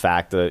like the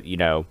fact that, you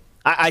know,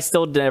 I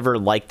still never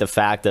liked the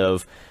fact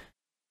of,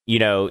 you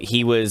know,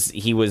 he was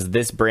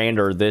this brand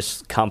or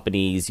this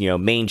company's, you know,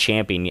 main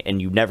champion,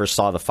 and you never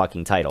saw the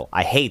fucking title.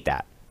 I hate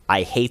that.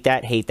 I hate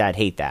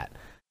that.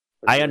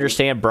 I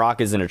understand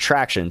Brock is an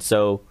attraction,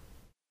 so,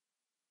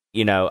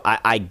 you know,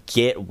 I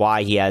get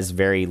why he has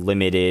very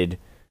limited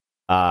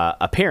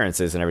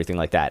appearances and everything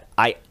like that.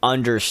 I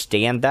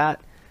understand that,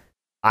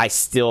 I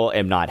still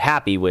am not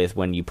happy with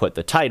when you put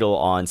the title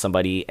on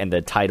somebody and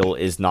the title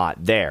is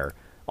not there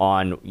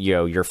on, you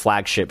know, your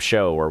flagship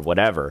show or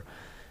whatever.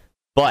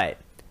 But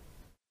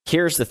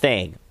here's the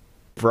thing.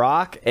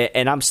 Brock,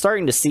 and I'm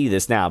starting to see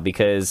this now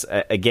because,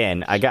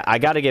 again, I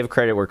got to give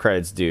credit where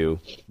credit's due.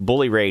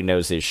 Bully Ray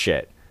knows his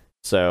shit.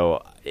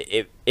 So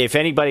if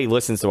anybody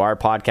listens to our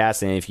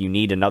podcast, and if you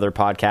need another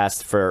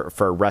podcast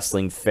for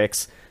wrestling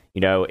fix,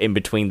 you know, in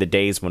between the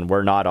days when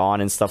we're not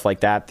on and stuff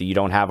like that you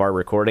don't have our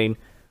recording,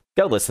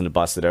 go listen to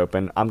Busted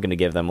Open. I'm going to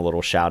give them a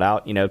little shout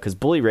out, you know, because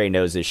Bully Ray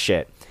knows his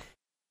shit.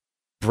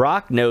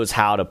 Brock knows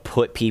how to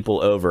put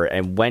people over,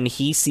 and when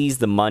he sees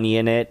the money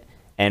in it,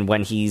 and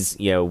when he's,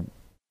 you know,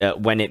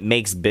 when it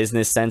makes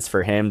business sense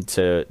for him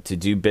to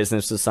do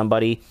business with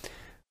somebody,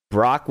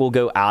 Brock will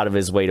go out of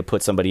his way to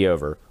put somebody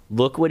over.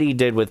 Look what he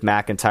did with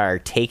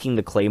McIntyre, taking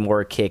the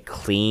Claymore kick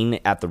clean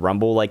at the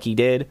Rumble like he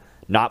did,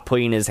 not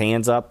putting his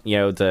hands up. You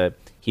know,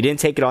 he didn't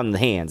take it on the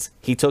hands.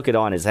 He took it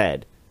on his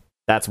head.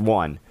 That's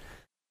one.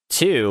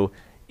 Two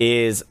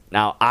is,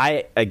 now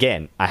I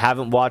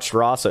haven't watched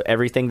Raw, so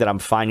everything that I'm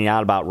finding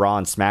out about Raw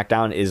and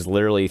SmackDown is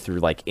literally through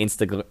like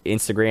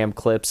Instagram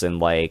clips and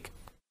like,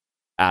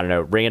 I don't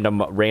know,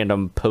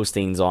 random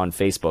postings on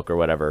Facebook or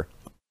whatever.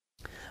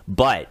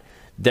 But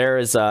there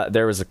was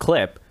a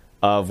clip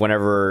of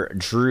whenever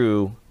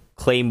Drew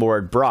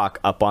claymored Brock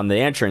up on the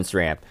entrance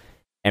ramp,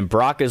 and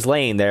Brock is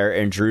laying there,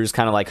 and Drew's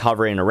kind of like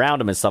hovering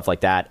around him and stuff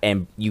like that,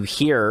 and you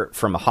hear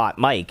from a hot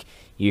mic,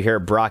 you hear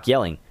Brock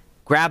yelling,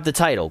 "Grab the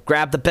title,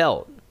 grab the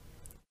belt,"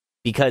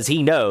 because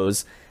he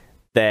knows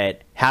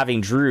that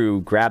having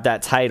Drew grab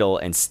that title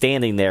and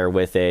standing there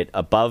with it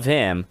above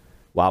him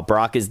while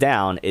Brock is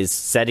down is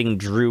setting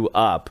Drew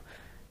up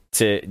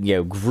to, you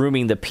know,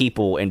 grooming the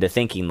people into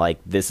thinking like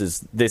this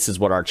is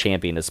what our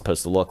champion is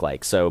supposed to look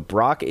like. So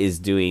Brock is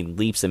doing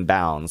leaps and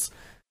bounds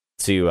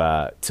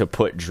to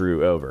put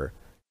Drew over.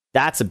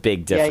 That's a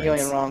big difference. Yeah,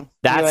 you ain't wrong.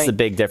 That's the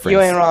big difference.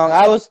 You ain't wrong.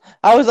 I was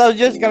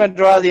just gonna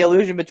draw the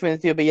illusion between the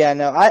two, but yeah,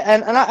 no.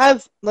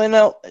 I've you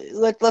know,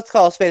 let's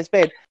call a spade a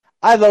spade.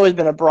 I've always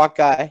been a Brock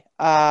guy.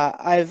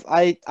 I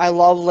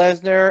love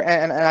Lesnar,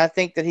 and I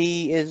think that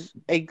he is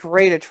a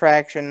great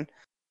attraction.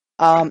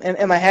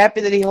 Am I happy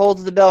that he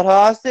holds the belt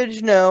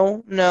hostage?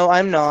 No,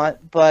 I'm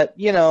not. But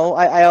you know,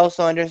 I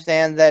also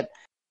understand that,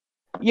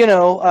 you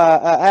know,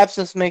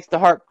 absence makes the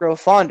heart grow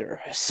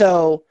fonder.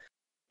 So,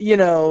 you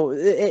know,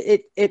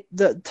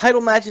 the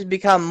title matches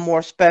become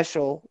more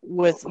special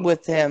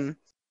with him.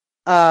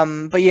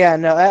 But yeah,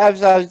 no,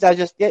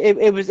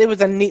 it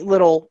was a neat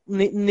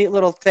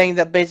little thing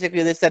that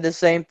basically they said the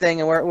same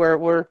thing, and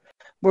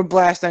we're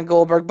blasting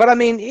Goldberg. But I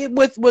mean,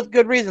 with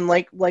good reason,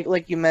 like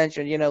you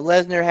mentioned, you know,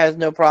 Lesnar has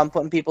no problem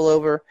putting people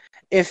over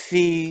if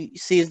he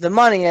sees the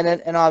money in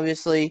it, and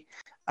obviously,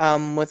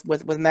 with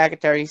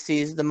McIntyre, he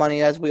sees the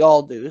money as we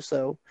all do.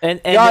 So,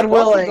 and God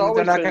willing,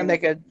 they're not going to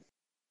make a.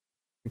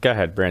 Go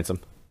ahead, Branson.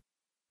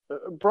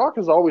 Brock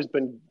has always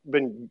been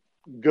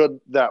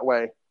good that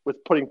way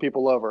with putting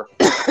people over.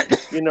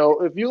 You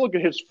know, if you look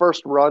at his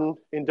first run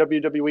in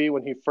WWE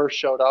when he first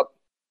showed up,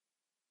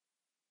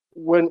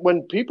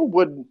 when people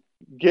would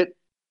get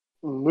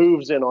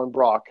moves in on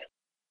Brock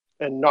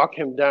and knock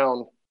him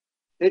down,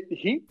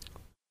 he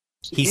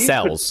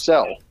sells. Could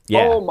sell.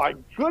 Yeah. Oh my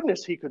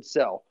goodness, he could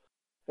sell.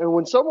 And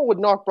when someone would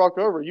knock Brock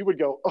over, you would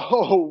go,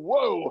 "Oh,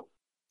 whoa,"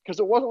 because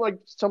it wasn't like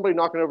somebody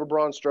knocking over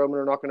Braun Strowman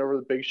or knocking over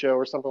the Big Show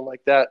or something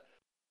like that.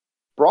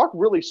 Brock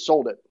really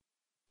sold it,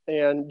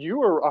 and you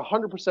were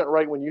 100%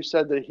 right when you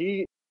said that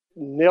he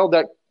nailed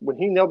that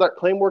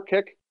Claymore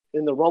kick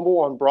in the Rumble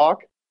on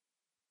Brock.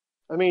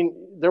 I mean,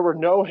 there were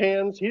no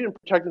hands. He didn't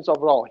protect himself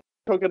at all. He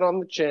took it on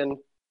the chin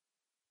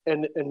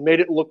and made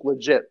it look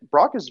legit.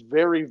 Brock is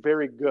very,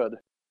 very good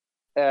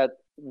at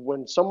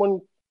when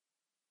someone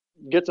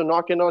gets a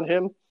knock in on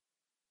him,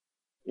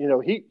 you know,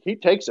 he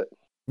takes it.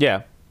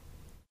 Yeah.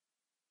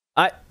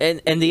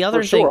 And the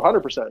other For thing, sure,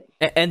 100%.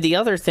 And the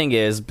other thing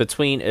is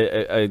between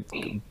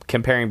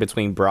comparing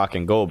between Brock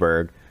and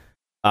Goldberg.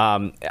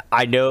 I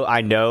know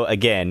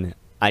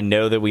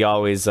that we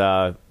always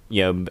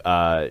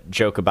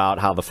joke about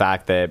how the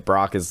fact that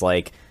Brock is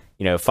like,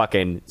 you know,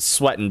 fucking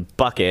sweating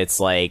buckets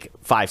like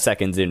 5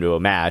 seconds into a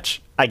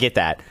match. I get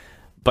that,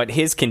 but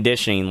his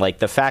conditioning, like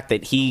the fact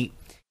that he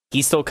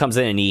still comes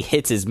in and he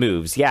hits his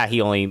moves. Yeah,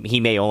 he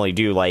may only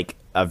do like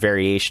a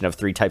variation of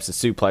 3 types of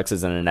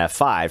suplexes and an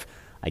F5.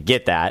 I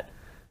get that,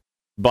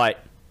 but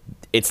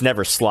it's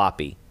never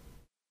sloppy.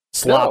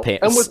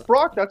 And with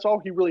Brock, that's all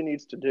he really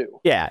needs to do.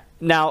 Yeah.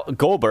 Now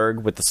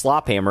Goldberg with the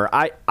slop hammer,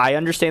 I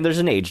understand there's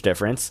an age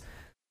difference,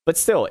 but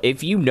still,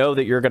 if you know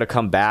that you're going to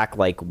come back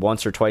like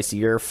once or twice a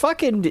year,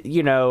 fucking,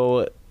 you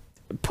know,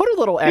 put a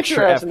little extra.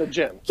 Get your ass in the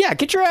gym. Yeah,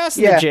 get your ass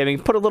in the gym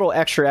and put a little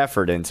extra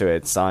effort into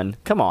it, son.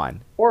 Come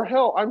on. Or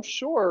hell, I'm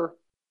sure,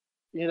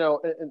 you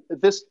know,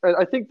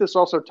 I think this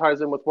also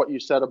ties in with what you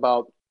said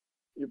about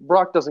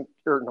Goldberg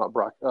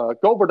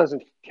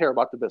doesn't care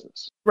about the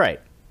business.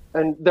 Right.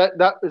 And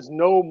that is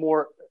no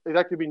more.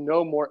 That could be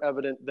no more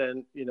evident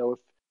than, you know,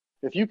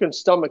 if you can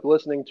stomach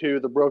listening to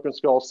the Broken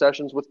Skull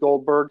sessions with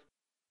Goldberg,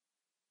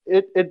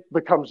 it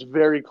becomes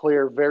very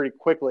clear very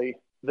quickly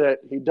that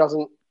he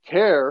doesn't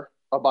care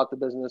about the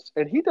business,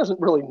 and he doesn't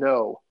really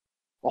know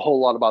a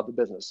whole lot about the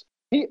business.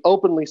 He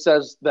openly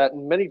says that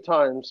many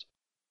times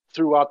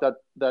throughout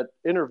that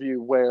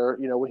interview, where,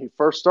 you know, when he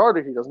first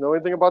started, he doesn't know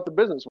anything about the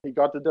business. When he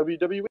got to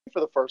WWE for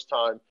the first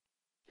time,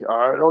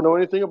 I don't know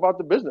anything about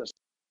the business.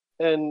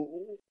 And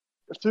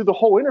through the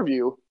whole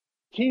interview,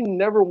 he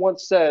never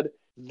once said,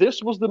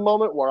 this was the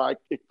moment where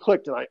it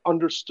clicked and I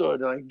understood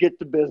and I get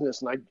the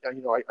business and I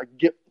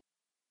get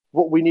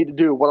what we need to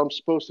do, what I'm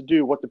supposed to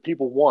do, what the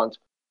people want.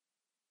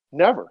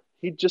 Never.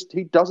 He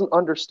doesn't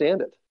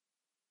understand it.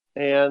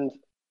 And,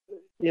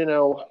 you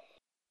know,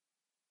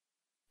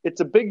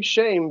 it's a big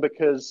shame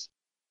because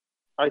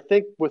I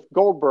think with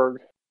Goldberg,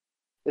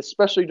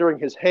 especially during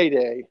his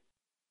heyday,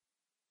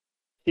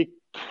 he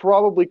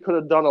probably could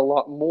have done a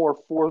lot more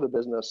for the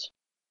business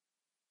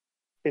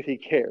if he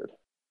cared.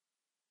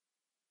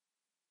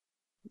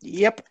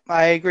 Yep,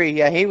 I agree.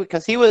 Yeah,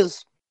 because he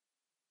was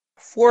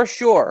for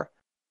sure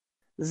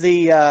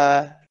the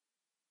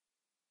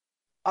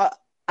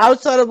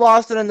outside of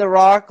Austin and The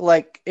Rock.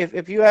 Like,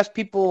 if you ask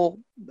people,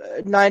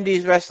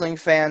 90s wrestling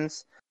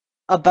fans,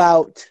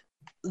 about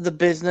the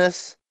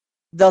business,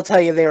 they'll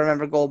tell you they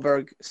remember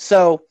Goldberg.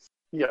 So,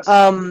 yes,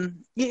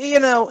 you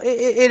know,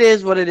 it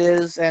is what it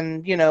is,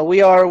 and you know,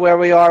 we are where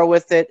we are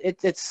with it.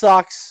 It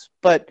sucks,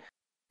 but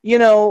you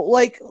know,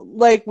 like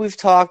we've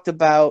talked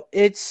about,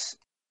 it's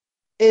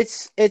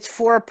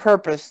for a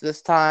purpose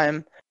this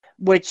time,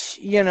 which,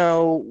 you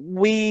know,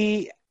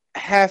 we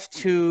have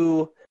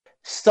to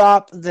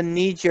stop the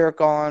knee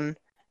jerk on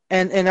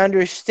and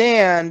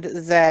understand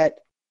that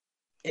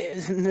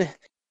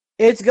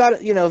it's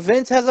got, you know,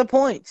 Vince has a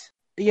point.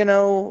 You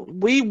know,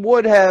 we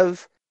would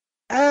have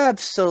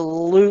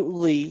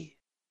absolutely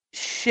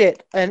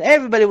shit, and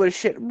everybody would have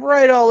shit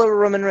right all over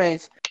Roman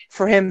Reigns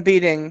for him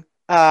beating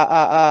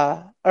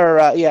for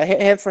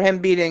him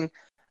beating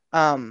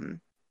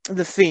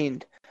the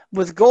Fiend.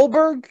 With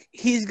Goldberg,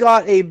 he's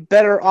got a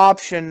better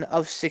option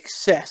of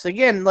success.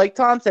 Again, like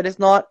Tom said, it's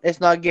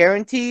not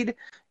guaranteed.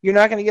 You're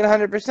not going to get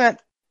 100%,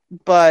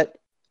 but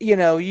you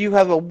know, you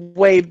have a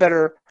way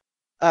better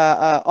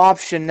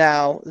option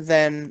now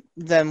than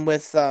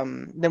with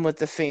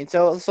the Fiend.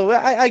 So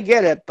I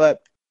get it,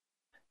 but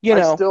you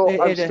know,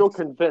 I'm still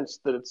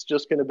convinced that it's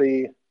going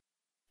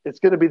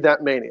to be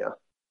that Mania.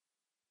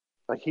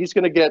 Like, he's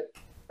going to get,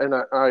 and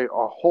I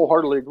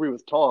wholeheartedly agree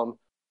with Tom.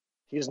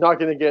 He's not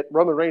going to get,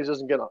 Roman Reigns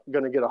isn't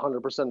going to get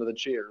 100% of the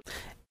cheers.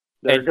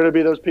 There are going to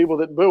be those people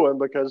that boo him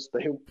because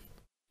they, you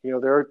know,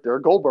 they're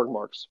Goldberg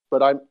marks.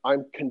 But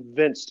I'm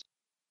convinced.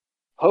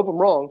 Hope I'm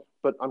wrong,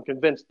 but I'm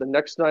convinced the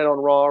next night on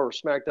Raw or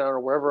SmackDown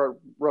or wherever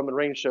Roman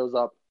Reigns shows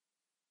up,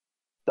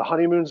 the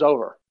honeymoon's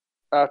over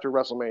after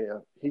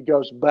WrestleMania. He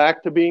goes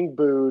back to being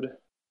booed.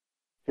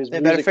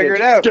 They better figure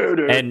it out.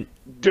 And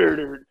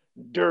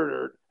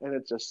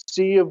it's a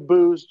sea of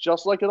boos,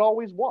 just like it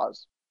always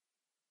was.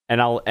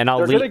 And I'll They're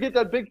going to get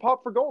that big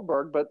pop for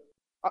Goldberg, but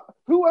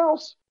who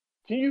else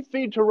can you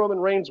feed to Roman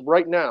Reigns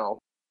right now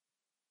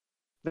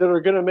that are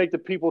going to make the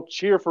people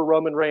cheer for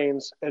Roman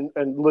Reigns and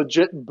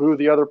legit boo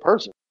the other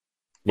person?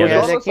 Yeah,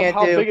 regardless of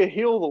how big a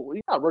heel,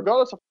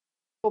 regardless of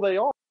how they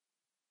are.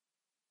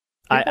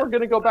 People are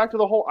going to go back to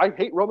the whole, I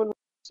hate Roman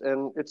Reigns,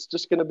 and it's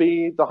just going to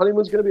be, the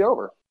honeymoon's going to be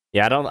over.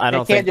 Yeah, I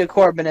don't they can't do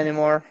Corbin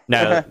anymore.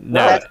 No.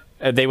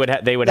 They would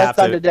have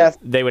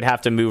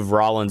to move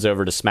Rollins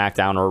over to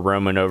SmackDown or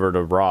Roman over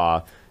to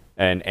Raw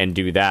and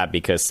do that,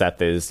 because Seth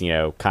is, you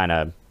know, kind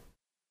of,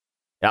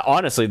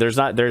 honestly,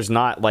 there's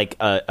not like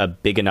a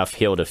big enough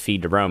heel to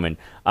feed to Roman.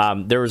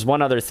 There was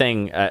one other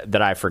thing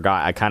that I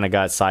forgot. I kind of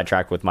got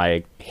sidetracked with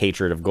my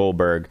hatred of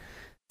Goldberg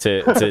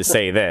to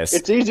say this.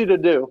 It's easy to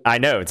do. I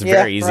know, it's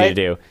very easy to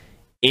do.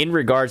 In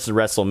regards to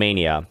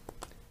WrestleMania,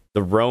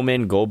 the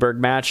Roman Goldberg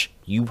match,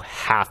 you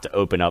have to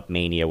open up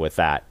Mania with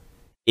that.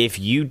 If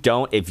you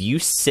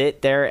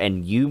sit there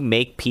and you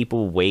make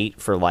people wait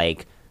for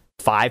like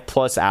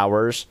 5+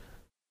 hours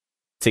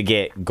to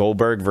get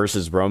Goldberg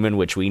versus Roman,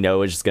 which we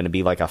know is going to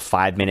be like a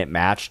 5-minute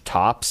match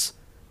tops,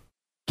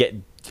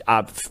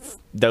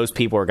 those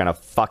people are going to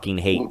fucking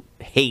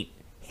hate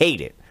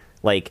it.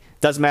 Like, it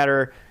doesn't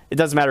matter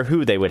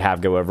who they would have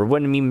go over. It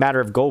wouldn't even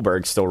matter if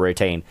Goldberg still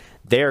retained.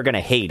 They're going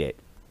to hate it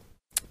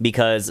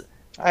because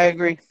I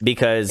agree.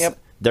 Because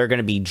they're going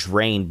to be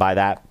drained by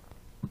that.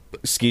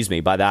 Excuse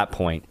me. By that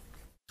point,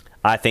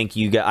 I think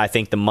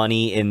the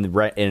money in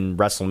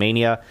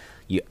WrestleMania.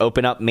 You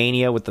open up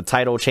Mania with the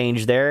title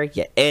change there.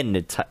 You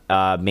end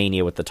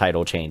Mania with the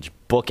title change.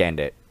 Bookend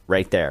it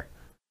right there.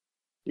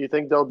 Do you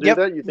think they'll do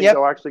that? You think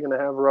they're actually going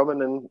to have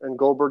Roman and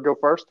Goldberg go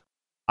first?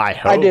 I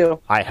hope. I do.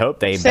 I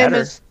hope they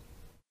better.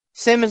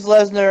 Same as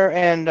Lesnar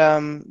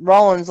and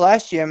Rollins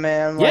last year,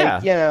 man.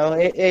 Like, you know,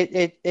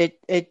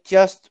 it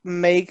just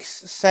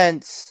makes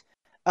sense.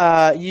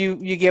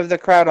 You give the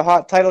crowd a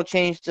hot title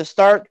change to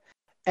start,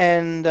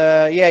 and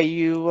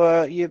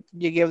you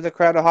give the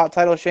crowd a hot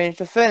title change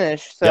to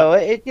finish. So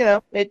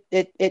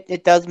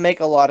it does make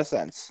a lot of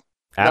sense.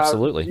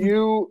 Absolutely. Now,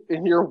 you,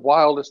 in your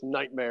wildest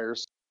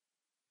nightmares,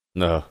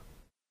 no,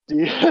 Do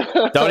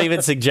you... Don't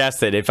even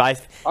suggest it.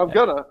 I'm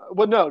gonna.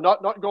 Well, no,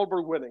 not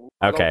Goldberg winning.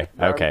 Okay.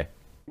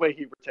 Way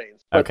he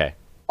retains. But Okay.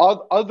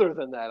 Other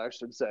than that, I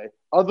should say.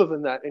 Other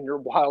than that, in your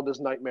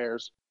wildest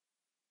nightmares,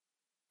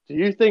 do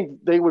you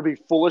think they would be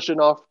foolish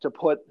enough to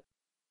put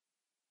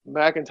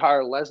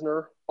McIntyre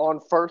Lesnar on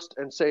first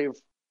and save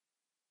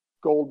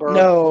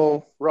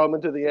Goldberg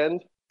Roman to the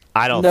end?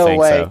 I don't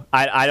think so.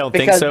 I don't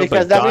think so.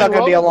 Because that's not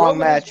going to be a long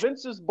match.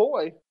 Vince's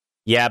boy.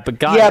 Yeah, but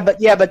God.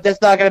 Yeah, but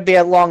that's not going to be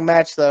a long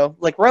match though.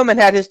 Like Roman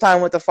had his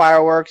time with the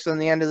fireworks and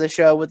the end of the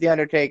show with the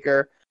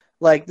Undertaker.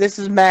 Like this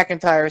is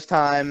McIntyre's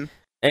time.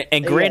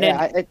 And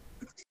granted,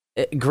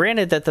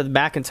 granted that the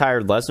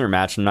McIntyre Lesnar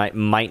match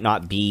might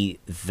not be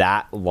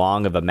that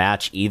long of a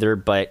match either,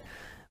 but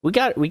we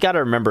got to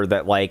remember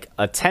that like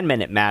a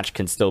 10-minute match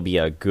can still be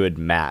a good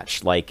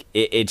match. Like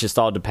it just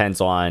all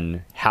depends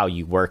on how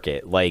you work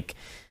it. Like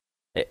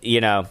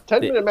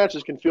 10-minute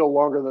matches can feel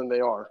longer than they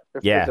are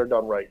if they're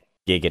done right.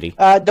 Giggity.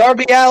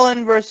 Darby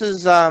Allin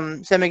versus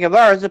Sammy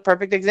Guevara is a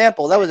perfect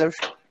example. That was a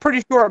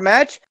pretty short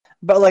match,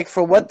 but like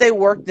for what they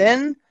worked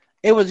in,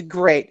 it was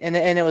great and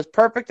it was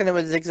perfect and it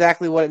was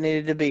exactly what it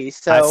needed to be.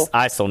 So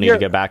I still need to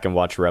go back and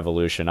watch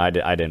Revolution. I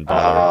didn't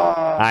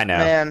bother. I know.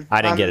 Man,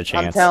 I didn't get a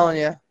chance. I'm telling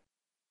you.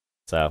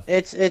 So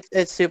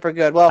it's super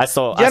good. Well,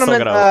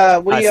 gentlemen,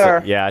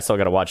 I still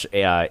got to watch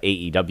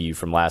AEW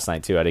from last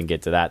night too. I didn't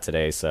get to that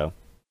today, so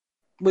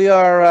we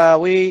are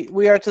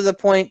to the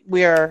point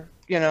we are.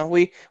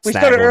 We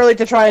started early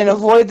to try and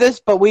avoid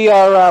this, but we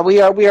are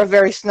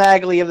very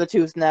snaggly of the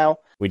tooth now.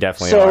 We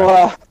definitely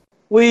are.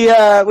 We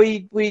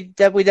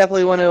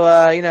definitely want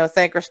to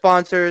thank our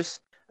sponsors.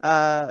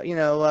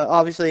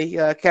 Obviously,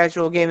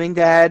 Casual Gaming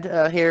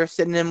Dad here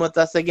sitting in with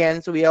us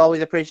again. So we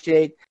always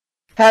appreciate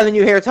having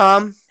you here,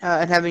 Tom,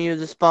 and having you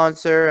as a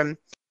sponsor. And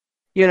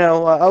I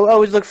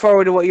always look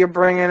forward to what you're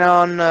bringing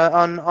on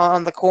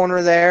the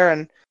corner there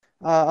and.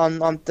 On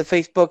the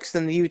Facebooks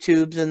and the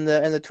YouTubes and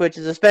the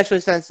Twitches,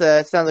 especially since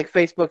it sounds like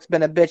Facebook's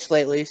been a bitch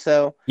lately.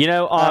 So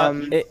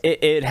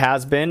it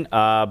has been,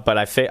 but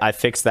I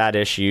fixed that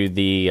issue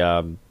the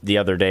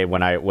other day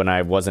when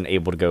I wasn't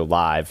able to go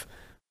live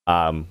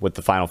with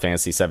the Final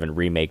Fantasy VII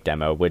Remake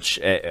demo, which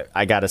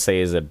I gotta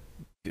say is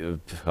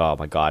oh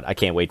my god, I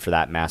can't wait for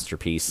that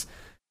masterpiece.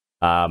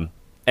 And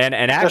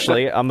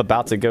actually, I'm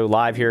about to go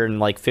live here in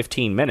like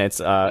 15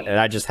 minutes, and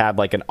I just had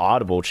like an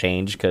audible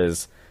change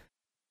because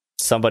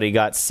somebody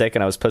got sick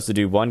and I was supposed to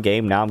do one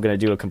game. Now I'm going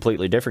to do a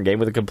completely different game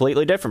with a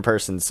completely different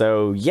person.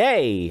 So,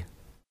 yay!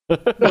 Well,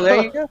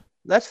 there you go.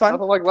 That's fun.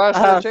 Nothing like last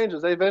minute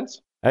changes, eh,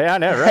 Vince? Yeah, I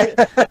know, right?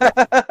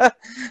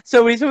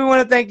 So we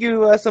want to thank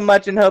you so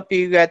much and hope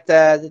you got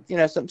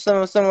some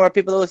of our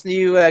people that listen to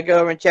you go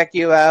over and check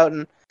you out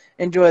and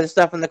enjoy the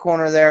stuff in the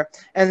corner there.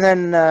 And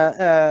then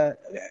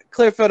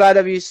Clearfield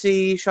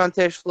IWC, Sean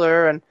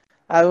Tischler, and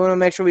I want to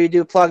make sure we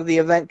do plug the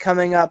event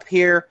coming up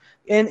here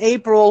in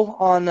April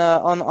on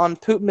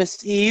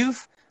Poopmas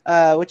Eve,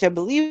 which I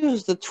believe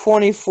is the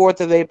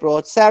 24th of April.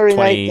 It's Saturday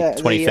night.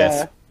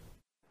 25th.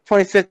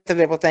 25th of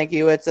April, thank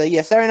you. It's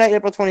Saturday night,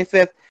 April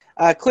 25th.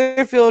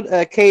 Clearfield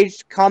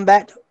Cage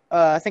Combat,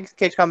 I think it's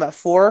Cage Combat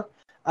 4.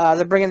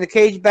 They're bringing the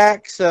cage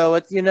back, so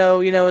it's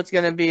it's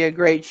going to be a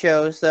great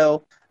show.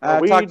 So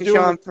are we talk to doing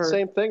Sean the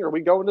same thing? Are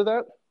we going to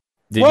that?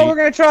 We're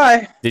going to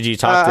try. Did you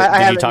talk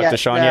to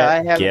Sean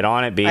yet? Get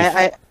on it, Beef.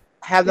 I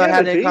have not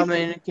had any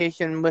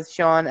communication with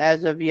Sean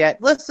as of yet.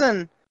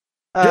 Listen,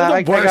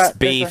 you're the worst,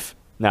 Beef.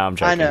 No, I'm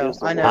joking.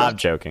 I know. I'm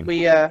joking.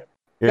 We I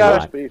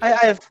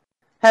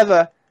have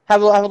a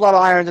lot of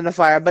irons in the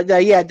fire, but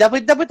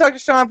definitely talk to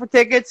Sean for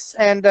tickets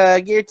and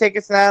get your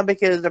tickets now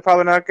because they're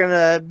probably not going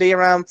to be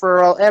around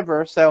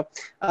forever. So,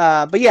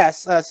 but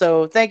yes,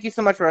 so thank you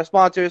so much for our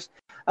sponsors.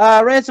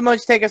 Ransom, why don't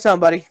you take us home,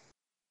 buddy?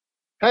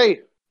 Hey,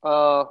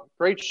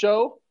 great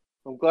show.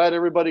 I'm glad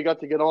everybody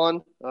got to get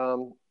on.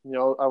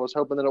 I was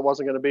hoping that it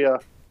wasn't going to be a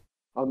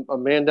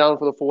man down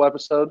for the full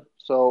episode.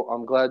 So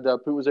I'm glad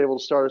Pooh was able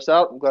to start us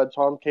out. I'm glad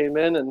Tom came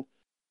in and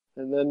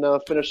then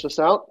finished us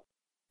out.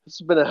 This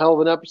has been a hell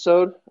of an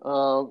episode.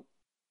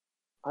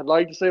 I'd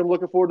like to say I'm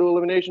looking forward to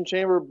Elimination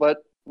Chamber, but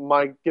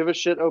my give a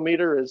shit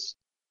o-meter is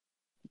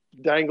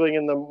dangling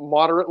in the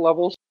moderate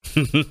levels.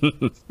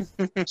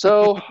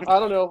 So I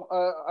don't know.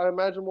 I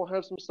imagine we'll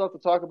have some stuff to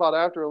talk about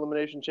after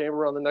Elimination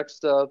Chamber on the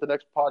next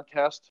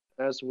podcast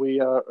as we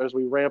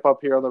ramp up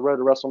here on the road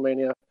to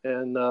WrestleMania,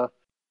 and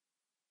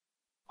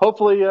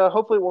hopefully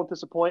it won't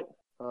disappoint.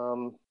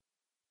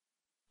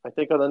 I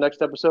think on the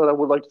next episode I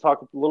would like to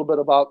talk a little bit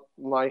about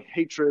my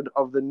hatred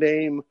of the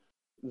name,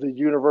 the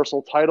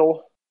Universal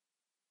title.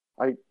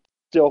 I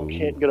still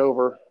can't get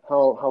over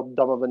how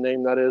dumb of a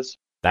name that is.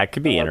 That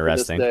could be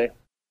interesting. It's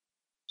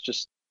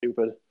just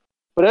stupid.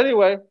 But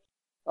anyway,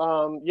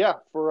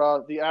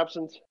 for the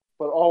absent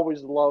but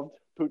always loved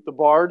Poot the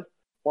Bard,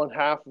 one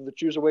half of the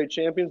Cruiserweight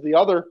champions, the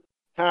other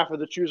half of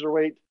the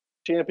Cruiserweight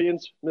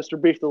champions,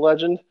 Mr. Beef the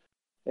Legend,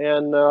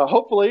 and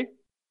hopefully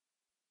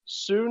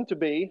soon to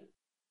be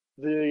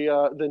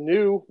the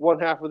new one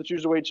half of the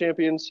Cruiserweight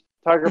champions,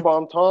 Tiger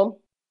Bomb Tom.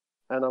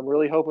 And I'm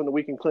really hoping that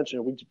we can clinch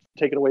it. We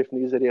take it away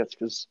from these idiots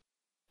because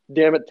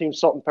damn it, Team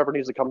Salt and Pepper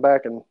needs to come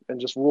back and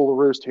just rule the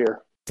roost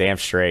here. Damn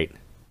straight.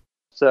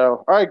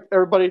 So, all right,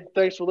 everybody,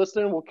 thanks for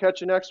listening. We'll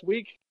catch you next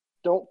week.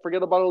 Don't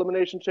forget about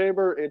Elimination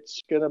Chamber.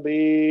 It's going to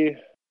be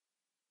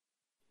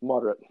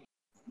moderate.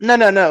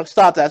 No.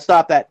 Stop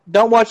that.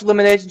 Don't watch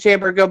Elimination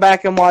Chamber. Go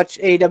back and watch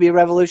AEW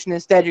Revolution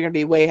instead. You're going to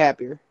be way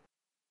happier.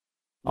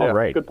 All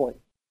right. Good point.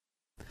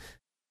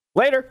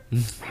 Later.